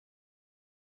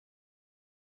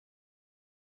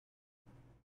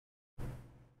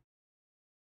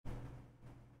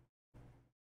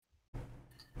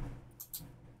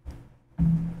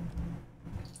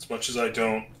 As much as I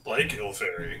don't like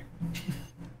Ilfairy,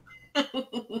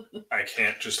 I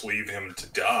can't just leave him to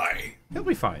die. He'll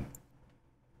be fine.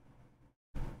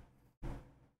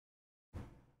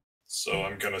 So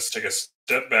I'm gonna take a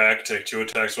step back, take 2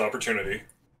 attacks of opportunity.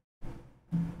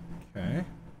 Okay.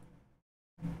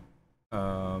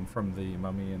 From the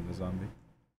mummy and the zombie.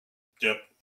 Yep.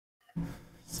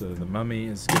 So the mummy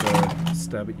is gonna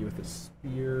stab at you with a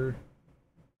spear.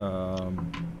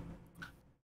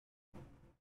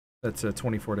 That's a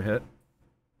 24 to hit.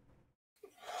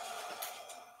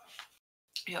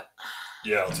 Yep.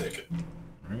 Yeah, I'll take it.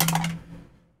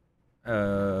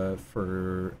 Alright.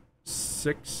 For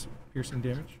 6 piercing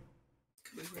damage.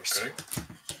 Okay.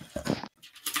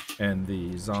 And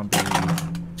the zombie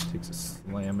takes a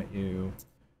slam at you.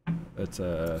 That's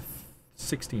a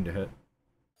 16 to hit.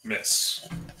 Miss.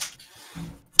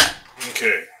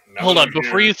 Okay. Now Hold that on, I'm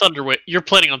before here- you thunderwave, you're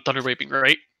planning on thunderwaving,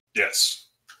 right? Yes.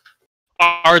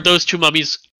 Are those 2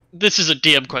 mummies? This is a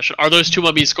DM question. Are those 2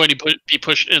 mummies going to be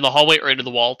pushed in the hallway or into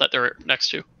the wall that they're next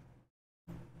to?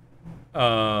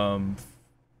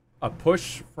 A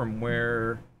push from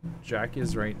where Jack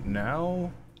is right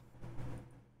now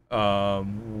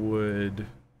would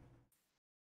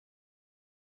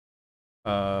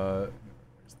where's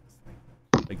this thing?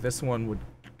 Like this one would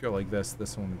go like this.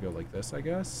 This one would go like this, I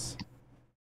guess.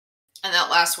 And that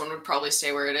last one would probably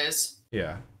stay where it is.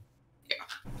 Yeah.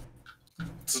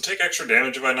 Does it take extra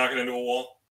damage if I knock it into a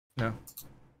wall? No.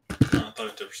 I thought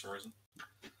it did for some reason.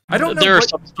 I don't know There are what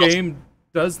some spells- game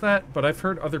does that, but I've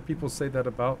heard other people say that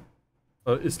about,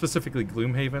 specifically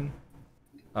Gloomhaven.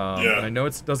 Yeah. And I know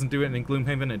it doesn't do it in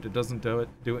Gloomhaven, and it doesn't do it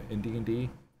in D&D,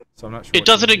 so I'm not sure. It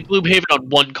does it in Gloomhaven on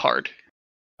one card.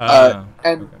 And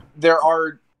okay. there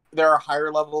are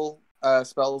higher level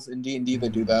spells in D&D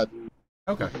that do that.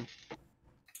 Okay.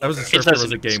 I wasn't sure if there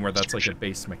was a game where that's like a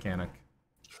base mechanic.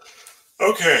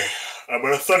 Okay, I'm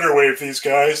gonna Thunder Wave these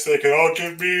guys. They can all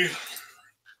give me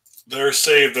their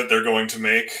save that they're going to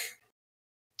make.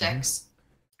 Dex.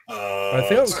 I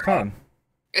think it was Con.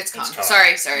 It's con. Con.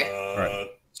 Sorry. Right.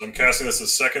 So I'm casting this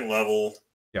as second level.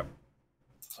 Yep.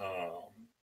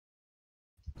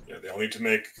 Yeah, they all need to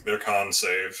make their con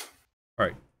save.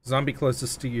 Alright. Zombie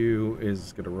closest to you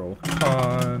is gonna roll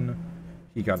Con.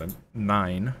 He got a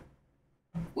 9.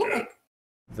 Ooh.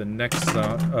 The next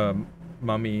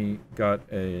mummy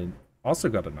also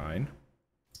got a 9.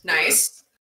 Nice.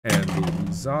 And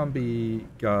the zombie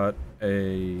got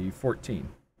a 14.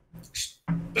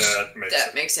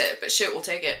 That makes it, but shit, we'll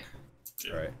take it.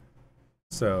 Yeah. Right.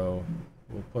 So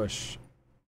we'll push.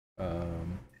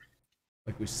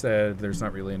 Like we said, there's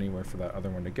not really anywhere for that other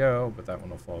one to go, but that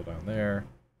one will fall down there.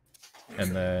 Okay.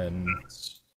 And then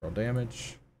roll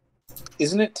damage.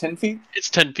 Isn't it 10 feet? It's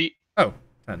 10 feet. Oh,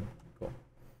 10. Cool.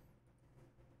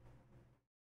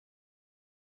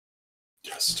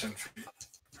 Yes, 10 feet.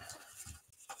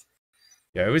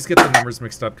 Yeah, I always get the numbers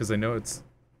mixed up because I know it's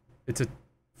a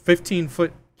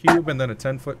 15-foot cube and then a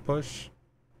 10-foot push.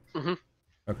 Mm-hmm.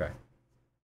 Okay.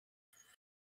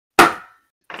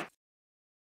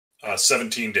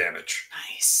 17 damage.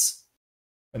 Nice.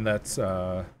 And that's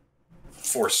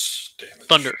Force damage.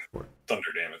 Thunder. Thunder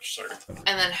damage, sorry.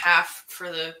 And then half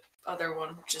for the other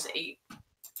one, which is 8.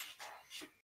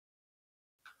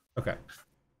 okay.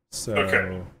 So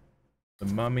Okay. the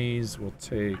mummies will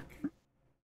take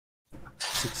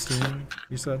 16,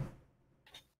 you said?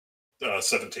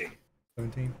 17.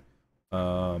 17?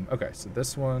 Okay, so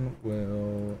this one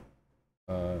will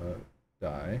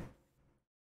die,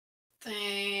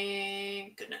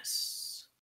 Thank goodness.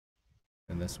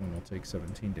 and this one will take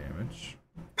 17 damage,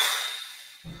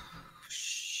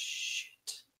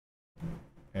 Shit.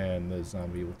 and the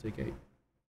zombie will take 8.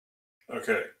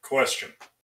 Okay, question.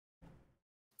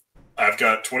 I've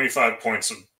got 25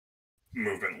 points of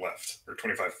movement left, or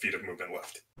 25 feet of movement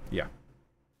left. Yeah.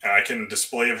 And I can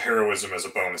display of heroism as a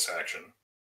bonus action.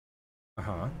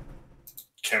 Uh-huh.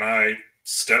 Can I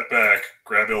step back,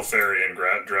 grab Ilferi, and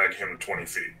drag him 20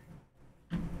 feet?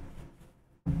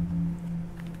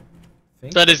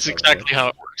 That is exactly how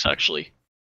it works, actually.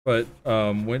 But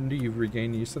when do you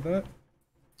regain use of that?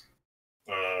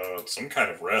 Some kind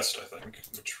of rest, I think,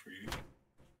 which we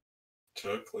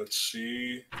took. Let's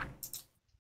see.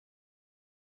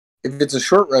 If it's a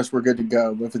short rest, we're good to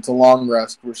go. But if it's a long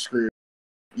rest, we're screwed.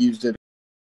 Used it.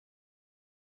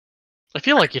 I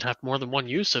feel like you'd have more than one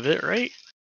use of it, right?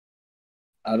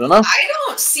 I don't know. I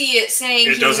don't see it saying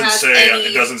It he doesn't has say. any...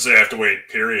 It doesn't say I have to wait.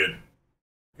 Period.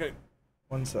 Okay.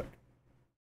 1 sec.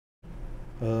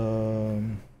 So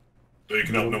you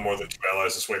can help no more than 2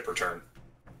 allies this way per turn.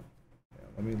 Yeah,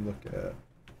 let me look at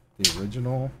the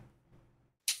original.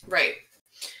 Right.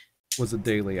 Was a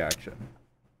daily action.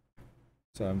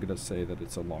 So I'm gonna say that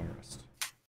it's a long rest.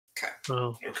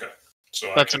 Oh, Okay.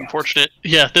 So that's unfortunate.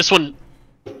 Yeah, this one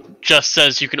just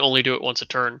says you can only do it once a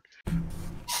turn.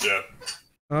 Yeah.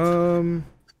 At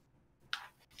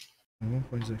one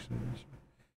point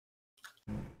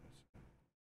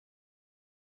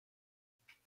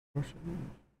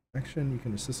action, you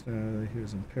can assist an ally who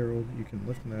is imperiled. You can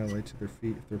lift an ally to their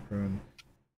feet if they're prone.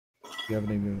 If you have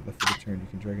any movement left for the turn, you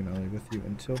can drag an ally with you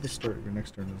until the start of your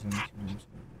next turn.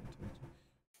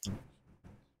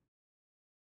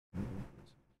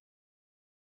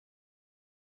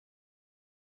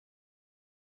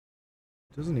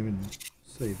 It doesn't even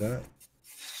say that.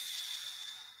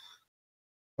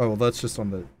 Oh, well, that's just on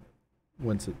the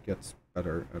once it gets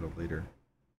better at a later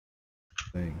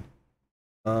thing.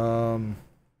 Because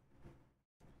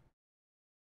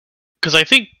I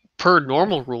think per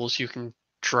normal rules, you can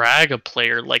drag a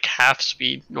player like half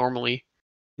speed normally.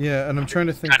 Yeah, and I'm trying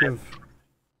to think of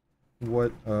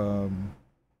what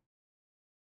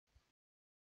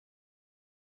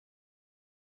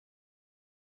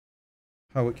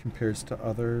how it compares to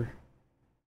other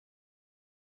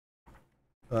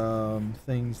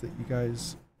things that you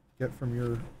guys get from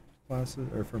your classes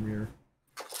or from your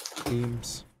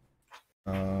teams.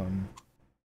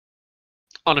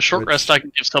 On a short Which- rest, I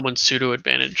can give someone pseudo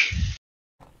advantage.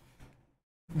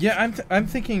 Yeah, I'm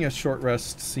thinking a short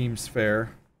rest seems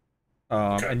fair.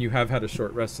 Okay. And you have had a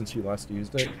short rest since you last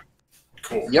used it.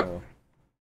 Cool. Yep. So,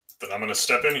 Then I'm gonna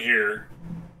step in here,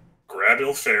 grab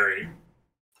Ilferi,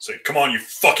 say, "Come on, you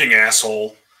fucking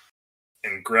asshole,"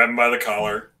 and grab him by the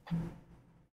collar.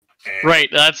 And Right,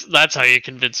 that's how you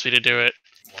convinced me to do it.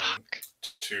 1,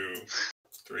 2,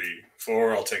 3,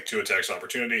 4. I'll take 2 attacks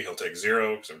opportunity. He'll take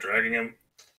 0 because I'm dragging him.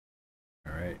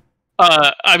 all right.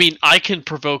 I mean, I can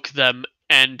provoke them,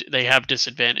 and they have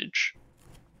disadvantage.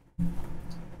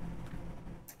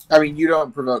 I mean, you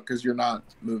don't provoke because you're not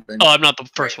moving. Oh, I'm not the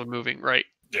first one moving, right?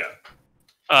 Yeah.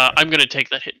 I'm gonna take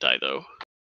that hit die though.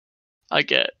 I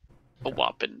get a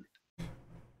whopping. Can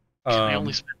I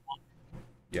only spend one?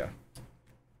 Yeah.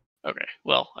 Okay,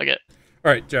 well, I get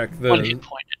All right, Jack. 1 The hit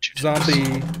point and 2 attacks.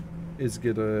 zombie is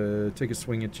gonna take a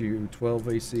swing at you, 12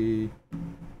 AC,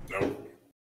 No.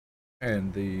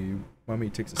 and the mummy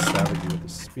takes a stab at you with a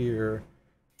spear,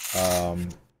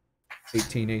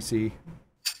 18 AC.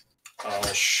 I'll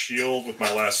shield with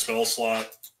my last spell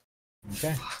slot.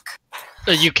 Okay.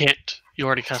 You can't. You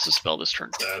already cast a spell this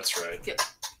turn. That's right. Yep.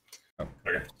 Oh.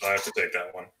 Okay, so I have to take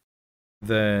that one.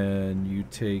 Then you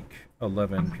take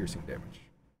 11 piercing damage.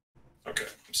 Okay,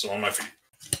 I'm still on my feet.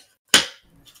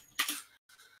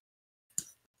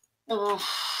 Oh.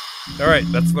 All right,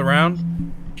 that's the round.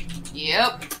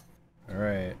 Yep. All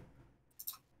right.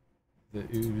 The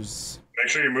ooze. Make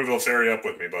sure you move Ilferi up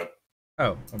with me, bud.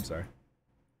 Oh, I'm sorry.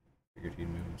 Figured he'd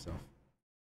move himself.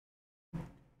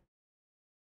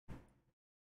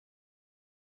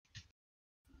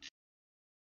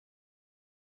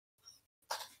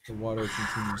 The water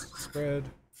continues to spread.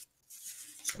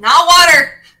 Not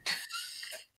water.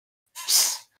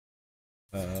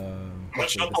 How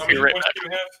much hopefully health this be right points do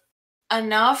you have?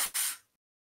 Enough,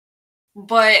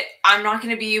 but I'm not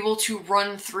going to be able to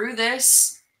run through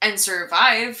this and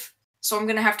survive. So I'm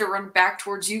going to have to run back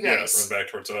towards you Yeah, guys. run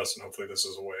back towards us, and hopefully this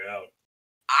is a way out.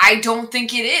 I don't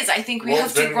think it is. I think we Well,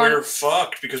 have to then run. we're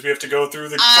fucked because we have to go through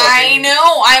the I fucking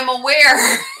know. I'm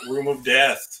aware. room of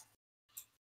death.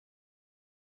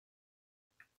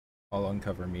 I'll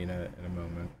uncover Mina in a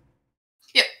moment.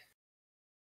 Yep.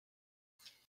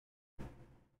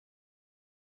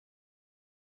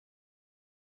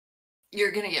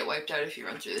 You're gonna get wiped out if you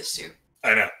run through this too.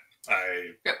 I know.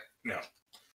 Yep. No.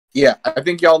 Yeah, I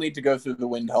think y'all need to go through the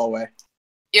wind hallway.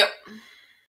 Yep.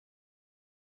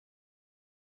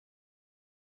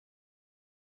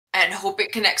 And hope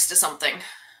it connects to something.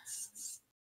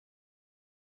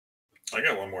 I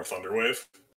got one more thunder wave.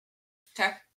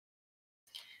 Okay.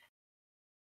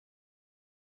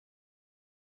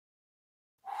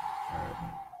 Alright.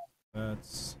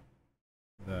 That's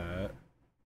that.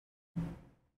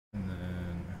 And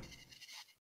then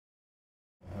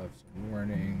I'll have some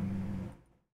warning.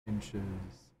 Inches.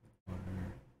 Water.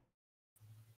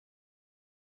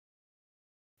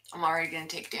 I'm already gonna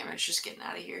take damage just getting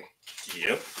out of here.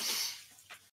 Yep.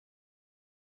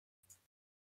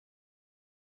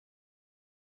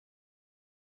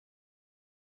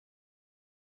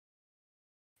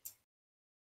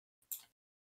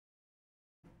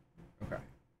 Okay.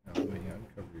 Now let me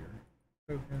uncover your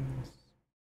tokens.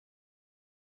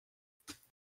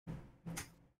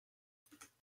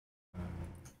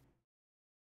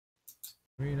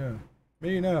 Mina!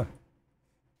 Mina!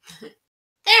 There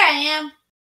I am.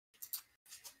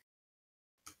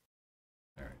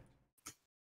 Alright.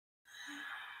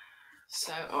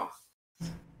 So, oh.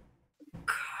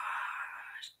 God,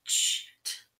 shit.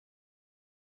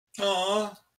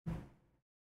 Aww.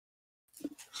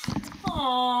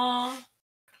 Aww.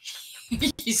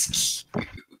 He's cute.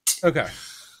 Okay.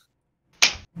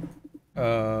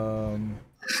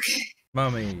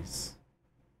 Mummies.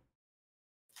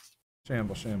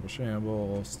 Shamble, shamble,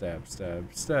 shamble. Stab, stab,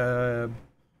 stab.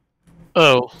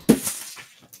 Oh,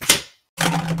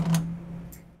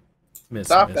 Miss,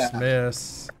 Stop miss, that.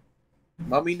 miss.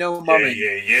 Mummy, no Yay, mummy.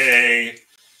 yay, yay.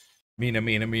 Mina,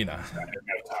 Mina, Mina. I didn't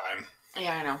have time.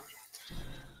 Yeah, I know.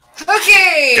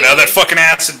 Okay! Get out of that fucking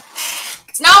acid.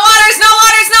 It's not water! It's not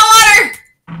water! It's not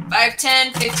water! 5,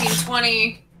 10, 15,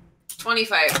 20,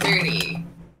 25, 30,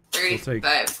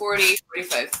 35, 40,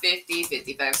 45, 50,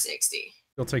 55, 60.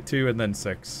 You'll take 2 and then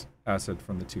 6 acid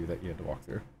from the 2 that you had to walk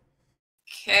through.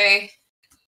 Okay.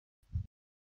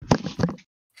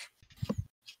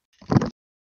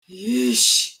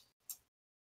 Yeesh.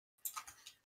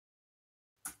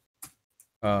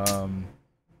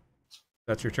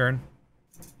 That's your turn?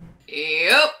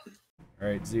 Yep.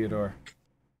 Alright, Zeodor.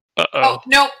 uh-oh. Oh,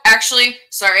 no, actually,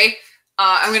 sorry.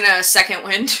 I'm gonna second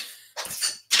wind.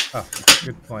 Oh,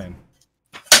 good plan.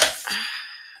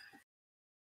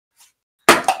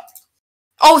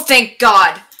 Oh, thank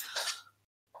God.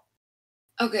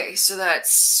 Okay, so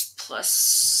that's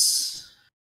plus.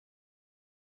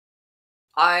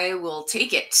 I will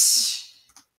take it.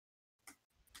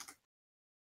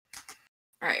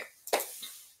 Alright.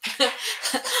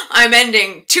 I'm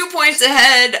ending 2 points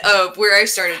ahead of where I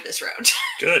started this round.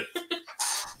 Good.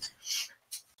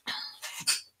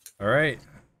 All right,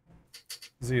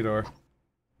 Zeodor.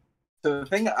 So the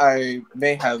thing I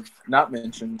may have not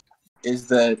mentioned is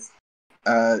that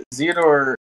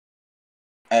Zeodor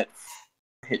at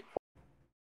hit.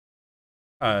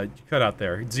 You cut out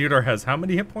there. Zeodor has how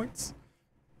many hit points?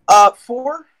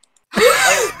 4.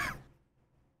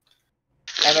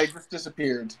 And I just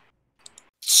disappeared.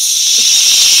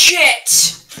 Shit!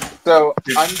 So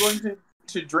I'm going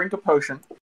to drink a potion.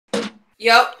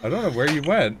 Yep. I don't know where you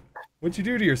went. What'd you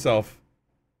do to yourself?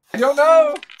 I don't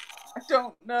know. I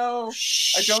don't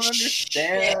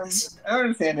understand. Shit. I don't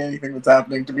understand anything that's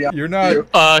happening, to be honest. You're not. with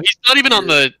He's not even on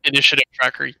the initiative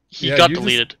tracker. He Yeah, got you just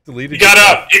deleted. Deleted. You got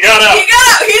yourself. up! You got up! He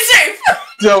got out! He's safe!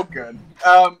 So good.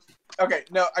 Okay,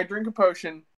 no, I drink a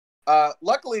potion.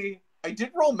 Luckily, I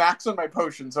did roll max on my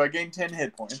potion, so I gained 10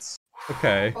 hit points.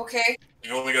 Okay. Okay.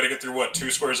 You only got to get through, what,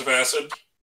 2 squares of acid?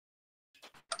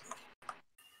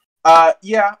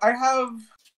 Yeah, I have...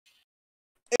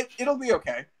 It'll be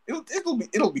okay.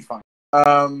 It'll be fine.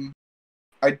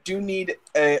 I do need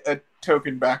a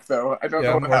token back, though. I don't Yeah,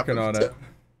 know I'm what working happens. on it.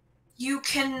 You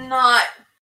cannot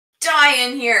die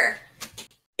in here.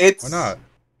 It's... Why not?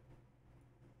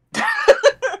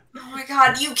 Oh my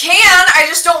God, you can! I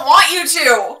just don't want you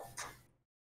to!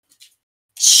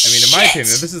 I mean, in my Shit.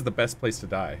 opinion, this is the best place to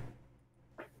die.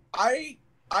 I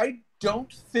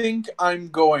don't think I'm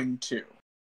going to.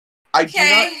 I do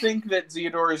Okay. not think that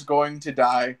Zeodor is going to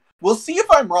die. We'll see if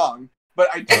I'm wrong, but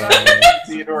I do not think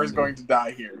Zeodor is going to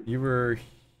die here. You were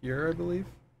here, I believe?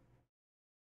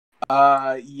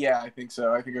 Yeah, I think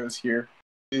so. I think it was here.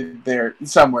 There,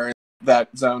 somewhere in that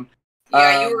zone.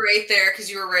 Yeah, you were right there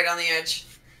because you were right on the edge.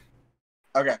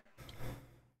 Okay.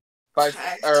 5,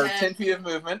 10 feet of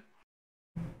movement.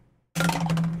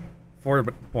 4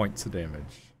 points of damage.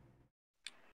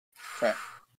 Okay.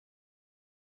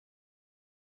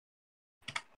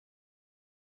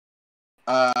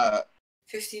 Uh,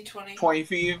 15, 20. 20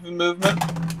 feet of movement.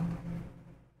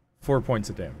 4 points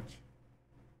of damage.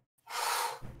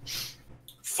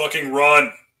 Fucking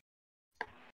run!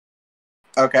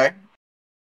 Okay.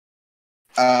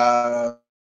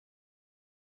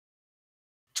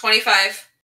 25.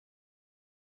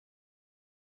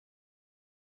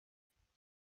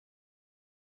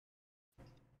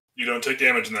 You don't take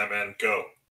damage in that, man. Go.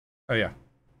 Oh yeah.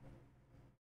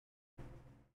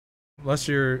 Unless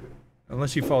you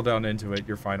fall down into it,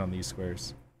 you're fine on these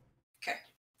squares. Okay.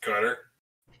 Carter?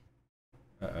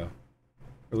 Uh-oh.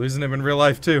 We're losing him in real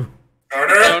life too.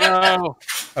 Carter? Oh no!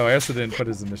 Oh, I also didn't put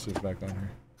his initiative back on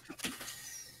her.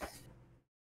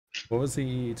 What was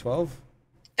he, 12?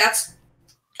 That's.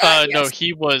 No, yes.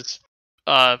 he was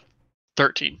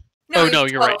 13. No, oh, no,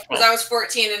 you're right, Because 12. I was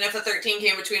 14, and if a 13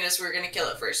 came between us, we were going to kill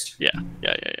it first. Yeah.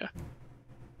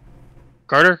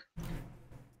 Carter?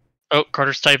 Oh,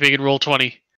 Carter's typing in roll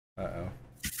 20. Uh-oh.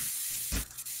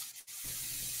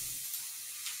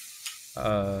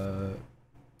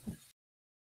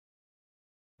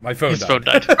 My phone His died. phone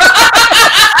died. Of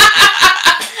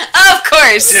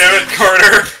course. Damn it,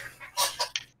 Carter!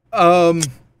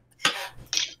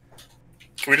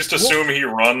 Can we just assume he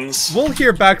runs? We'll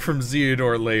hear back from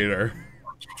Zeodor later.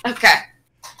 Okay.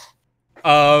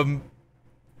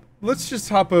 Let's just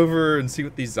hop over and see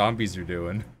what these zombies are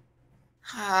doing.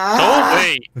 Go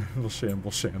away! We'll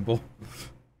shamble. God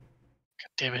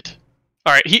damn it.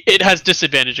 Alright, it has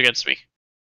disadvantage against me.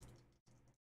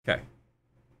 Okay.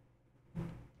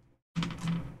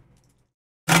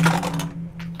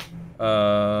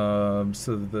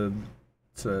 So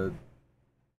it's a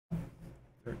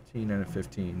 13 and a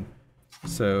 15.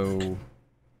 So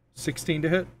 16 to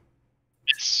hit?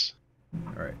 Yes.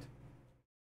 Alright.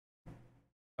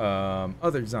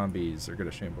 Other zombies are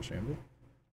gonna shamble.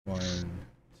 1,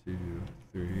 2,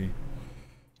 3,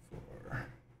 4.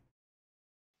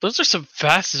 Those are some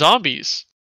fast zombies.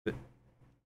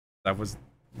 That was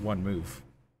one move.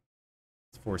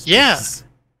 It's 4 spaces. Yeah.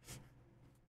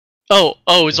 Oh,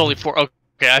 it's only 4.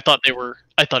 Okay, I thought he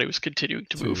was continuing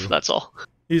to move, 2. that's all.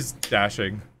 He's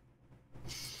dashing.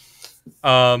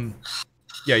 Yeah,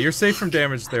 you're safe from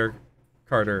damage there,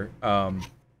 Carter.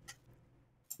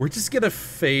 We're just gonna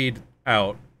fade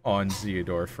out on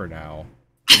Zeodor for now,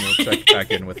 and we'll check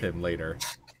back in with him later.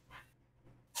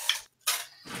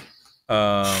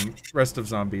 Rest of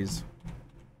zombies.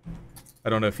 I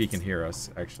don't know if he can hear us,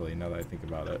 actually, now that I think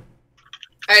about it.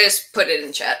 I just put it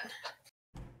in chat.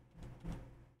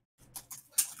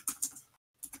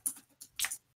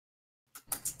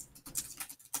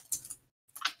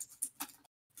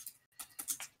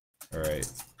 Alright.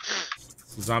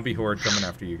 So zombie horde coming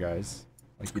after you guys.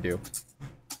 Like you do.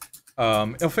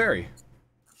 Ilferi.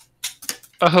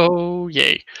 Oh,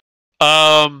 yay.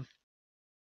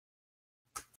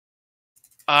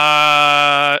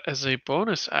 As a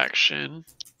bonus action,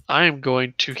 I am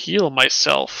going to heal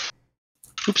myself.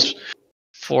 Oops.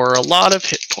 For a lot of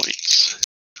hit points.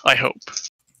 I hope.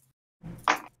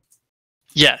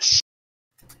 Yes.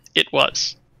 It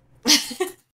was.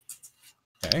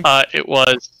 Okay. It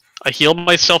was. I heal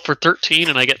myself for 13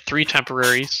 and I get 3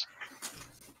 temporaries.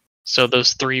 So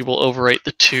those 3 will overwrite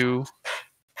the 2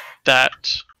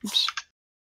 that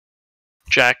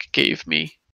Jack gave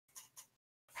me.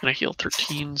 And I heal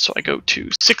 13, so I go to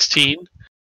 16.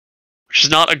 Which is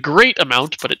not a great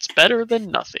amount, but it's better than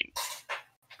nothing.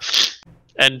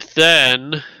 And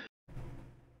then...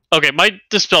 Okay, my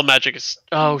Dispel Magic is...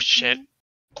 Oh, shit.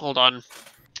 Hold on.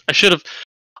 I should have...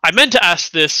 I meant to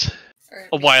ask this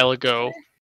a while ago.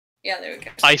 Yeah, there we go.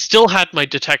 I still had my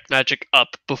Detect Magic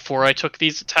up before I took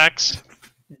these attacks.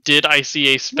 Did I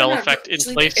see a spell effect in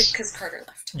place? Because Carter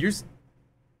left. You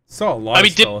saw a lot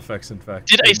of spell effects, in fact.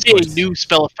 Did I see a new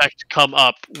spell effect come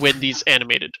up when these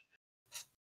animated?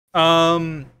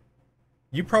 You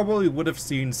probably would have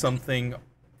seen something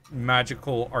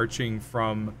magical arching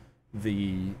from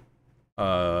the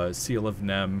Seal of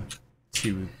Nem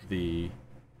to the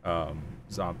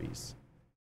zombies.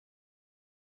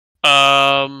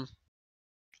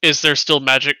 Is there still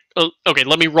magic? Oh, okay,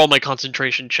 let me roll my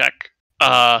concentration check.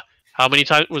 How many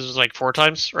times? Was it like 4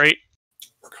 times, right?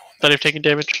 That I've taken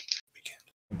damage?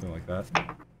 Something like that.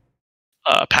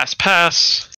 Pass.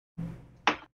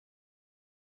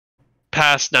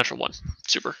 Pass, natural 1.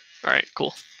 Super. Alright,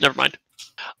 cool. Never mind.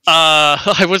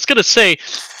 I was gonna say,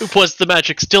 was the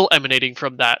magic still emanating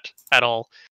from that at all?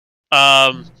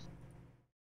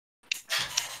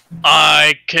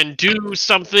 I can do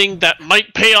something that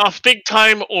might pay off big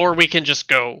time, or we can just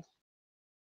go.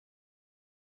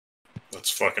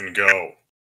 Let's fucking go.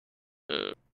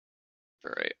 Alright.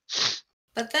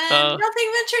 But then,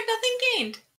 nothing ventured, nothing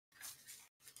gained.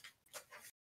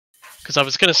 Because I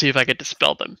was gonna see if I could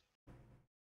dispel them.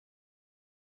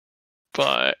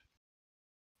 But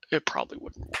it probably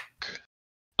wouldn't work.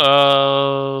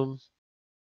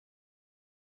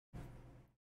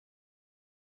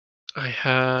 I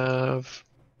have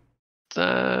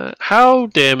that. How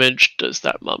damaged does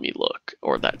that mummy look,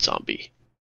 or that zombie?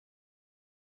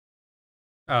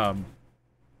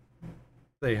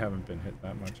 They haven't been hit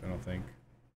that much, I don't think.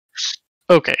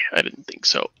 Okay, I didn't think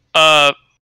so. I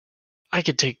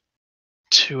could take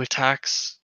 2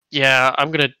 attacks. Yeah, I'm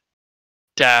gonna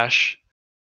dash.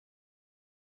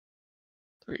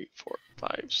 3, 4,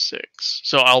 5, 6.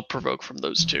 So I'll provoke from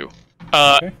those 2.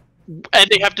 Okay. And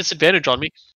they have disadvantage on me,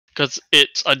 because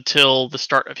it's until the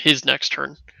start of his next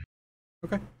turn.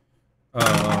 Okay.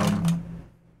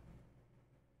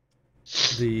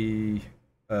 The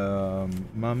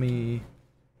mummy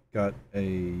got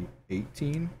a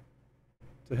 18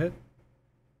 to hit.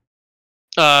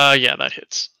 Yeah, that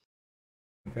hits.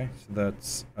 Okay, so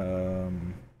that's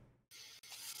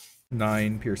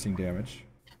 9 piercing damage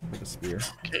with the spear.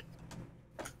 Okay.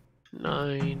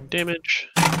 9 damage.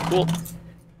 Cool.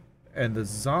 And the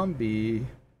zombie,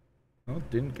 well,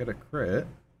 didn't get a crit.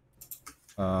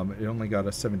 It only got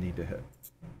a 17 to hit.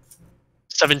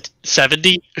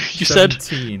 70? You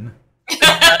 17.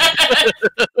 said?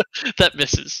 That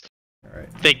misses.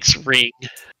 Alright. Thanks, Ring.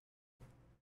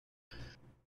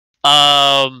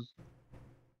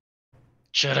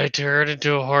 Should I turn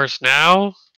into a horse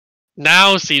now?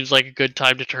 Now seems like a good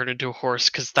time to turn into a horse,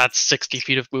 because that's 60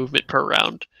 feet of movement per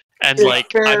round. And,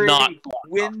 like, I'm not...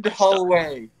 Wind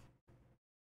hallway.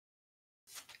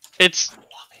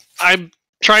 I'm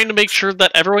trying to make sure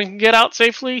that everyone can get out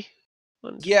safely.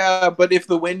 Yeah, but if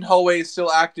the wind hallway is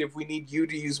still active, we need you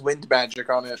to use wind magic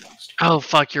on it. Oh,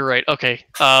 fuck, you're right. Okay.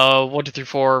 1, 2, 3,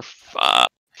 4, 5.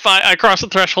 I crossed the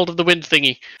threshold of the wind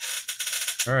thingy.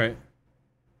 Alright.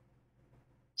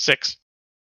 6.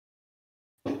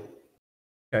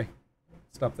 Okay.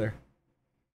 Stop there.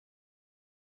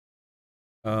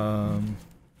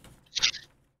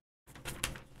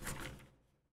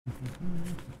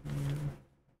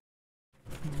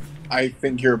 I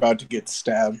think you're about to get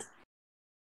stabbed.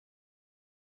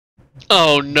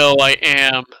 Oh no, I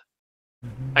am.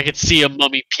 I can see a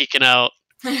mummy peeking out.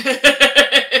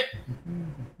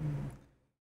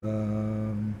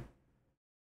 Oh,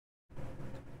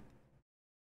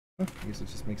 I guess it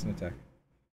just makes an attack.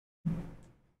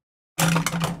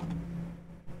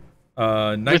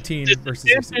 19 With versus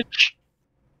AC. disadvantage,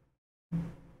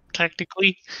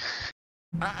 technically.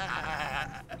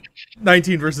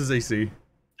 19 versus AC.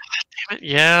 Damn it,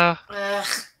 yeah. Ugh.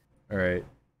 All right.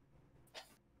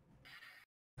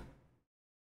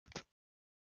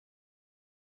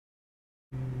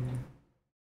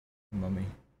 Mummy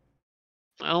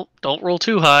Well, don't roll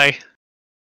too high.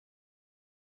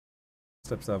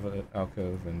 steps out of an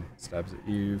alcove and stabs at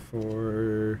you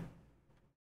for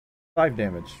 5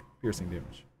 damage, piercing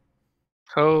damage.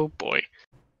 Oh boy.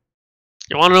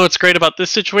 You want to know what's great about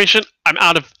this situation? I'm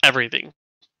out of everything.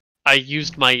 I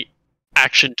used my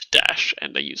action to dash,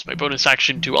 and I used my bonus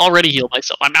action to already heal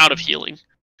myself. I'm out of healing.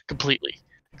 Completely.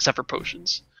 Except for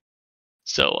potions.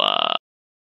 So,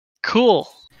 cool.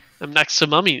 I'm next to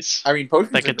mummies I mean,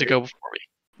 potions that are get to great. go before me.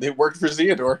 They worked for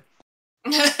Zeodor.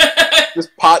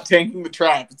 Just pot tanking the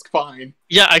trap. It's fine.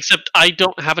 Yeah, except I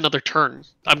don't have another turn.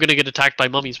 I'm gonna get attacked by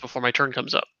mummies before my turn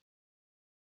comes up.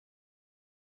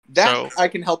 That So- I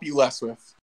can help you less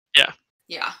with.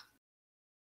 Yeah.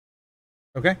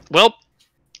 Okay. Well,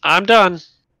 I'm done.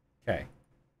 Okay.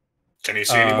 Can you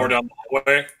see any more down the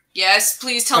hallway? Yes,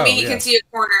 please tell me Oh, he yeah. can see a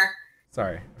corner.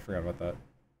 Sorry, I forgot about that.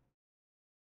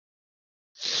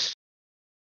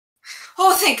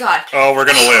 Oh, thank God. Oh, we're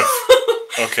gonna live.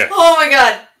 Okay. Oh my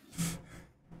God.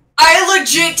 I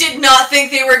legit did not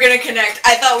think they were gonna connect.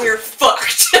 I thought we were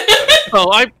fucked. Oh,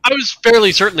 I was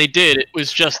fairly certain they did. It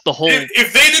was just the whole.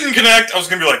 If they didn't connect, I was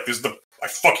gonna be like, "This is the I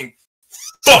fucking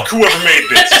fuck whoever made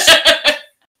this."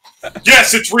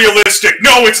 Yes, it's realistic.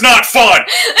 No, it's not fun.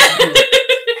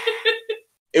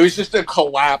 It was just a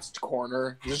collapsed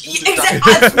corner. It was just a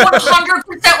Exactly. That's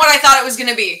 100% what I thought it was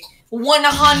gonna be.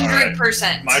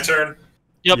 100%. My turn.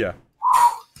 Yep. Yeah.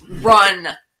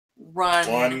 Run.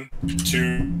 1,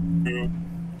 2,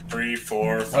 3,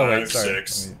 4, 5, Oh, wait, sorry.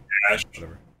 6, Let me- dash,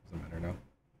 Whatever. Doesn't matter now.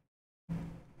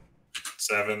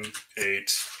 7,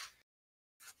 8,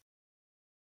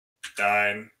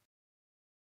 9,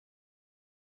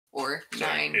 Or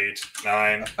sorry, 9. 8,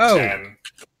 9, Oh. 10,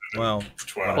 Well,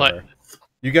 12. whatever.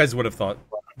 You guys would have thought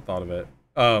of it.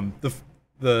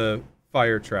 The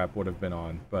fire trap would have been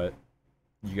on, but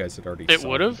you guys had already. It saw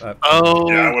would have? that. Oh.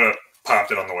 Yeah, I would have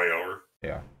popped it on the way over.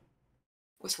 Yeah.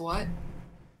 With what?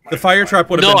 The fire trap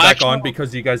would have No, been back actually- on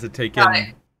because you guys had Got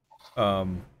it.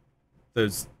 taken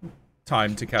those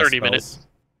time to cast 30 spells. minutes.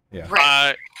 Yeah.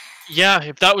 Right. Yeah,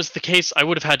 if that was the case, I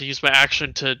would have had to use my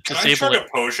action to Can I disable chug it.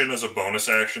 a potion as a bonus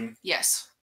action? Yes.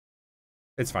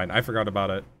 It's fine. I forgot about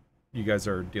it. You guys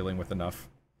are dealing with enough.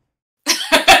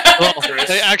 Well, Chris?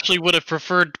 I actually would have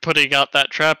preferred putting out that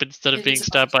trap instead of It being is a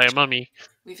stabbed by a mummy.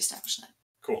 We've established that.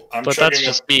 Cool. But that's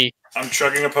just me. I'm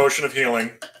chugging a potion of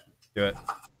healing. Do it.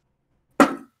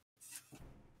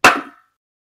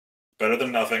 Better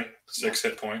than nothing. 6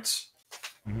 hit points.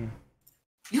 Mm-hmm.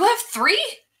 You have 3?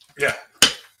 Yeah.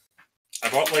 I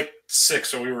bought like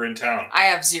 6 when we were in town. I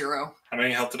have 0. How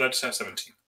many health did I just have?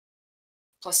 17.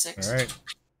 Plus 6. All right.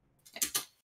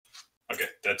 Okay,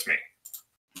 that's me.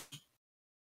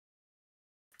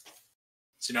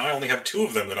 See, now I only have 2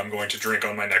 of them that I'm going to drink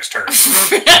on my next turn.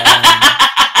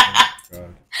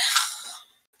 God.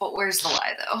 But where's the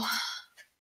lie, though?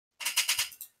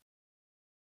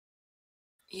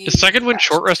 Is second wind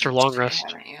short rest or long rest?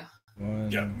 Haven't you?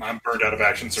 1, Yeah, I'm burnt out of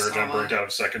action surge. I'm burnt out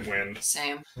of second wind.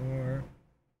 Same. 4.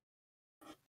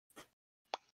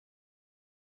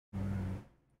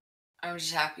 I'm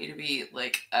just happy to be,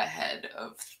 like, ahead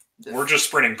of the... We're just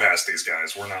sprinting past these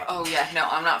guys. We're not. Oh, yeah, no,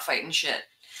 I'm not fighting shit.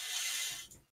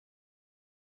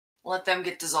 Let them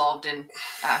get dissolved in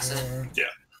acid. 4.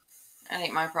 That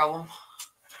ain't my problem.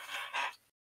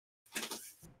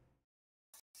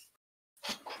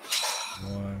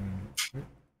 One, 2,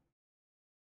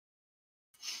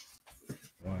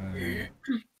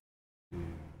 3,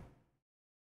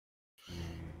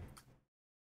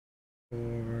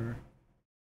 4.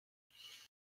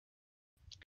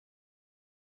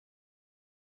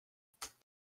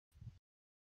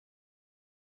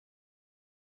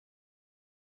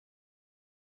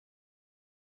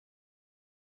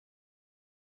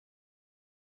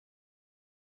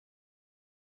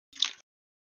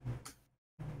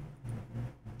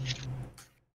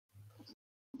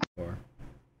 Four.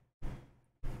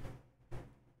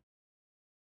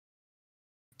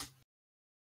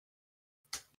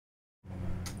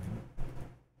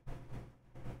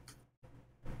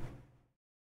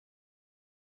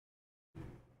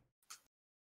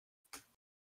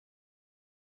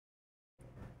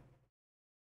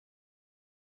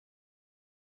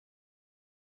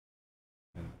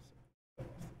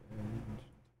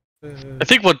 I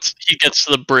think once he gets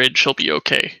to the bridge, he'll be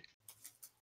okay.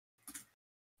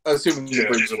 Assuming the Yeah,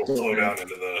 bridge it'll is flow open. down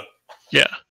into the. Yeah.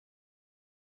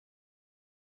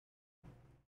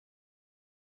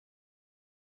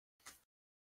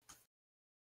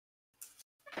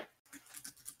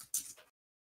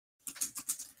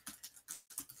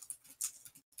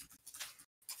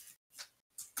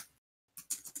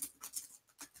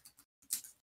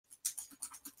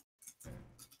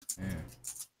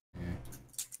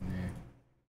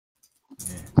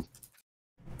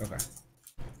 Okay.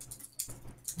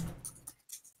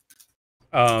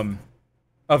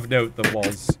 Of note, the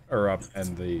walls are up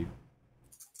and the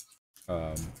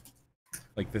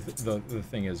like the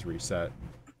thing is reset.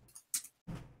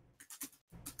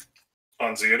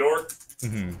 On Theodore?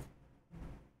 Mm-hmm.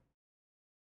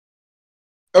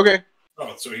 Okay.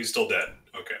 Oh, so he's still dead.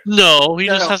 Okay. No, he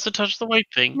just No. has to touch the white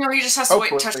thing. No, he just has to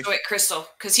Hopefully. touch the white crystal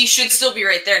because he should still be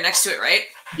right there next to it, right?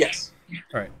 Yes.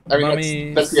 All right. I mean,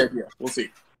 Mummies. that's the idea. We'll see.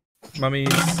 Mummies.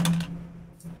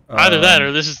 Either that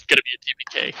or this is gonna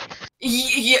be a TPK.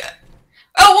 Yeah.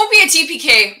 Oh, it won't be a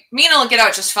TPK. Mina will get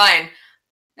out just fine.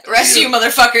 The rest of you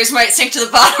motherfuckers might sink to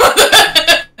the bottom of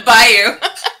the bayou.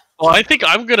 Well, I think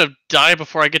I'm gonna die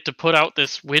before I get to put out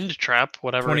this wind trap,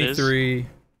 whatever it is. 23.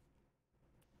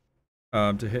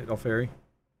 To hit Alferi.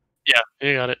 Yeah,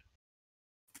 you got it.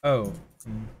 Oh.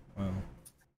 Well.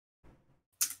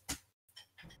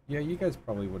 Yeah, you guys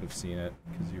probably would have seen it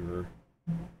because you were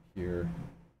here.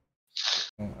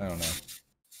 Well, I don't know.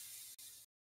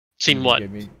 Seen You what?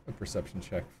 Gave me a perception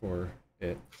check for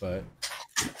it, but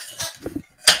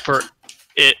For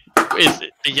it is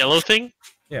it the yellow thing?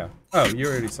 yeah. Oh, you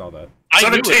already saw that. I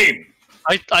knew it. 17!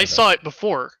 I saw it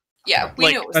before. Yeah, we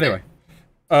Like, know it was Anyway,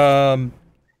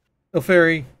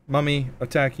 Ilferi, Mummy,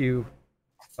 attack you.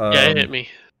 Yeah, it hit me.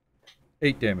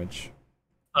 8 damage.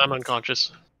 I'm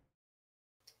unconscious.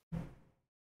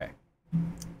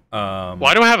 Why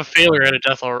Why do I have a failure and a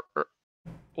death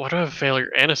why do I have a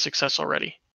failure and a success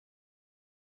already?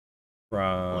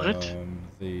 From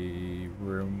the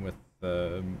room with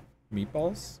the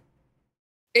meatballs?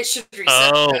 It should reset.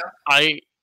 Oh, though.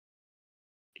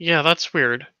 Yeah, that's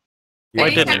weird. You Why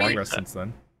haven't didn't had a it long rest reset? since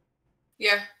then.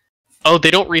 Yeah. Oh,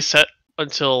 they don't reset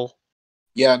until...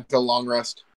 Yeah, until long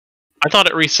rest. I thought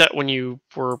it reset when you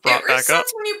were brought It back up. resets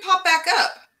when you pop back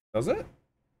up. Does it?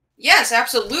 Yes,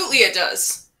 absolutely it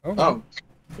does. Okay. Oh,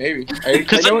 maybe.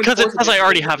 Because know in it Force says I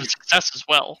already Awakens have a success as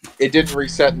well. It didn't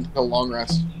reset until long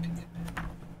rest.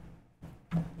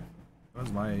 That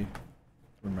was my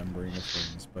remembering of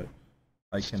things, but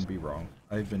I can be wrong.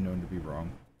 I've been known to be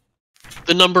wrong.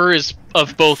 The number is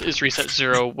of both is reset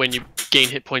 0 when you gain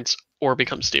hit points or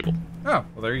become stable. Oh,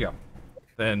 well, there you go.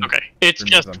 Then Okay, it's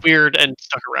remove just them. weird and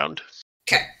stuck around.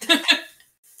 Okay.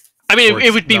 I mean, Or it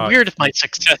it's would be not- weird if my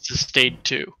successes stayed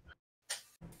too.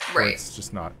 or Right. it's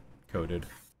just not coded.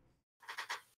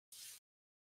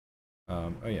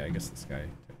 Oh yeah, I guess this guy.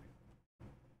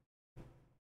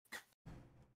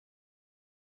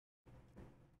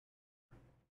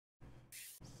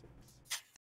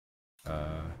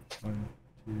 Uh, 1,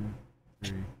 2,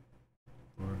 3,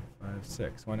 4, 5,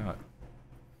 6. Why not?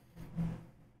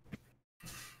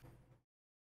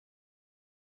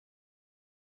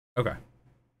 Okay.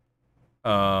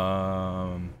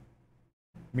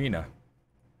 Mina,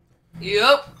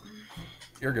 Yep.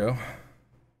 your go.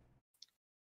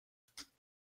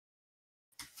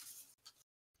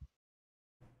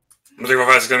 I'm gonna go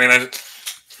 5, 6, 7, 8,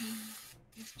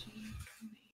 15,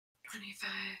 20,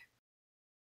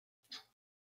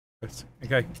 25.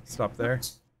 Okay, stop there.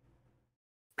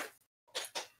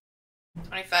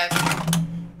 25.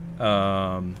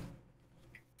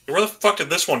 Where the fuck did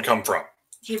this one come from?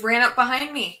 He ran up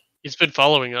behind me. He's been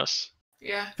following us.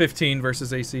 Yeah. 15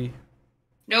 versus AC.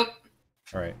 Nope.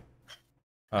 All right.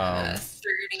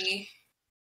 30.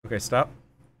 Okay, stop.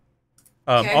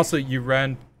 Okay. Also, you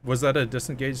ran. Was that a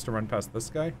disengage to run past this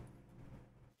guy?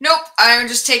 Nope. I'm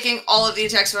just taking all of the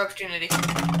attacks of opportunity.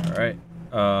 All right.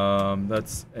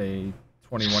 That's a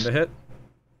 21 to hit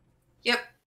Yep.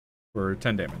 for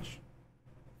 10 damage.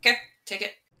 Okay. Take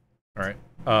it. All right.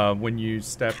 When you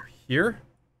step here,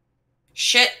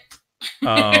 Shit.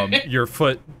 your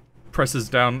foot presses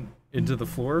down into the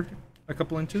floor a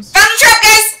couple inches, Found a trap,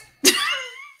 guys!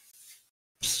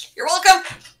 You're welcome.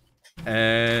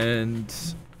 and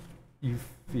you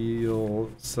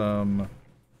feel some.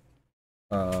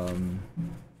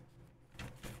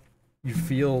 You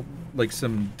feel like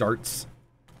some darts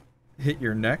hit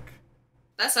your neck.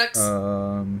 That sucks.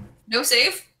 Um. No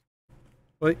save.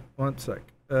 Wait, 1 sec.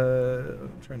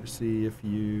 I'm trying to see if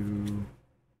you.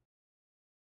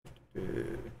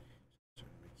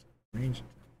 Range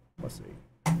plus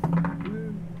 8.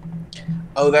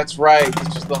 Oh, that's right.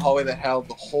 It's just the hallway that had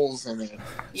the holes in it.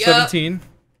 Yep. 17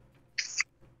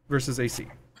 versus AC.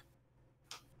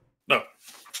 No.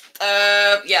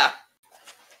 Yeah.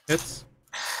 Hits.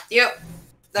 Yep.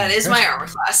 That is Okay. my armor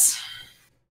class.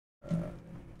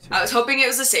 I was hoping it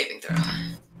was a saving throw.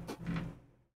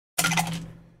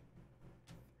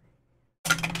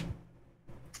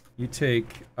 You take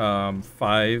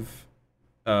 5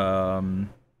 kind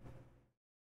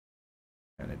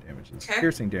of damages. Okay.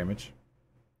 Piercing damage.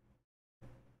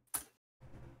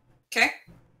 Okay.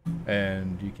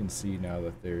 And you can see now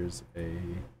that there's a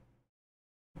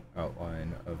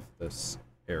outline of this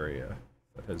area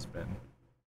that has been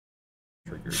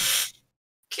triggered.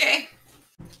 Okay.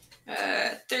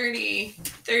 30,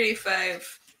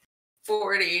 35,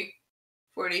 40,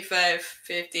 45,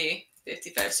 50,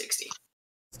 55, 60.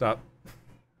 Stop.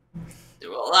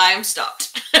 Well, I'm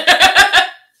stopped.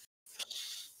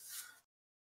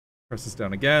 Press this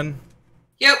down again.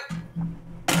 Yep.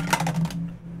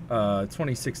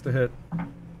 26 to hit.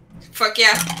 Fuck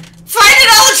yeah. Finding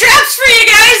all the traps for you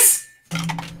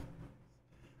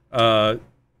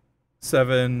guys!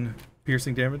 7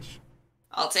 piercing damage.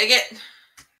 I'll take it.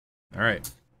 All right.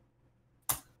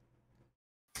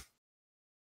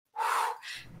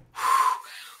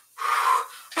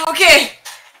 Okay.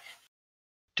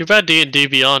 Too bad D&D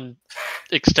Beyond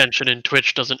extension in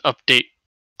Twitch doesn't update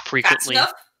That's frequently.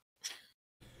 enough.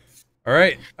 All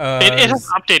right. It hasn't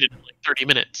updated in like 30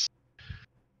 minutes.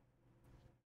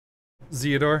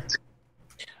 Zeodor.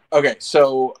 Okay,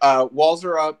 so walls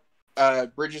are up,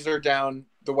 bridges are down.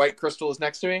 The white crystal is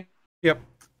next to me. Yep.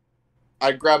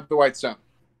 I grab the white stone.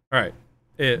 All right.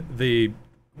 The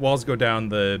walls go down,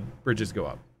 the bridges go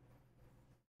up.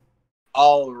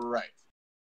 All right.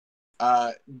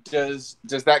 Does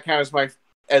that count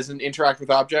as an interactive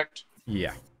object?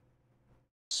 Yeah.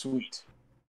 Sweet.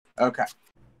 Okay.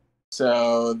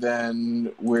 So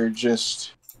then we're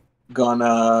just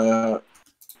gonna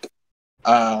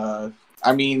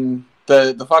I mean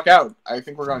the fuck out. I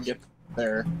think we're gonna get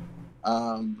there.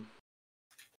 I'm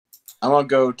gonna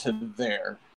go to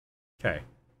there. Okay.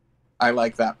 I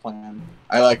like that plan.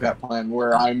 That plan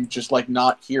where I'm just like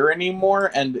not here anymore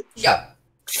and Yep.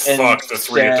 Fuck the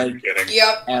 3 at the beginning.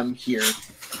 Yep. am here.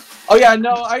 Oh yeah,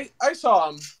 no, I saw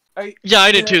him. Yeah,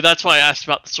 I did too. That's why I asked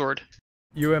about the sword.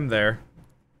 You am there.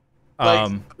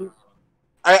 Like,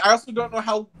 I also don't know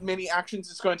how many actions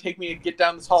it's going to take me to get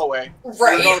down this hallway. We're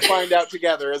going Right. to find out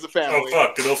together as a Oh family.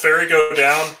 fuck! Did Ilferi go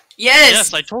down? Yes.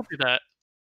 Yes, I told you that.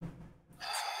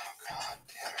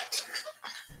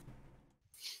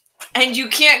 And you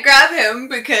can't grab him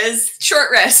because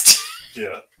short rest.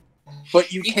 Yeah.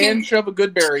 But you You can can- shove a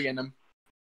good berry in him.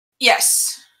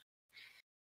 Yes.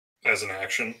 As an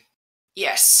action.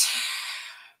 Yes.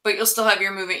 But you'll still have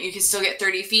your movement. You can still get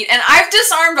 30 feet. And I've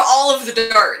disarmed all of the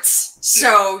darts.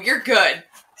 So you're good.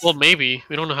 Well, maybe.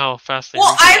 We don't know how fast they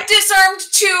Well, reach I've disarmed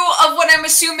 2 of what I'm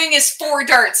assuming is 4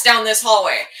 darts down this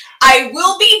hallway. I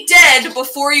will be dead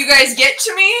before you guys get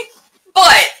to me,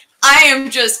 but I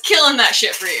am just killing that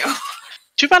shit for you.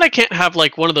 Too bad I can't have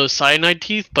like one of those cyanide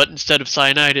teeth, but instead of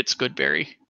cyanide, it's Goodberry.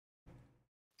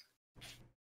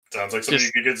 Sounds like something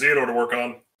Just- you could get Zeodor to work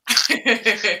on.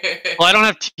 Well, I don't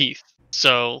have teeth,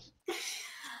 so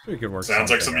We could work Sounds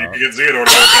like something you out. could get Zeodor to work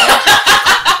on.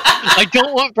 I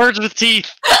don't want birds with teeth.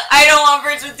 I don't want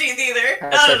birds with teeth either.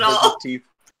 Not at all. Teeth.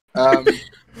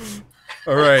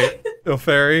 All right,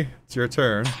 Ilferi, it's your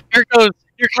turn. Here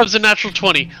comes a natural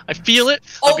 20. I feel it.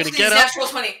 I'm Oh, gonna please, get up. natural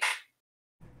 20.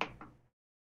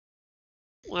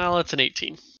 Well, it's an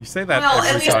 18. You say that Well, at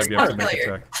every least time it's you have to not make a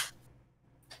failure. check.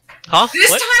 Huh? This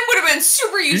What? time would have been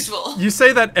super useful. You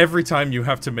say that every time you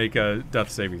have to make a death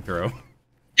saving throw.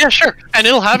 Yeah, sure. And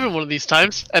it'll happen one of these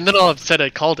times, and then I'll have said I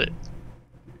called it.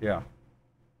 Yeah.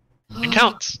 It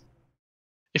counts.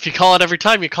 If you call it every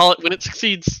time, you call it when it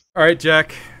succeeds. All right,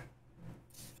 Jack.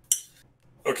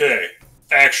 Okay.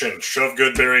 Action. Shove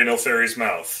Goodberry in Ilferi's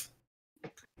mouth.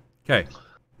 Okay.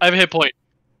 I have a hit point.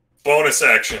 Bonus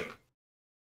action.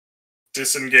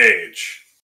 Disengage.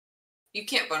 You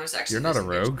can't bonus action. You're not a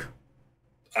disengage. rogue.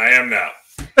 I am now.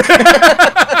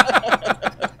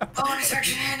 Bonus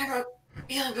action and a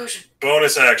healing potion.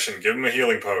 Bonus action. Give him a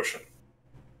healing potion.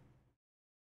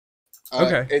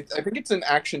 Okay. I think it's an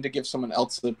action to give someone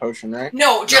else the potion, right?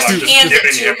 No, just I'm just hand it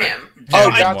giving to him him. Oh,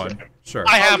 Give him gotcha. one. Sure.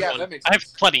 I have yeah, one. that makes I have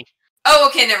sense. plenty. Oh,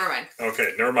 okay, never mind.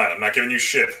 Okay, never mind. I'm not giving you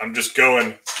shit. I'm just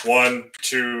going 1,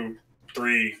 2,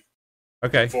 3,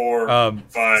 Okay. 4, Um,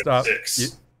 5, stop.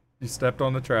 6. You stepped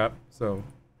on the trap, so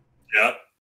Yeah.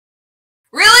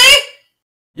 Really?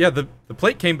 yeah. The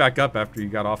plate came back up after you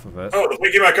got off of it. Oh, if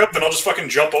we get back up, then I'll just fucking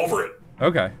jump over it.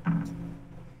 Okay.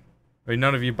 I mean,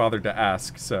 none of you bothered to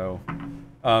ask, so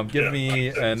give Yeah, me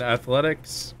thanks. an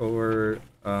athletics or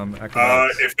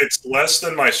Acrobatics. If it's less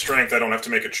than my strength, I don't have to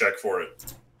make a check for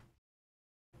it.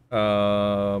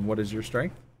 What is your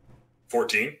strength?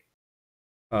 14.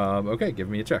 Okay, give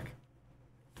me a check.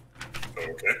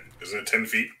 Okay. Isn't it 10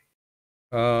 feet?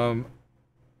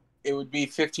 It would be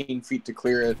 15 feet to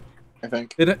clear it, I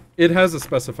think. It has a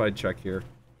specified check here.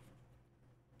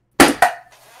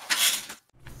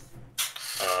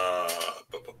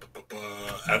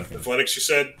 Athletics, you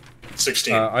said?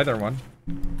 16. Either one.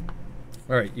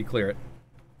 Alright, you clear it.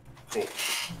 Cool.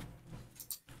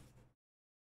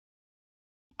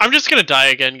 I'm just gonna die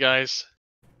again, guys.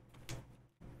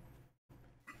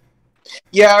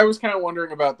 Yeah, I was kind of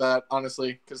wondering about that,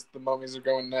 honestly, because the mummies are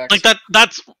going next. Like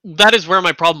that is where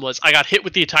my problem was. I got hit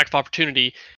with the attack of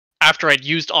opportunity after I'd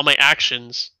used all my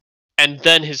actions, and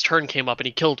then his turn came up and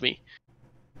he killed me.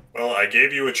 Well, I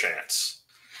gave you a chance.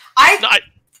 I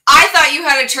thought you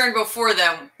had a turn before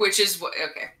them, which is what.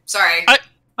 Okay, sorry.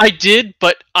 I did,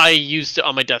 but I used it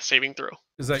on my death saving throw.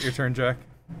 Is that your turn, Jack?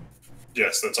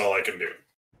 Yes, that's all I can do.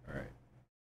 Alright.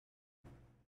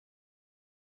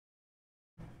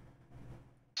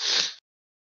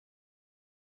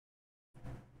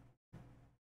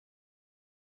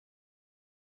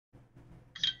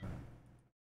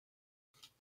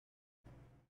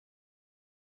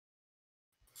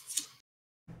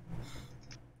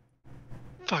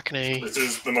 Fucking A. This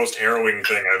is the most harrowing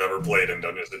thing I've ever played in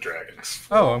Dungeons & Dragons.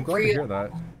 Oh, I'm glad to hear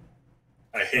that.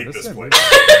 I hate this this is place.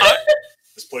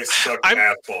 This place sucks I'm-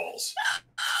 ass balls.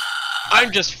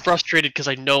 I'm just frustrated because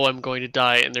I know I'm going to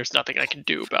die and there's nothing I can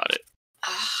do about it.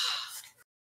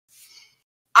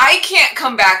 I can't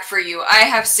come back for you. I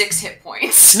have 6 hit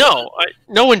points. No,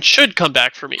 no one should come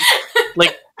back for me.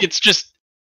 Like, it's just...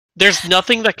 There's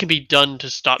nothing that can be done to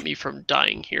stop me from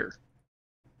dying here.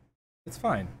 It's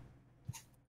fine.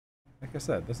 Like I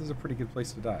said, this is a pretty good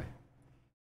place to die.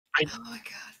 Oh my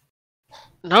god.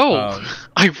 No,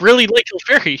 I really like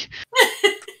Ilferi.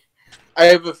 I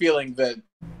have a feeling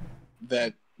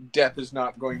that death is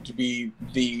not going to be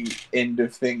the end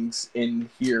of things in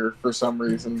here for some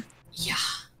reason. Yeah.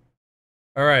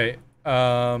 Alright,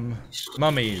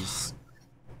 mummies.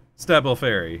 Stable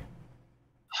Fairy.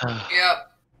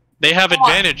 Yep. They have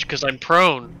advantage because I'm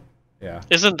prone. Yeah.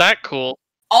 Isn't that cool?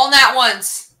 All nat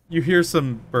ones. You hear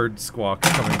some bird squawks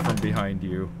coming from behind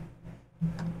you.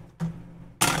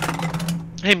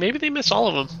 Hey, maybe they miss all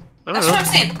of them. I don't That's know. what I'm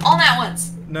saying. All nat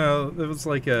ones. No, it was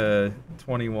like a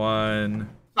 21.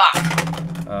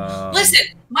 Fuck. Listen,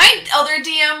 my other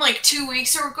DM like 2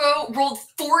 weeks ago rolled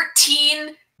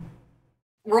 14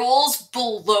 rolls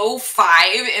below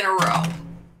 5 in a row.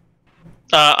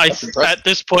 At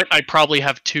this point, I probably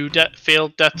have 2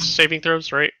 failed death saving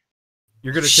throws, right?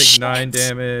 You're gonna take 9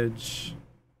 damage.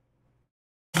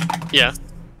 Yeah.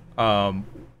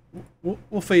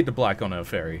 We'll fade to black on a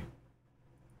fairy.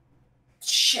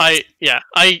 Shit.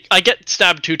 I get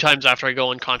stabbed 2 times after I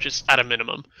go unconscious at a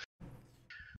minimum.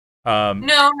 No,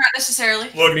 not necessarily.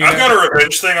 Look, Mina, I've got a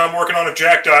revenge thing I'm working on. If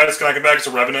Jack dies, can I come back as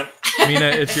a revenant? Mina,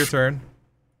 it's your turn.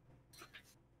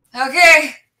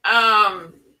 Okay. I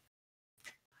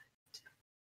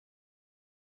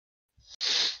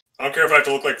don't care if I have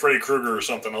to look like Freddy Krueger or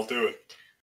something. I'll do it.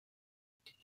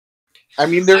 I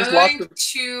mean, there's I'm lots going of...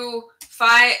 to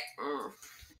 5...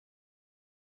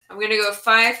 I'm going to go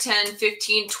 5, 10,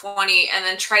 15, 20, and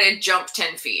then try to jump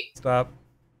 10 feet. Stop.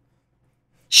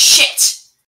 Shit!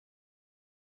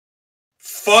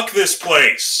 Fuck this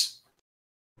place.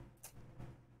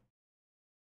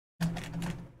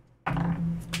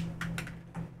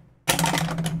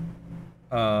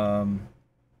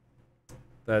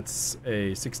 That's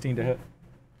a 16 to hit.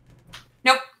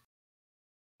 Nope.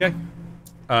 Okay.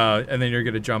 And then you're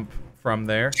gonna jump from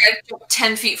there. Try to jump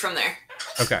 10 feet from there.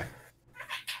 Okay.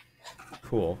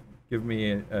 Cool. Give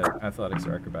me athletics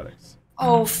or acrobatics.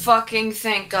 Oh, fucking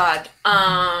thank God.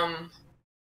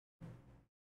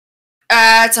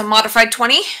 It's a modified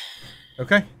 20.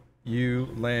 Okay. You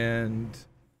land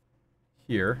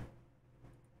here.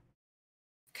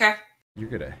 Okay. You're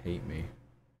gonna hate me.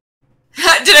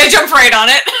 Did I jump right on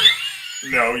it?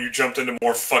 No, you jumped into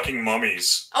more fucking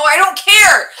mummies. Oh, I don't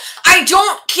care! I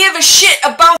don't give a shit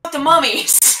about the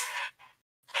mummies!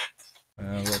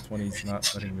 Roll 20's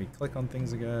not letting me click on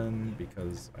things again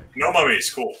because I No mummies,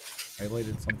 cool.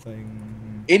 highlighted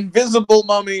something. invisible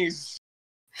mummies.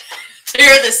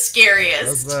 They're the Does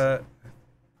scariest. that?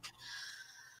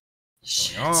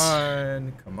 Shit.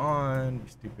 Come on, you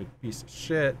stupid piece of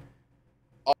shit.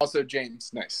 Also,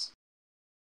 James, nice.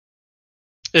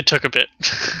 It took a bit.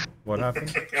 What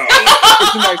happened? Oh,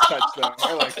 It's a nice touch, though.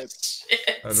 I like it.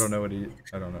 Shit. I don't know what he.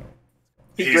 I don't know.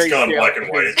 He's gone grayscaled black and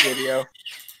his white. Video.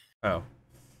 Oh.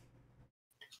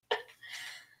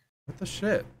 What the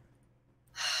shit?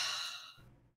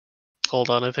 Hold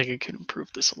on, I think I can improve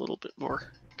this a little bit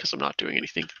more because I'm not doing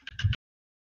anything.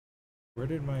 Where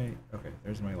did my... Okay,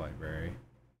 there's my library.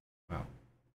 Wow.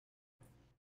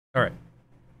 Alright.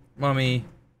 Mummy.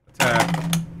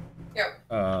 Attack.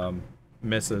 Yep.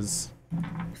 Misses.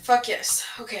 Fuck yes.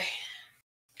 Okay.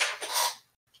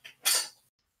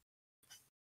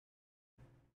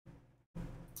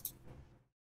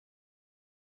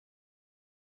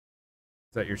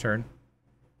 Is that your turn?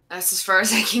 That's as far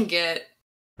as I can get.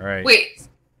 Alright. Wait.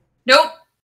 Nope.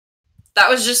 That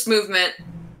was just movement.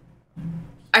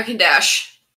 I can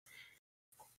dash.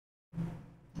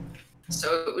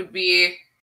 So it would be...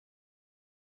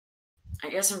 I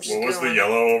guess I'm just What was the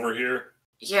yellow over here?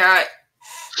 Yeah.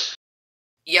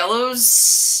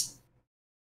 Yellow's...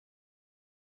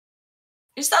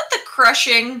 Is that the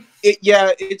crushing?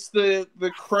 Yeah, it's the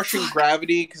crushing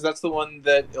gravity, because that's the one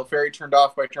that Ilferi turned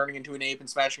off by turning into an ape and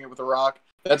smashing it with a rock.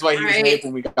 That's why he was an ape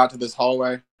when we got to this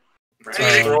hallway.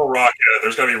 Right. Throw a rock at it.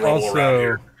 There's gotta be rubble around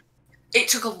here. It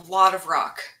took a lot of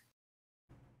rock.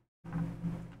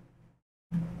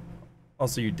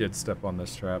 Also, you did step on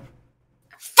this trap.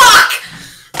 Fuck!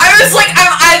 I was like,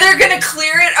 I'm either gonna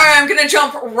clear it or I'm gonna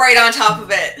jump right on top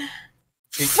of it.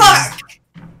 18. Fuck!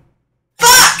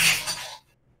 Fuck!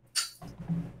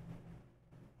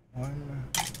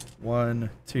 1,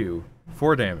 2.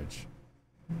 4 damage.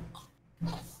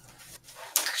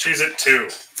 She's at 2.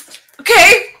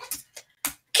 Okay.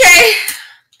 Okay.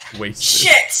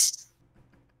 Wasted.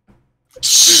 Shit.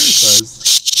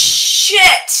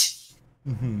 Shit.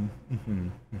 It's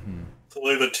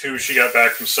only the 2 she got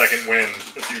back from second wind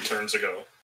a few turns ago.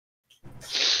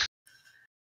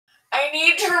 I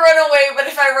need to run away, but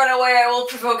if I run away, I will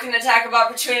provoke an attack of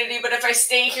opportunity, but if I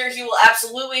stay here, he will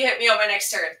absolutely hit me on my next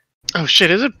turn. Oh shit,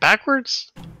 is it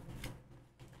backwards?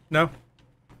 No.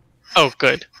 Oh,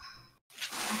 good.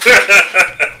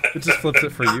 It just flips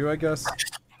it for you, I guess.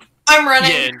 I'm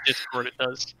running. Yeah, in Discord it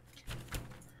does.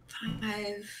 5,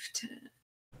 10.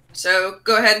 So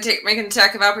go ahead and make an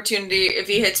attack of opportunity. If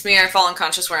he hits me, I fall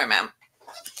unconscious where I'm at.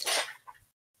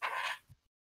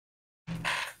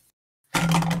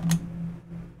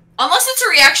 Unless it's a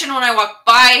reaction when I walk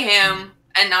by him,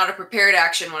 and not a prepared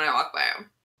action when I walk by him.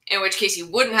 In which case he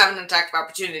wouldn't have an attack of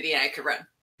opportunity and I could run.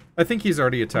 I think he's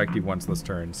already attacked you once this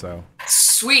turn, so...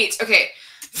 Sweet. Okay.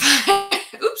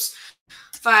 Oops.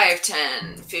 5,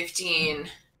 10, 15.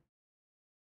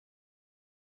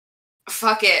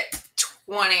 Fuck it.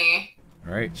 20.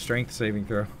 Alright, strength saving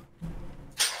throw.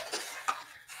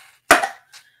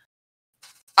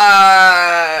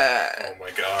 Oh my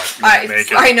god, you won't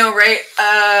make it. I know, right?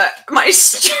 My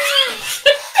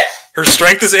Her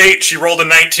strength is 8, she rolled a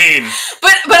 19.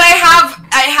 But I have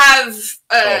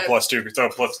plus 2,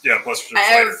 plus 2 I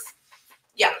have, later.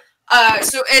 yeah.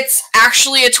 So it's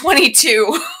actually a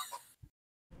 22.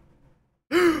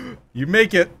 You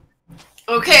make it.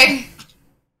 Okay.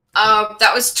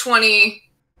 That was 20,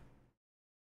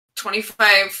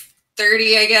 25,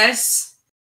 30, I guess.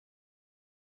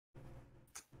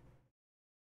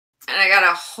 And I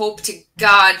gotta hope to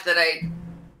God that I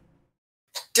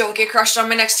don't get crushed on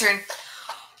my next turn.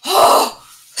 Oh!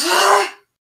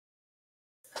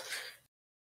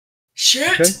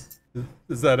 Shit! Okay.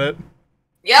 Is that it?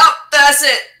 Yep, that's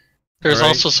it. There's Alright.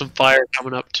 also some fire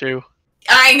coming up too.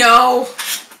 I know.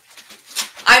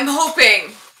 I'm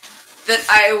hoping that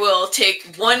I will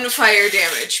take 1 fire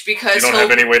damage because You don't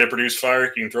have any way to produce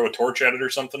fire? You can throw a torch at it or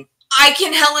something? I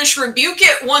can hellish rebuke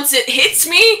it once it hits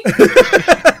me,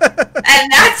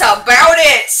 and that's about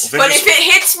it. Well, but if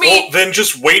it hits me, well, then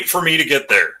just wait for me to get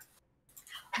there.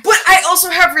 but I also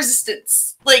have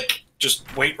resistance. Like,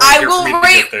 Just wait right here for me to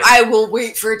get there. I will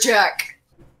wait for Jack.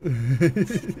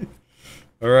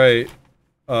 Alright.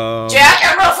 Jack,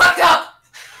 I'm real fucked up.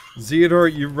 Theodore,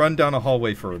 you run down a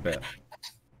hallway for a bit.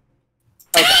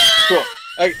 Okay, cool.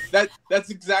 That's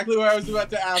exactly what I was about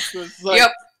to ask. Was like,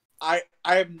 Yep. I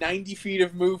have 90 feet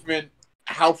of movement.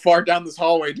 How far down this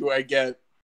hallway do I get?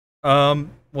 Well,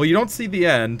 you don't see the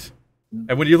end,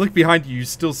 and when you look behind you, you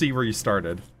still see where you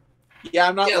started. Yeah,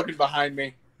 I'm not Yep. looking behind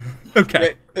me.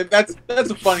 Okay. That's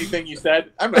a funny thing you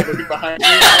said. I'm not looking behind me.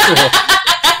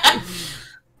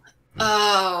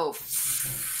 Oh,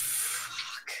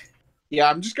 fuck. Yeah,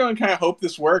 I'm just going to kind of hope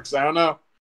this works. I don't know.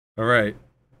 Alright.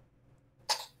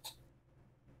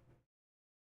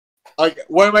 Like,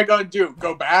 what am I going to do?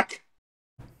 Go back?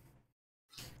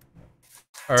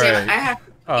 Damn it, I Alright.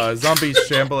 have. Zombies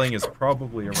shambling is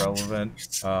probably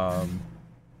irrelevant. Yeah.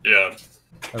 I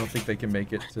don't think they can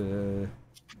make it to...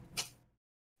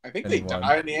 I think Anyone. they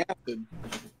die in the acid.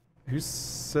 Who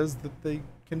says that they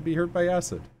can be hurt by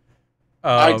acid?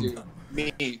 I do.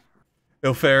 Me.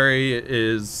 Ilferi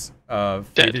is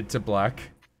faded to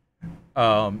black.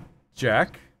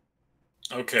 Jack?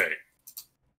 Okay.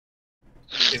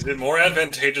 Is it more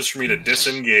advantageous for me to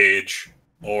disengage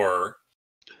or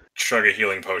chug a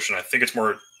healing potion? I think it's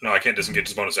more... No, I can't disengage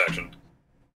as bonus action.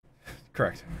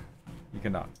 Correct. You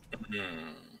cannot.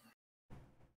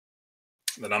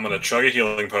 Then I'm going to chug a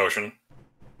healing potion.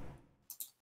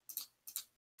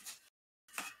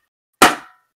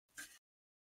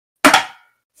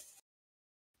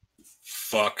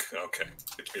 Fuck. Okay.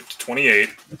 It's 28.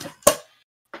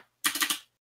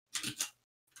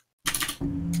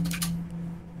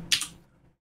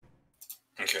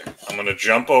 Okay. I'm going to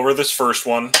jump over this first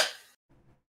one.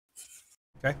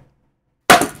 Okay.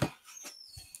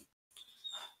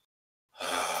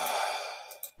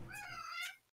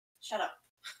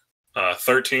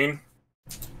 13.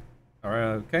 All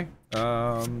right. Okay.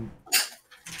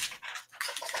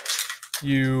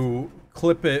 You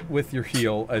clip it with your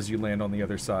heel as you land on the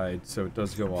other side, so it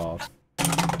does go off.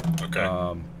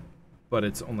 Okay. But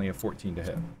it's only a 14 to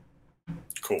hit.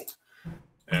 Cool.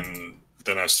 And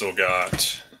then I've still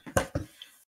got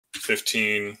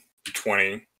 15,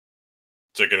 20.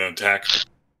 Take an attack.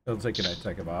 It'll take an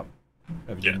attack of op.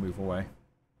 Have you move away.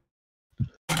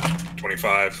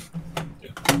 25.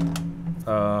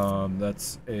 Yeah.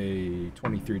 That's a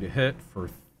 23 to hit for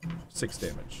 6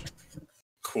 damage.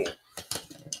 Cool.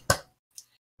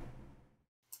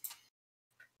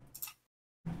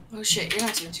 Oh shit, you're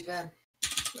not doing too bad.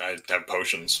 I have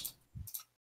potions.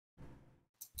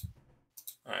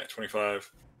 Alright, 25.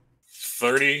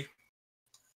 30.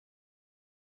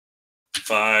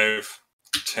 5.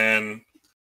 10.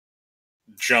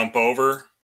 Jump over.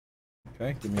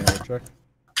 Okay, give me another check.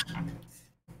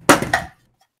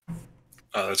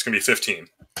 That's going to be 15.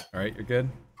 Alright, you're good.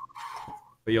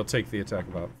 But you'll take the attack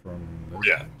of op from those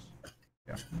Yeah. things.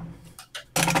 Yeah.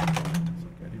 Okay,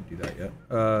 I didn't do that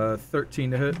yet.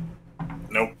 13 to hit.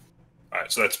 Nope.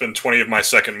 Alright, so that's been 20 of my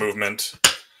second movement.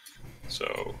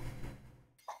 So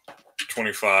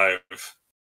 25,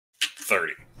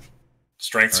 30.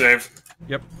 Strength save?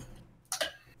 Yep.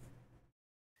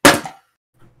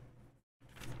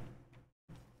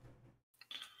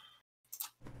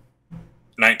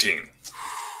 $19.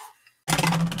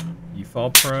 You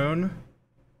fall prone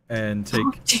and take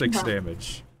 6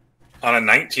 damage. On a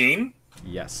 19?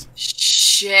 Yes.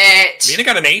 Shit. Mina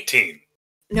got an 18.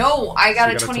 No, I got So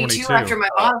you a got a 22 22. after my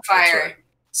Oh, that's modifier. right.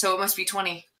 So it must be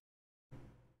 20.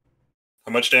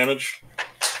 How much damage?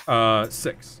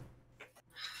 6.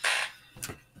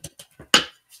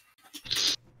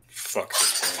 Fuck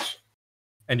this place.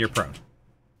 And you're prone.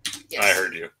 Yes. I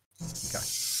heard you. Okay.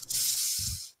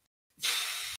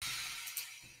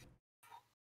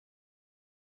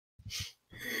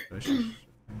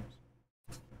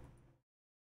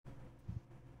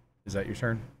 Is that your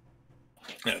turn?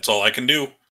 That's all I can do.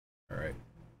 Alright.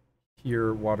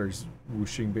 Here, water's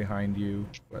whooshing behind you,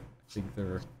 but I think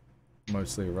they're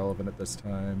mostly irrelevant at this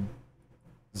time.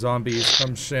 Zombies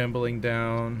come shambling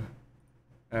down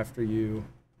after you.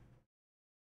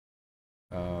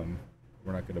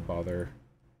 We're not gonna bother.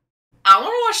 I want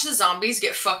to watch the zombies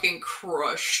get fucking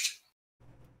crushed.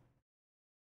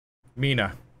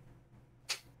 Mina.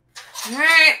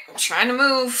 Alright, I'm trying to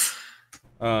move.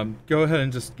 Go ahead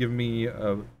and just give me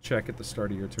a check at the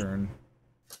start of your turn.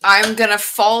 I'm gonna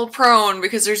fall prone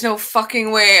because there's no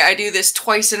fucking way I do this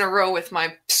twice in a row with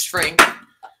my strength.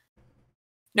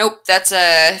 Nope, that's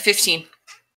a 15.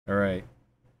 Alright.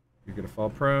 You're gonna fall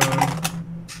prone.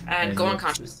 And go you'll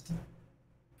unconscious.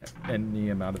 take any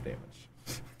amount of damage.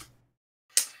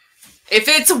 If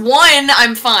it's 1,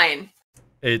 I'm fine.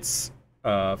 It's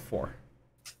 4.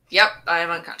 Yep, I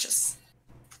am unconscious.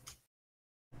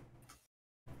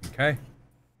 Okay.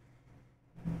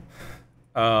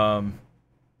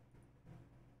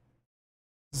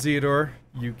 Theodore,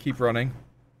 you keep running.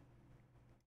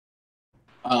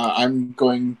 I'm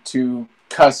going to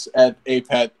cuss at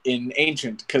Apet in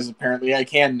Ancient, because apparently I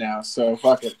can now, so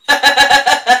fuck it.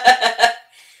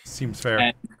 Seems fair.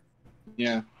 And-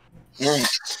 yeah. Alright.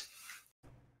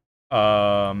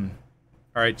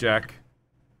 Alright, Jack.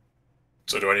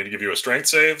 So do I need to give you a strength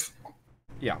save?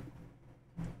 Yeah.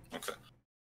 Okay.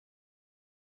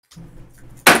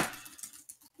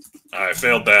 I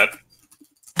failed that.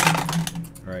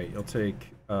 Alright, you'll take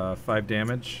 5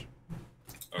 damage.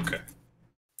 Okay.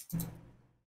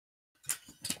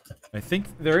 I think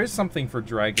there is something for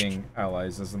dragging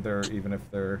allies, isn't there? Even if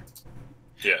they're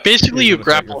Yeah. Basically, you able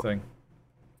to fight your grapple. thing.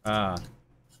 Ah.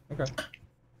 Okay.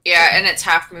 Yeah, and it's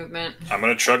half movement. I'm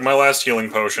gonna chug my last healing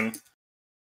potion.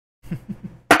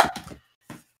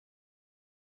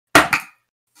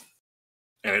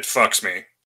 And it fucks me.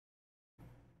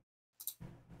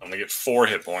 I'm gonna get 4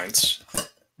 hit points.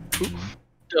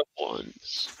 Double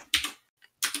ones.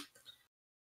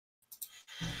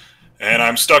 And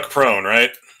I'm stuck prone,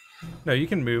 right? No, you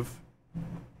can move.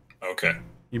 Okay.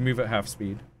 You move at half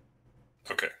speed.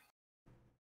 Okay.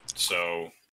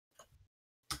 So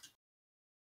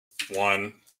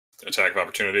 1 attack of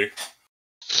opportunity.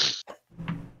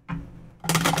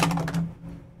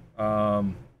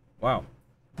 Wow.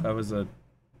 That was a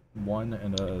 1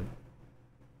 and a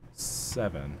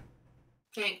 7.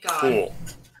 Thank God. Cool.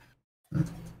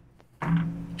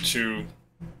 2,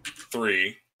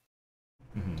 3.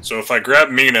 Mhm. So if I grab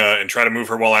Mina and try to move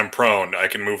her while I'm prone, I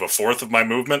can move a fourth of my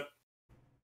movement.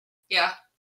 Yeah.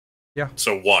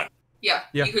 So 1. Yeah.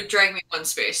 Yeah. You could drag me 1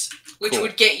 space, which Cool.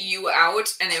 would get you out,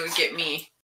 and it would get me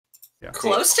Yeah.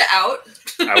 Cool. close to out.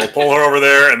 I will pull her over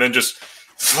there and then just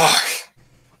fuck.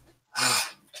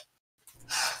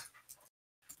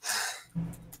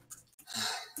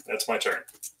 That's my turn.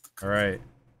 All right.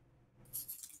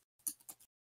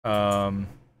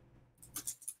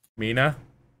 Mina?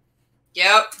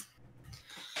 Yep.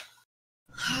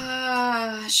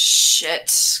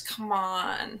 Shit. Come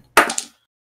on.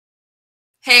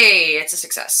 Hey, it's a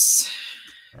success.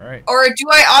 All right. Or do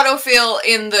I autofill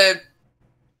in the...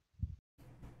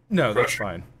 No, that's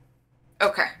fine.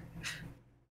 Okay.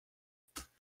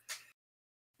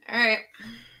 Alright.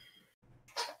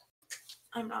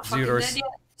 I'm not fucking Zeodor's dead yet.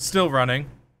 still running.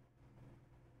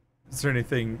 Is there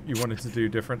anything you wanted to do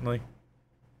differently?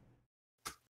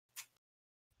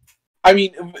 I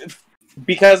mean,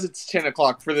 because it's 10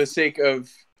 o'clock, for the sake of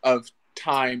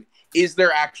time, is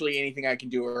there actually anything I can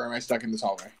do, or am I stuck in this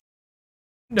hallway?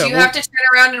 No, Do you have to turn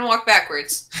around and walk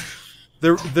backwards?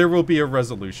 there will be a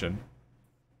resolution.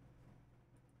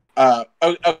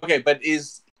 Okay, but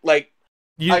is, like...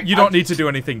 You don't need to do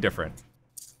anything different.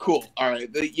 Cool, alright,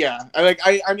 yeah.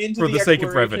 I'm into For the sake of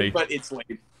exploration, brevity. But it's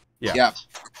late. Yeah.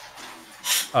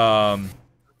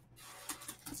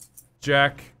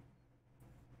 Jack.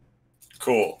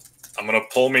 Cool. I'm gonna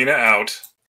pull Mina out,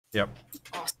 Yep.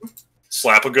 Awesome.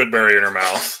 slap a good berry in her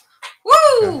mouth.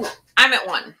 Woo! Okay. I'm at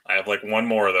 1. I have like 1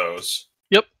 more of those.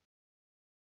 Yep.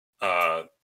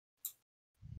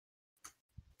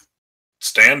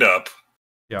 Stand up.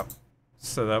 Yep.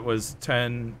 So that was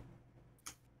 10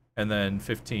 and then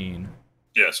 15.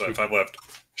 Yeah, so I have 5 left.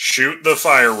 Shoot the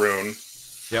fire rune,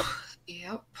 Yep.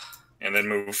 Yep. and then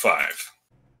move 5.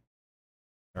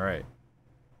 All right.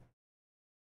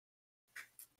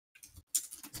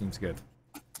 Seems good.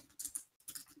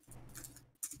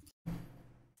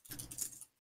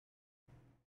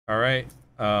 All right.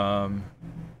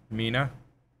 Mina.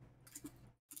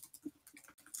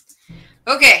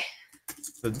 Okay,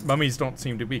 The mummies don't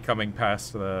seem to be coming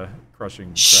past the crushing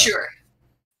trap. sure.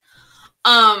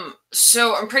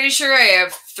 So I'm pretty sure I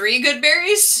have 3 good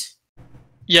berries.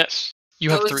 Yes,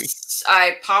 you have 3.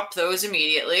 I pop those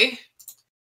immediately.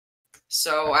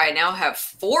 So I now have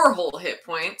 4 whole hit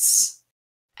points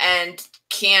and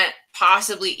can't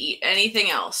possibly eat anything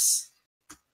else.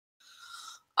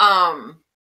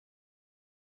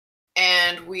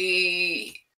 And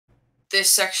this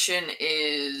section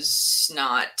is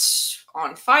not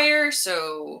on fire,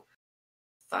 so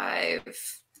 5.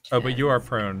 Oh, but you are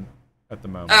prone at the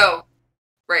moment. Oh,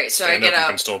 right. So Stand I up, get you up.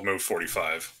 can still move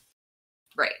 45.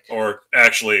 Right. Or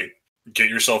actually, get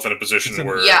yourself in a position It's an-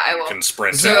 where Yeah, I you will. can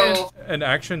sprint Is out. So- that an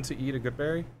action to eat a good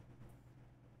berry?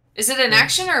 Is it an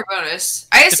action or a bonus?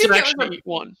 I It's assumed an it was action a... to eat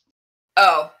 1.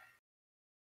 Oh.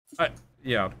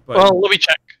 Yeah, but Well, let me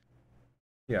check.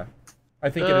 I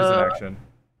think it is an action.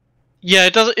 Yeah,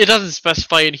 it doesn't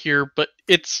specify in here, but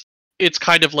it's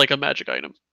kind of like a magic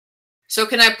item. So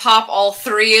can I pop all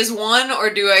 3 as 1, or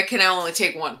can I only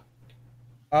take 1?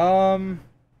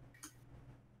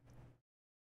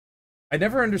 I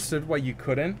never understood why you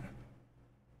couldn't.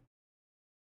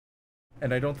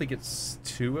 And I don't think it's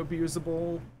too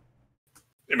abusable.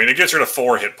 I mean, it gets rid of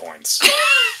 4 hit points.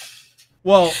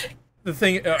 Well, the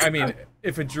thing, I mean,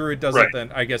 if a druid does Right. it,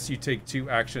 then I guess you take 2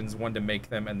 actions, 1 to make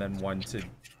them, and then 1 to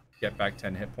get back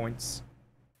 10 hit points.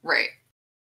 Right.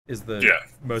 Is the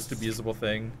most abusable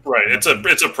thing. Right, it's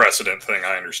a precedent thing,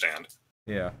 I understand.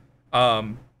 Yeah.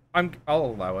 I'll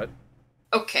allow it.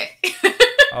 Okay.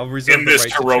 I'll reserve In the this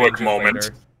right to heroic change it moment.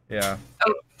 later. Yeah.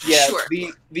 Yeah, Sure.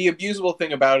 the abusable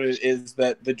thing about it is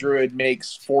that the druid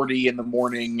makes 40 in the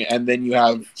morning, and then you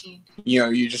have,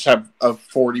 you just have a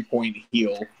 40-point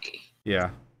heal. Yeah.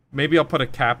 Maybe I'll put a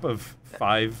cap of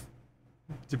 5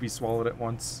 to be swallowed at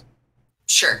once.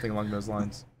 Sure. Something along those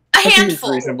lines. A That seems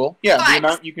handful. reasonable. Yeah, the 5.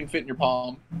 amount you can fit in your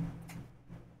palm.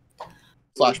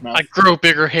 Slash mouth. I grow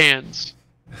bigger hands.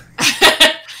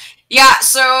 Yeah,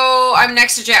 so I'm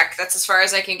next to Jack. That's as far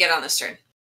as I can get on this turn.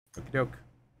 Okie doke.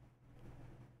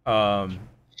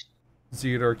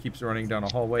 Theodore keeps running down a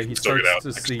hallway. He Still get starts out to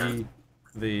next see turn.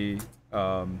 the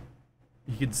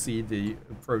he can see the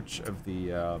approach of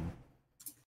the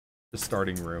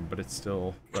starting room, but it's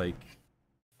still like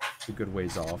a good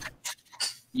ways off.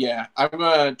 Yeah, I'm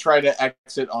gonna try to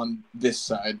exit on this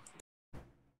side.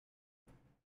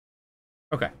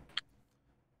 Okay.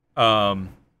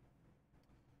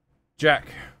 Jack.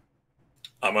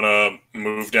 I'm gonna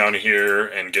move down here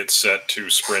and get set to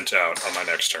sprint out on my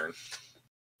next turn.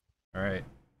 All right.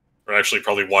 Or actually,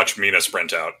 probably watch Mina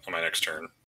sprint out on my next turn,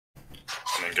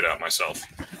 and then get out myself.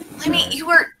 Lemmy, you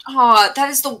were. Aw, that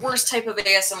is the worst type of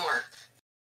ASMR.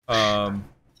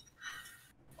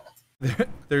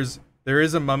 There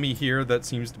is a mummy here that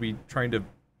seems to be trying to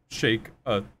shake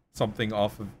something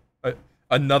off of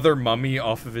another mummy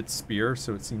off of its spear,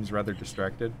 so it seems rather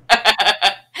distracted.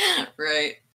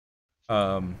 Right.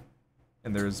 And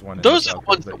there's one. Those are the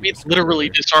ones that we literally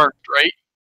disarmed, right?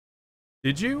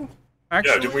 Did you?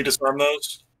 Actually, Yeah, did we disarm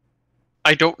those?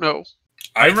 I don't know.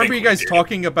 I remember think you we guys did.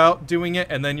 talking about doing it,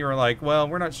 and then you were like, "Well,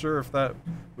 we're not sure if that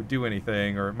would do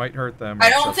anything, or it might hurt them." Or I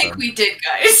don't upset think them." we did,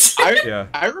 guys. Yeah.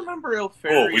 I remember Il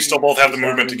Cool, we still both have the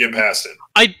movement to get past it.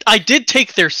 I did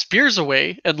take their spears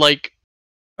away and like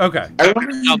Okay. I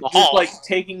remember you Down the just hall. like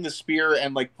taking the spear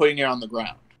and like putting it on the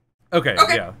ground. Okay.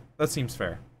 Okay. Yeah, that seems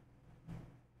fair.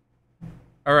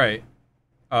 All right.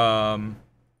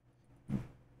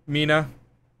 Mina.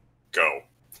 Go.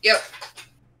 Yep.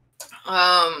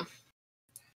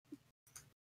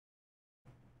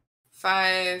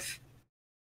 5.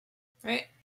 Right?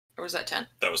 Or was that 10?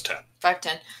 That was 10. 5,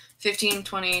 10. 15,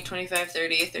 20, 25,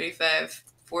 30, 35,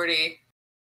 40.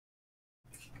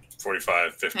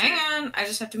 45, 50. Hang on. I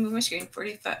just have to move my screen.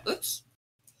 45. Oops.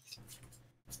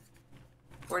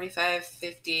 45,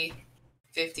 50,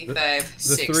 55, The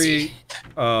 60. three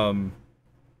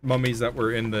mummies that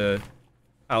were in the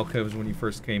alcoves when you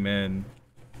first came in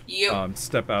Yep.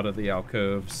 step out of the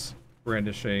alcoves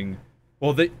brandishing.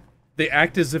 Well, they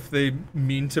act as if they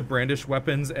mean to brandish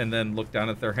weapons and then look down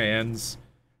at their hands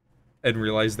and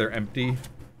realize they're empty,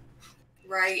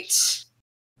 Right.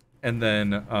 and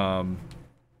then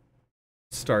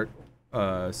start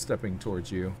stepping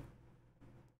towards you.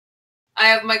 I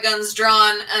have my guns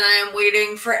drawn, and I am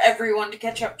waiting for everyone to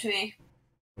catch up to me.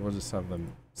 We'll just have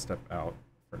them step out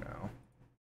for now.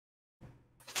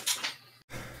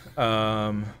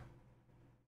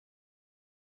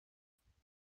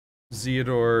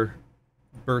 Zeodore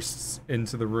bursts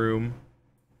into the room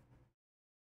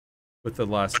with the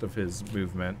last of his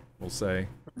movement, we'll say.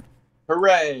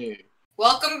 Hooray!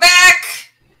 Welcome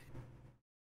back!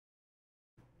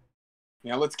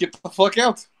 Now let's get the fuck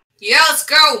out. Yeah, let's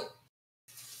go!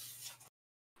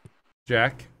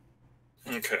 Jack?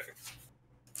 Okay.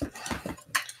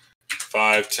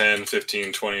 5, 10,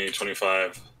 15, 20,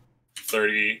 25,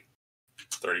 30,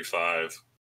 35,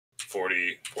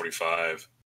 40, 45.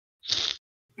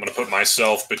 I'm going to put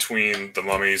myself between the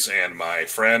mummies and my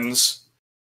friends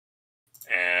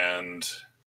and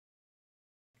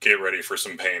get ready for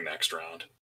some pain next round.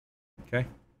 Okay.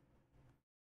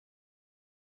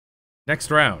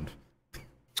 Next round.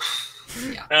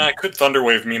 I could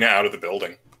Thunderwave Mina out of the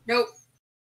building. Nope.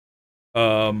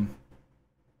 I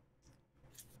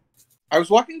was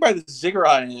walking by the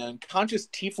ziggurat and an unconscious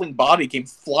tiefling body came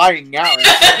flying out.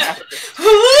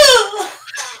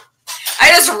 I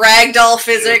just ragdoll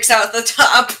physics out the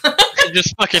top. I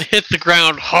just fucking hit the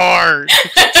ground hard.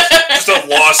 Just a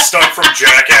lost stunt from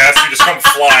Jackass. You just come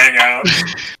flying out.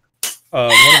 One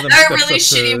of them That steps really up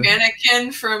shitty to,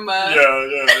 mannequin from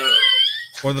Yeah.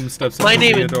 One of them steps up My to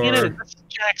name is Theodore, Nina. This is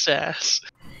Jack's ass.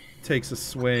 takes a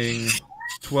swing.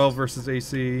 12 versus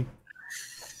AC.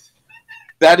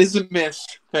 That is a miss,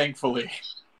 thankfully.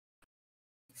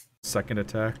 Second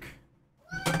attack.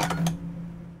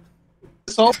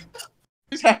 This always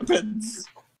happens.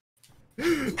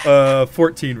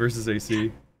 14 versus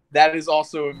AC. That is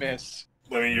also a miss.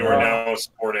 Lemmy, you are now a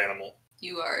support animal.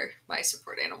 You are my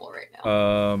support animal right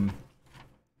now.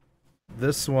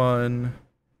 This one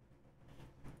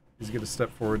is going to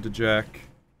step forward to Jack.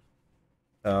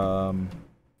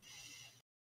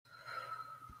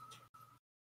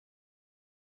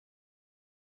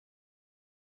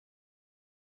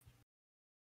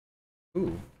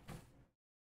 Ooh.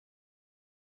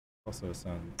 Also a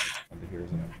sound fun to hear,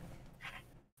 isn't it?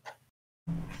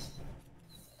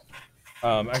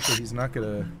 Actually, he's not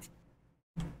gonna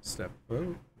step.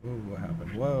 Whoa, what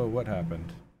happened? Whoa, what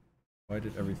happened? Why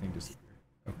did everything disappear?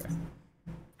 Okay,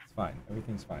 it's fine.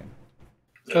 Everything's fine.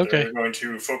 Okay. They're going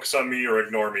to focus on me or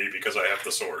ignore me because I have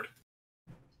the sword.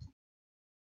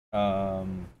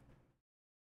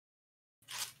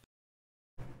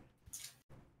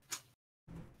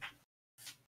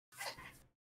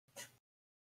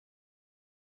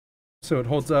 So it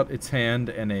holds out its hand,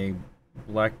 and a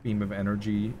black beam of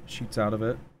energy shoots out of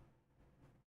it.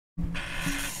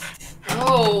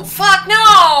 Oh, fuck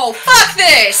no! Fuck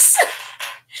this!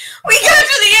 We got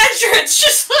to the entrance!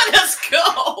 Just let us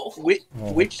go!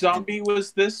 Which zombie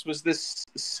was this? Was this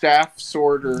staff,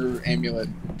 sword, or amulet?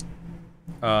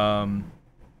 Or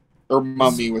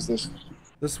mummy was this?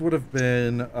 This would have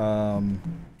been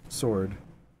sword.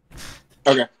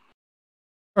 Okay.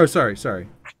 Oh, sorry.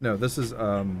 No, this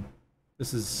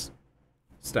is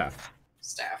staff.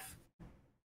 Staff.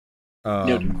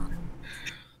 Noted.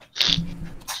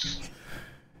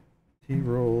 He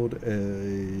rolled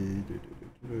a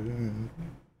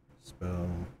spell.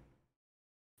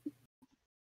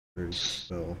 Where's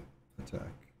spell attack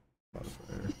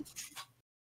modifier?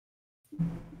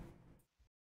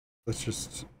 That's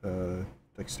just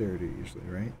dexterity usually,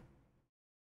 right?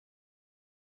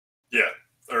 Yeah,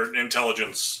 or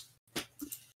intelligence.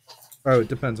 Oh, it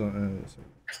depends on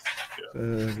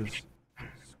it's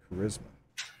charisma.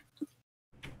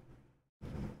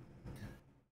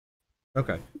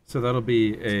 Okay, so that'll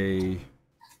be a.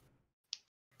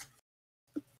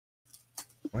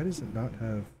 Why does it not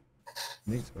have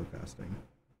innate spellcasting?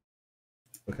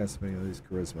 Spellcast abilities,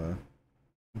 charisma.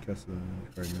 Cast the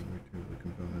card number two of the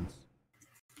components.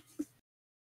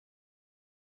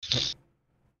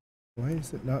 Why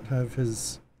does it not have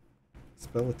his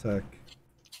spell attack?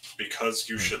 Because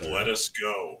you should let us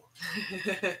go.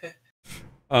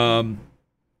 I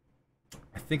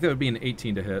think that would be an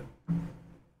 18 to hit.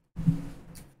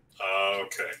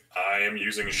 Okay, I am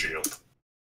using a shield.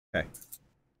 Okay.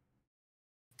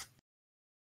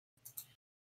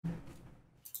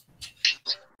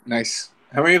 Nice.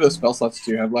 How many of those spell slots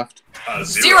do you have left?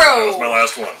 Zero. That was my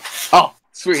last one. Oh,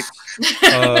 sweet.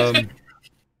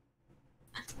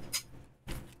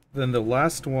 Then the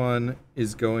last one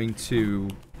is going to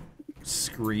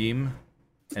scream,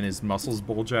 and his muscles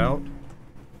bulge out.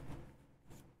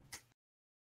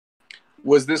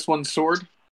 Was this one sword?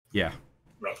 Yeah.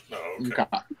 No, okay.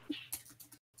 Okay.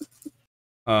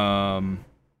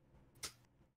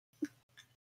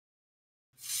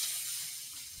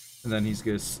 And then he's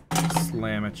gonna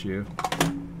slam at you.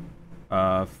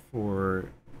 For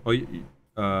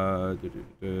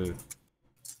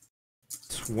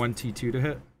 22 to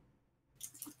hit.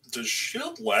 Does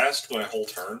shield last my whole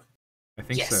turn? I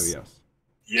think so. Yes.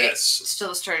 Yes. It's still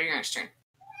the start of your next turn.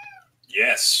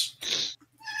 Yes.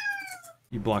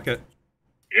 You block it.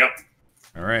 Yep.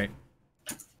 All right.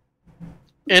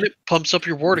 And it pumps up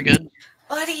your ward again.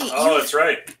 Buddy, Oh, that's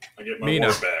right. I get my Mina.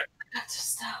 ward back. got to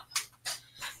stop.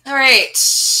 Alright.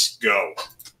 Go.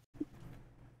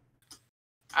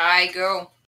 I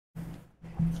go.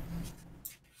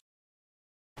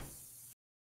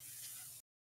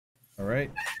 All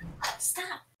right.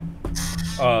 Stop.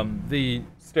 The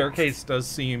staircase does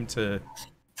seem to.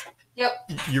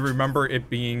 Yep. You remember it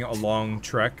being a long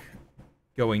trek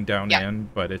going down Yep. in,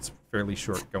 but it's fairly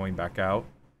short going back out,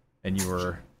 and you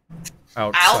were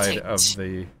outside of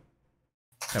the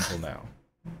temple now.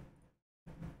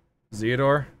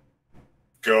 Theodore?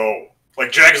 Go.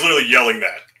 Like, Jack's literally yelling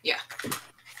that. Yeah.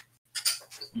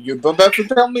 You don't have to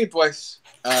tell me twice.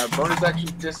 Bonus action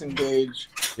disengage.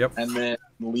 Yep. And then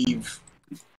leave.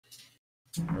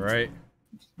 All right.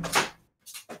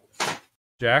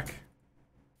 Jack?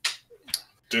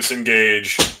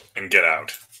 Disengage and get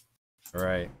out. All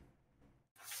right.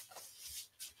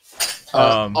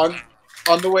 On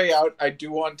the way out, I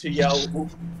do want to yell at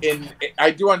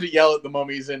the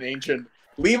mummies in Ancient.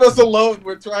 Leave us alone.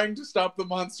 We're trying to stop the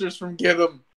monsters from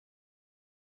Githam.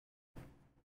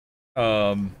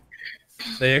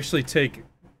 They actually take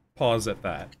pause at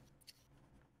that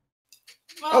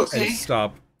Oh, and okay.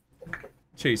 stop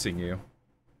chasing you.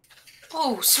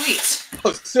 Oh, sweet.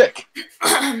 Oh, sick.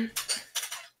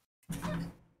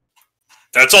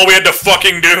 That's all we had to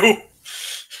fucking do?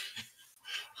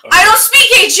 I don't speak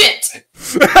ancient!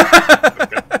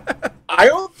 I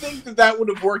don't think that would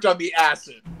have worked on the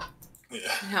acid.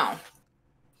 Yeah. No.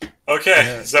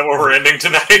 Okay, is that where we're ending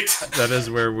tonight? That is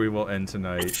where we will end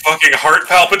tonight. Fucking heart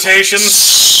palpitations?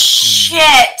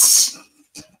 Shit!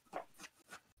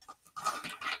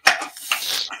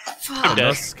 And Fuck.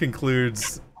 thus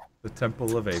concludes the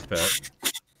Temple of Apet.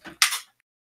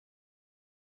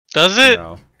 Does it?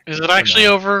 No. Is it actually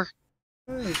No. over?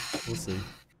 We'll see.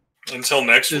 Until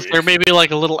next Is week. there maybe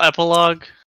like a little epilogue?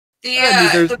 I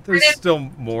mean, The there's still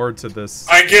more to this.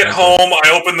 I get adventure. home,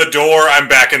 I open the door, I'm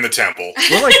back in the temple.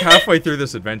 We're like halfway through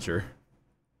this adventure.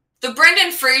 The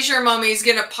Brendan Fraser mummy's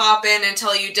gonna pop in and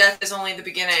tell you death is only the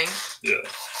beginning. Yeah.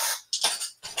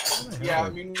 Yeah, I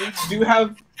mean,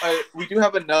 we do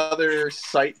have another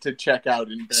site to check out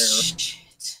in Bear. Shit.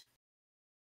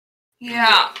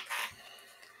 Yeah.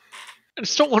 I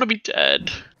just don't want to be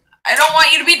dead. I don't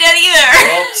want you to be dead either.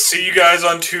 Well, see you guys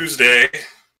on Tuesday.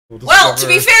 Well, to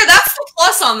be fair, that's the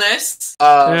plus on this.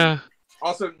 Yeah.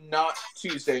 Also, not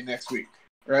Tuesday next week,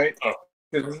 right? Oh,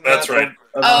 'Cause isn't that's that right.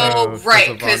 Oh,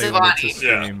 right, because of wanted to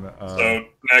Ani. stream, So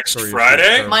next Story of Friday?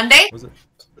 Truth, or- Monday? Was it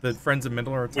the Friends of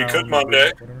Middle Earth? We Town, could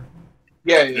Monday. whatever?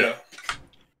 Yeah. Yeah.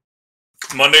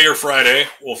 Monday or Friday,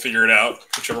 we'll figure it out.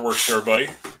 Whichever works for everybody.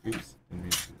 Oops, didn't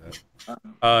mean to do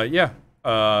that. Yeah.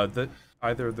 That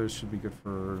either of those should be good for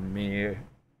me.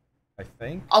 I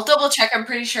think. I'll double check. I'm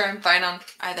pretty sure I'm fine on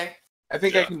either. I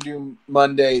think I can do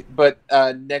Monday, but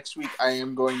next week I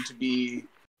am going to be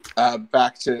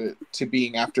back to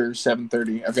being after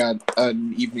 7:30. I've got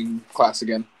an evening class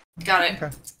again. Got it.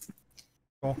 Okay.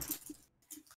 Cool.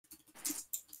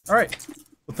 All right.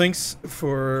 Well, thanks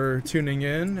for tuning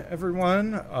in,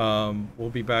 everyone. We'll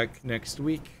be back next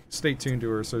week. Stay tuned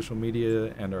to our social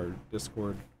media and our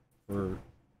Discord for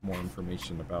more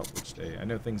information about which day. I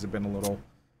know things have been a little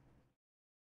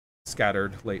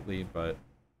scattered lately, but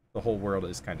the whole world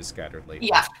is kind of scattered lately.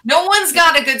 Yeah. No one's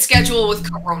got a good schedule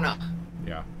with Corona.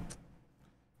 Yeah.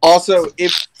 Also,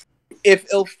 if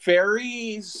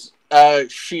Ilferi's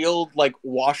shield like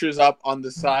washes up on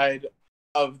the side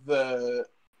of the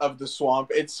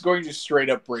swamp, it's going to straight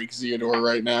up break Zeodor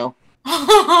right now.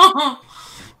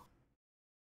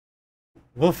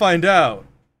 We'll find out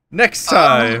next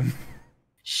time.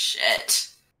 Shit.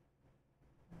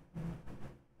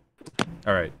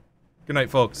 All right. Good night,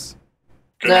 folks.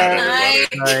 Good night, Night.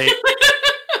 everybody. Right.